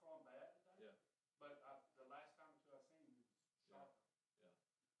 he's not throwing bad today. Yeah. But the last time or two I seen him, he was sharper. Yeah.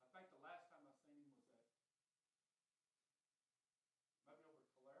 I think the last time I seen him was at maybe over at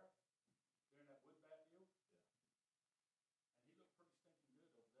Calera during that wood bat deal. Yeah. And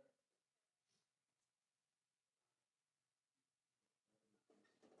he looked pretty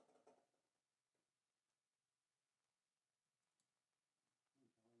stinking good over there.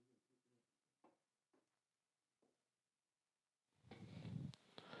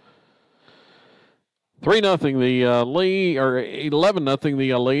 Three nothing the lead, or 11-0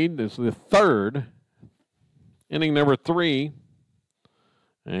 the lead. This is the third inning, number 3,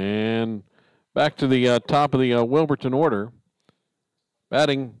 and back to the top of the Wilburton order.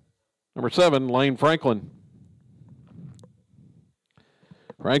 Batting number 7, Lane Franklin.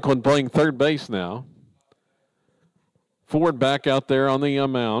 Franklin playing third base now. Ford back out there on the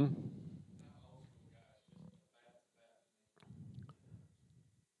mound.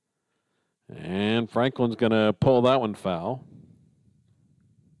 And Franklin's going to pull that one foul.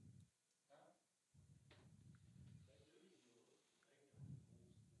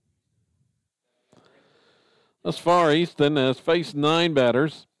 Thus far, Easton has faced 9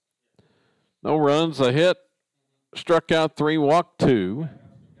 batters. No runs, a hit, struck out 3, walked 2.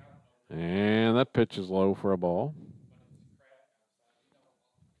 And that pitch is low for a ball.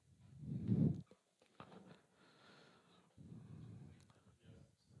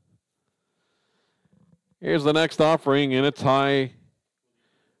 Here's the next offering, and it's high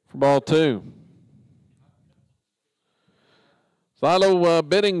for ball 2. Silo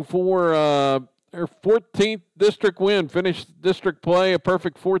bidding for their 14th district win. Finished district play a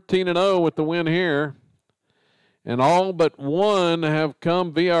perfect 14-0 with the win here. And all but one have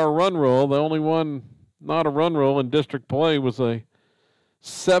come via a run rule. The only one not a run rule in district play was a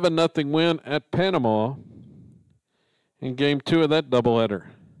 7-0 win at Panama in game 2 of that doubleheader.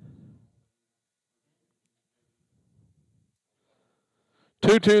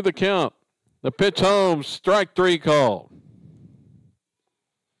 2-2 the count. The pitch home, strike 3 called.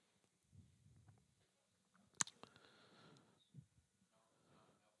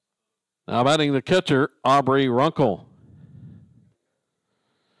 Now batting the catcher, Aubrey Runkle.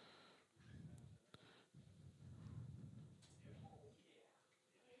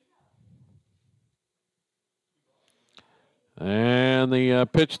 And the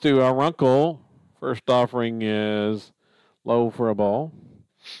pitch to Runkle. First offering is low for a ball.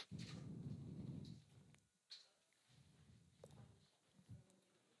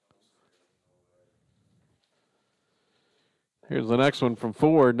 Here's the next one from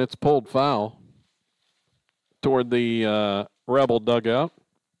Ford, and it's pulled foul toward the Rebel dugout.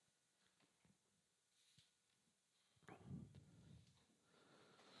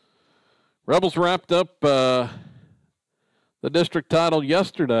 Rebels wrapped up the district title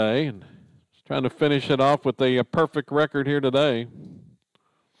yesterday and trying to finish it off with a perfect record here today.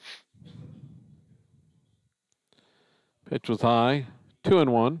 Pitch was high,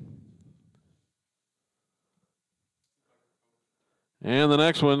 2-1. And the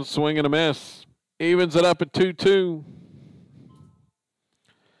next one, swing and a miss. Evens it up at 2-2.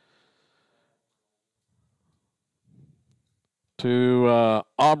 To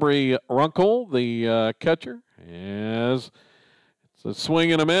Aubrey Runkle, the catcher, as it's a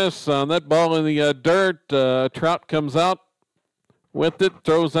swing and a miss on that ball in the dirt. Trout comes out with it,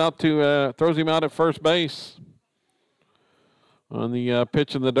 throws him out at first base on the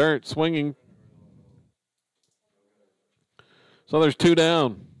pitch in the dirt, swinging. So there's 2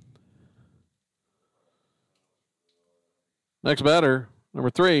 down. Next batter, number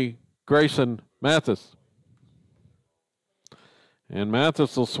 3, Grayson Mathis. And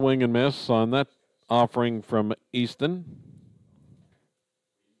Mathis will swing and miss on that offering from Easton.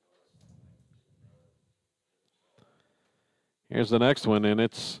 Here's the next one, and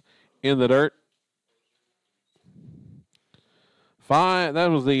it's in the dirt.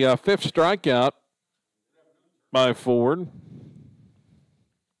 That was the fifth strikeout by Ford.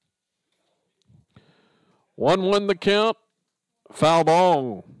 1-1 the count. Foul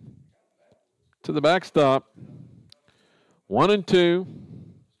ball to the backstop. 1-2.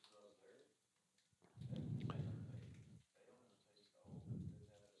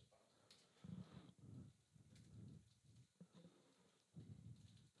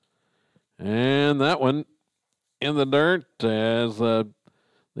 And that one in the dirt as the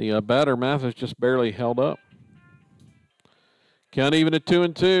batter Mathis just barely held up. Count even at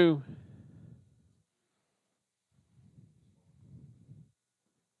 2-2.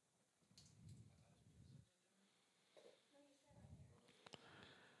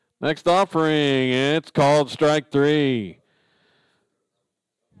 Next offering, it's called strike 3.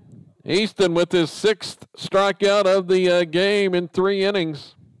 Easton with his 6th strikeout of the game in 3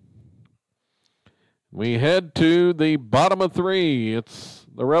 innings. We head to the bottom of 3. It's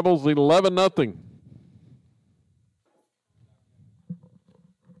the Rebels 11-0.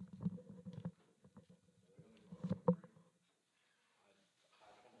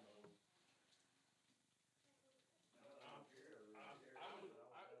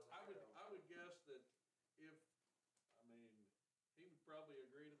 I would guess that if, I mean, he would probably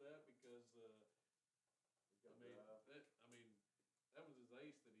agree to that because, that was his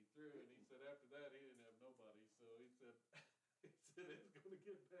ace that he threw, and he said after that he didn't have nobody. So he said, it's going to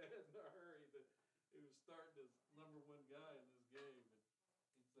get bad in a hurry. That he was starting as number 1 guy in this game, and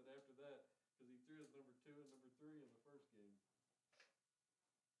he said after that because he threw his number 2 and number 3 in the first game.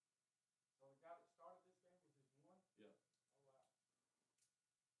 So the guy that started this game was his 1? Yeah. Oh,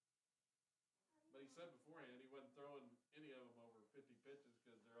 wow. But he said beforehand he wasn't throwing any of them over 50 pitches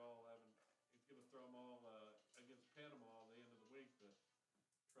because they're all having. He's going to throw them all against Panama at the end of the week to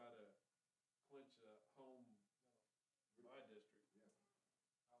try to clinch a home bye district.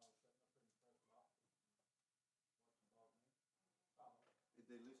 I was setting up in the press office watching ball game. If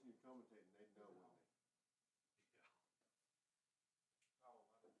they listen to you commentating, they'd know, wouldn't they? Oh,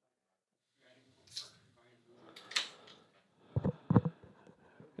 I didn't think about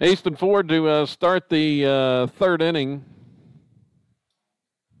it. Easton Ford to start the 3rd inning.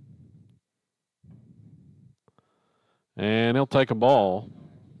 And he'll take a ball.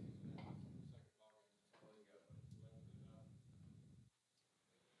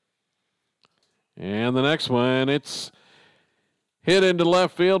 And the next one, it's hit into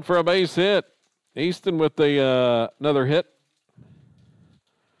left field for a base hit. Easton with the another hit.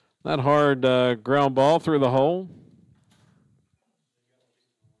 That hard ground ball through the hole.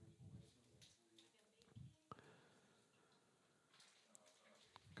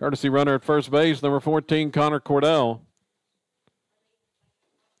 Courtesy runner at first base, number 14, Connor Cordell.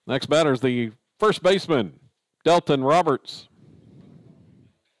 Next batter is the first baseman, Delton Roberts.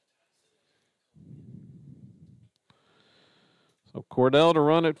 So Cordell to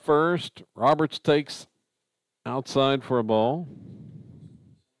run at first. Roberts takes outside for a ball.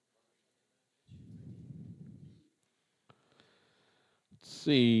 Let's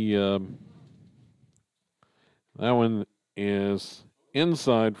see. That one is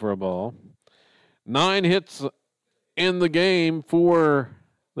inside for a ball. 9 hits in the game for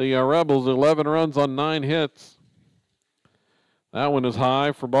the Rebels, 11 runs on 9 hits. That one is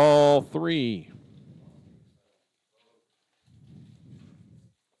high for ball 3.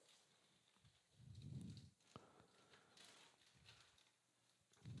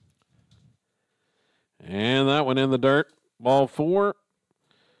 And that one in the dirt, ball 4.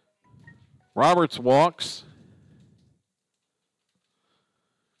 Roberts walks.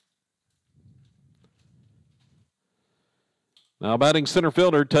 Now batting center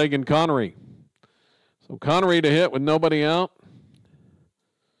fielder, Tegan Connery. So Connery to hit with nobody out.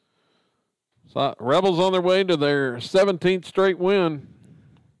 So Rebels on their way to their 17th straight win.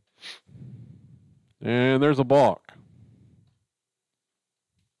 And there's a balk.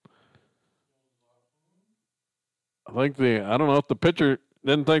 I don't know if the pitcher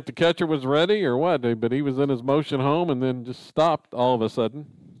didn't think the catcher was ready or what, but he was in his motion home and then just stopped all of a sudden.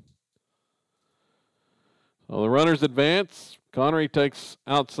 So the runners advance. Connery takes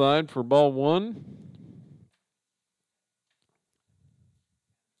outside for ball 1.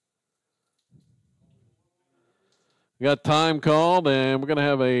 We got time called, and we're going to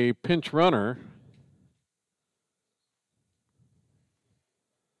have a pinch runner.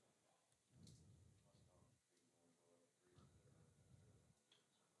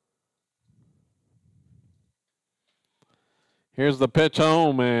 Here's the pitch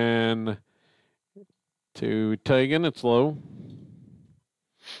home, and To Tegan, it's low.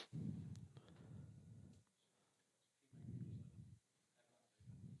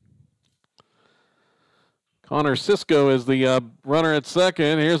 Connor Cisco is the runner at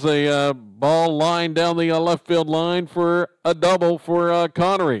second. Here's a ball line down the left field line for a double for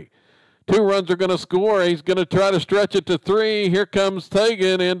Connery. 2 runs are going to score. He's going to try to stretch it to 3. Here comes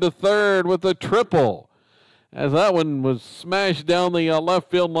Tegan into third with a triple, as that one was smashed down the left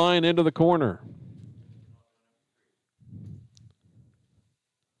field line into the corner.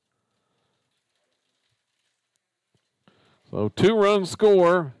 So 2 runs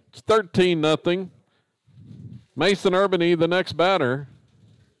score. It's 13-0. Mason Urbany, the next batter.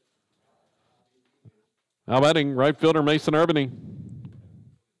 Now batting right fielder Mason Urbany.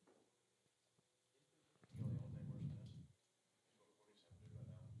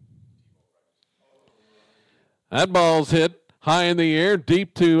 That ball's hit high in the air,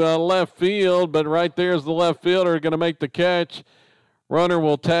 deep to left field, but right there's the left fielder going to make the catch. Runner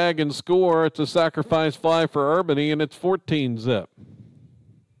will tag and score. It's a sacrifice fly for Urbany, and it's 14-zip.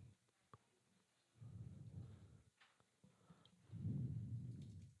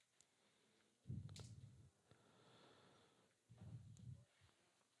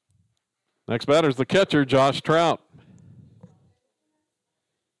 Next batter's the catcher, Josh Trout.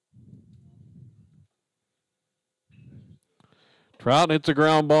 Trout hits a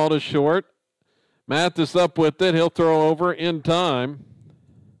ground ball to short. Mathis up with it. He'll throw over in time.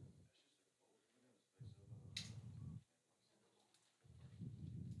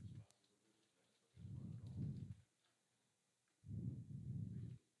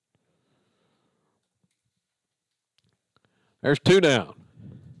 There's 2 down.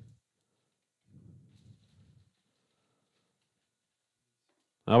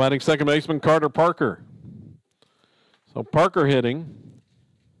 Now batting second baseman Carter Parker. So Parker hitting.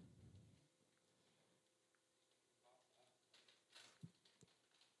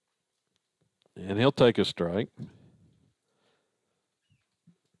 And he'll take a strike.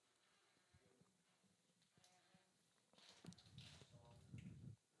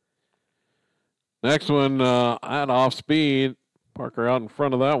 Next one at off speed. Parker out in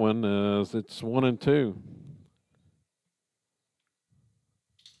front of that one as it's 1-2.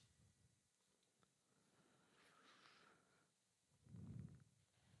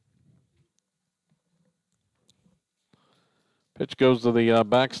 Pitch goes to the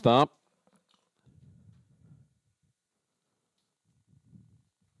backstop.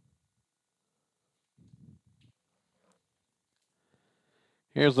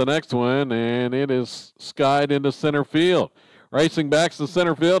 Here's the next one, and it is skied into center field. Racing back to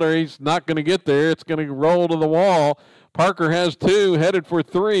center fielder. He's not going to get there. It's going to roll to the wall. Parker has 2, headed for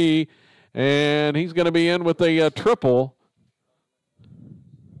 3, and he's going to be in with a triple.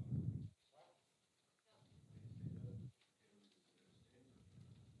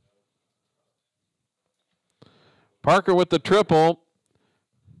 Parker with the triple.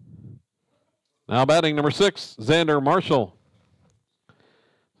 Now batting number 6, Xander Marshall.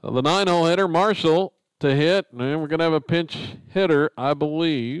 So the 9-hole hitter, Marshall, to hit. And we're going to have a pinch hitter, I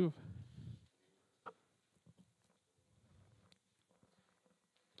believe.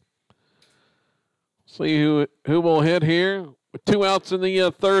 See who will hit here with 2 outs in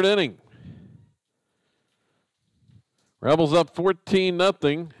the third inning. Rebels up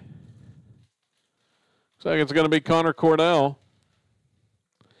 14-0. Looks like it's going to be Connor Cordell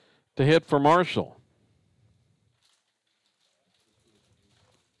to hit for Marshall.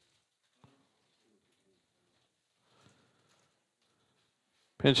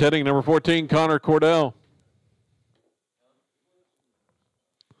 Pinch hitting number 14, Connor Cordell.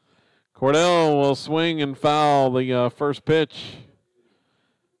 Cordell will swing and foul the first pitch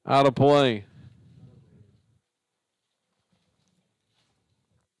out of play.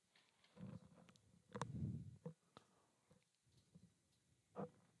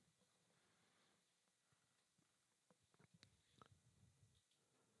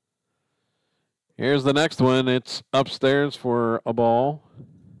 Here's the next one. It's upstairs for a ball.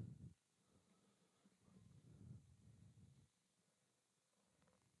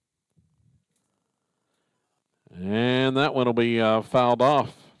 And that one will be fouled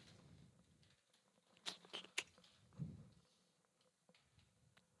off.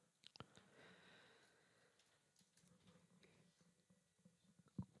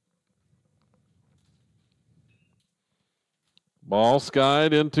 Ball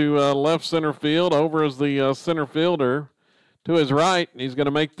skied into left center field. Over is the center fielder to his right. He's going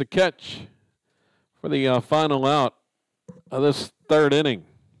to make the catch for the final out of this third inning.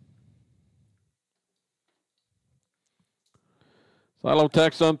 Silo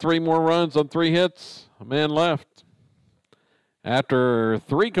tacks on 3 more runs on 3 hits. A man left. After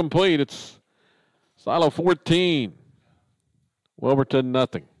 3 complete, it's Silo 14. Wilburton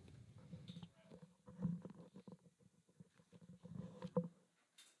nothing.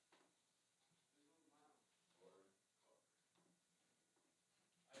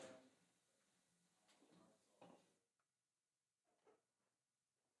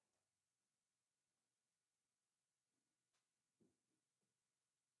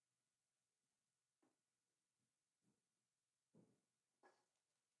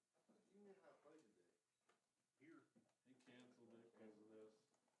 He canceled it because of this.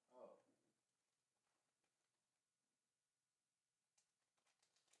 Oh.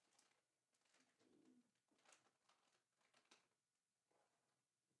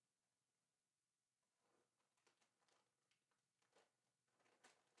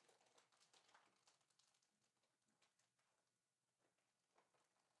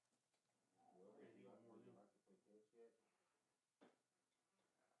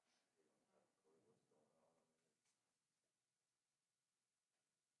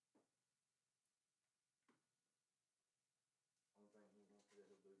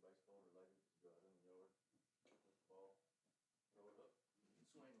 Baseball related, go out in the yard, hit the ball, throw it up. You can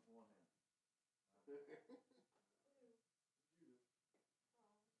swing with one hand.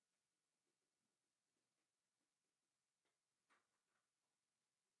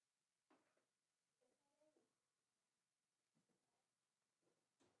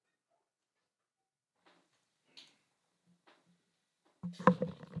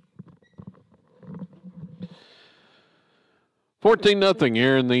 14-0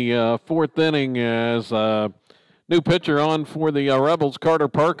 here in the 4th inning as new pitcher on for the Rebels, Carter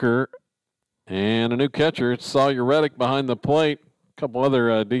Parker, and a new catcher, it's Sawyer Reddick behind the plate. A couple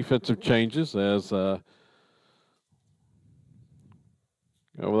other defensive changes as go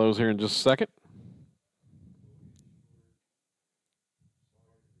over those here in just a second.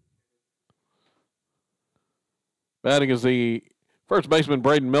 Batting is the first baseman,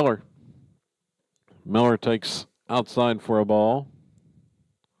 Braden Miller. Miller takes outside for a ball.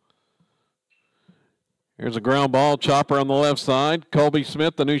 Here's a ground ball, chopper on the left side. Colby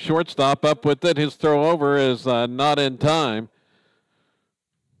Smith, the new shortstop, up with it. His throw over is not in time.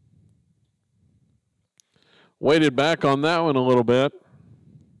 Waited back on that one a little bit.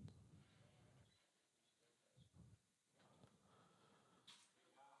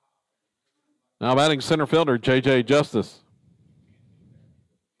 Now batting center fielder, J.J. Justice.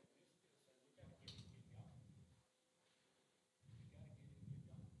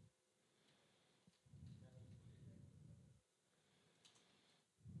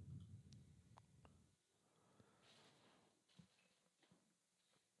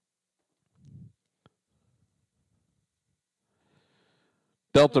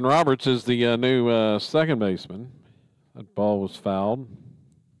 Delton Roberts is the new second baseman. That ball was fouled.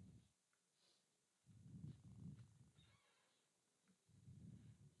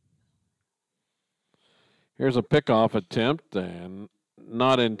 Here's a pickoff attempt, and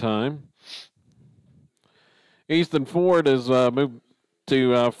not in time. Easton Ford has moved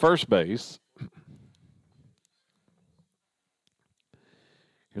to first base.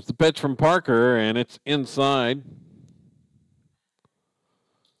 Here's the pitch from Parker, and it's inside.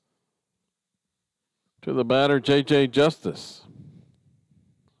 To the batter, J.J. Justice.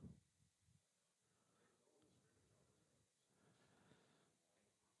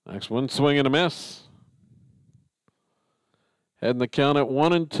 Next one, swing and a miss. Heading the count at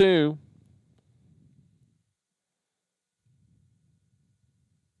 1-2.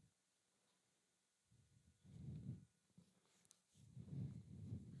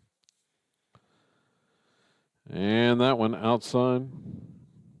 And that one outside.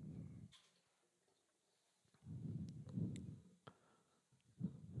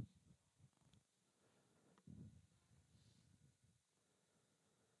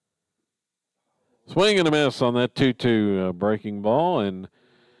 Swing and a miss on that 2-2 breaking ball, and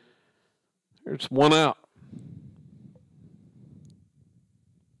there's one out.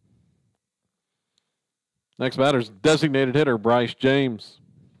 Next batter's designated hitter, Bryce James.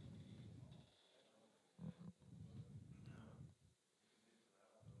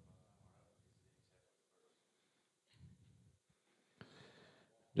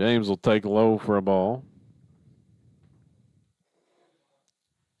 James will take low for a ball.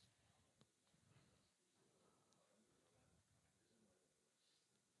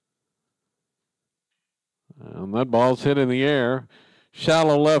 And that ball's hit in the air.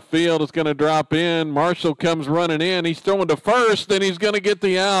 Shallow left field is going to drop in. Marshall comes running in. He's throwing to first, and he's going to get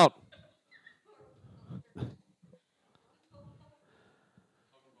the out.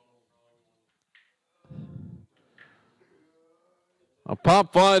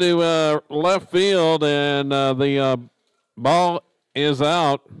 pop fly to left field, and the ball is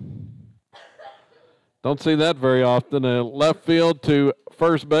out. Don't see that very often. Left field to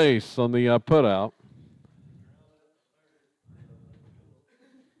first base on the put out.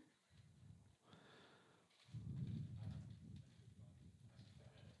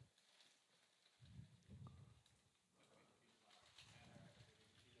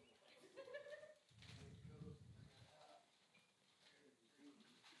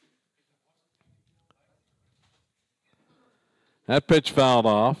 That pitch fouled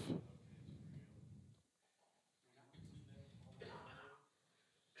off.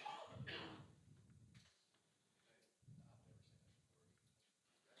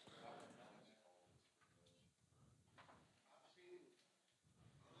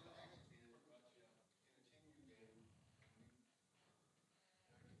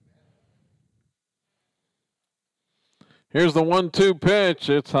 Here's the 1-2 pitch.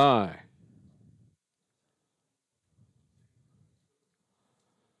 It's high.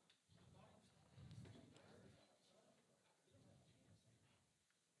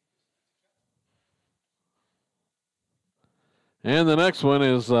 And the next one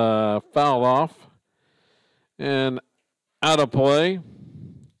is fouled off and out of play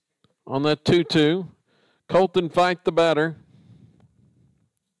on that 2-2. Colton Fight, the batter.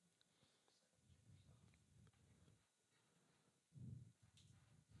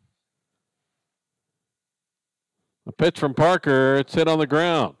 A pitch from Parker. It's hit on the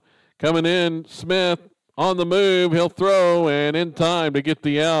ground. Coming in, Smith on the move. He'll throw and in time to get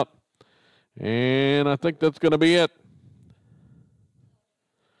the out. And I think that's going to be it.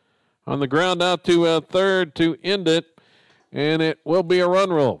 On the ground out to third to end it, and it will be a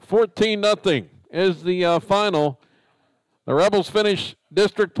run roll. 14-0 is the final. The Rebels finish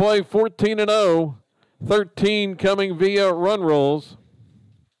district play 14-0, 13 coming via run rolls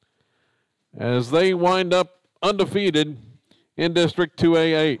as they wind up undefeated in District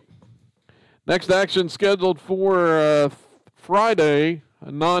 2A8. Next action scheduled for Friday,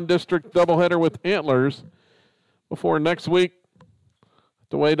 a non-district doubleheader with Antlers before next week.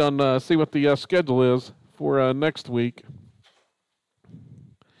 To wait on see what the schedule is for next week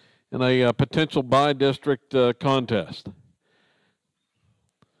in a potential by-district contest.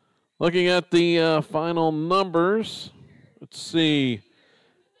 Looking at the final numbers, let's see.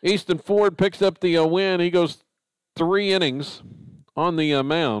 Easton Ford picks up the win. He goes 3 innings on the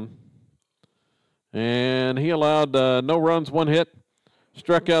mound, and he allowed no runs, 1 hit,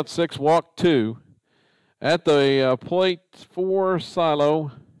 struck out 6, walked 2. At the plate for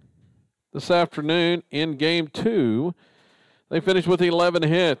Silo this afternoon in Game 2, they finished with 11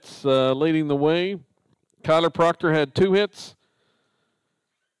 hits. Leading the way, Kyler Proctor had 2 hits,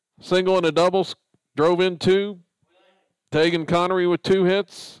 single and a double, drove in 2. Tegan Connery with 2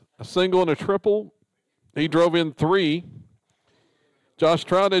 hits, a single and a triple. He drove in 3. Josh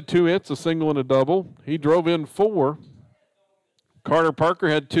Trout had 2 hits, a single and a double. He drove in 4. Carter Parker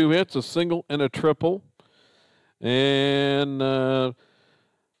had 2 hits, a single and a triple. And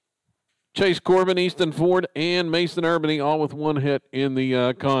Chase Corbin, Easton Ford, and Mason Urbany all with 1 hit in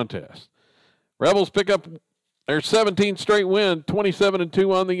the contest. Rebels pick up their 17th straight win,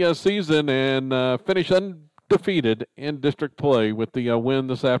 27-2 on the season, and finish undefeated in district play with the win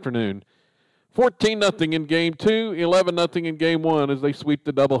this afternoon. 14-0 in Game 2, 11-0 in Game 1 as they sweep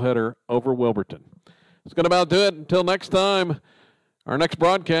the doubleheader over Wilburton. That's going to about do it. Until next time, our next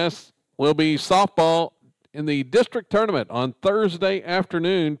broadcast will be softball in the district tournament on Thursday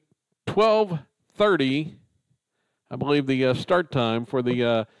afternoon, 12:30, I believe the start time for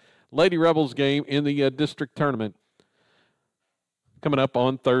the Lady Rebels game in the district tournament coming up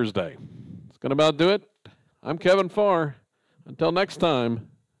on Thursday. It's going to about do it. I'm Kevin Farr. Until next time,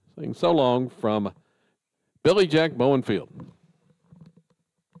 saying so long from Billy Jack Bowenfield.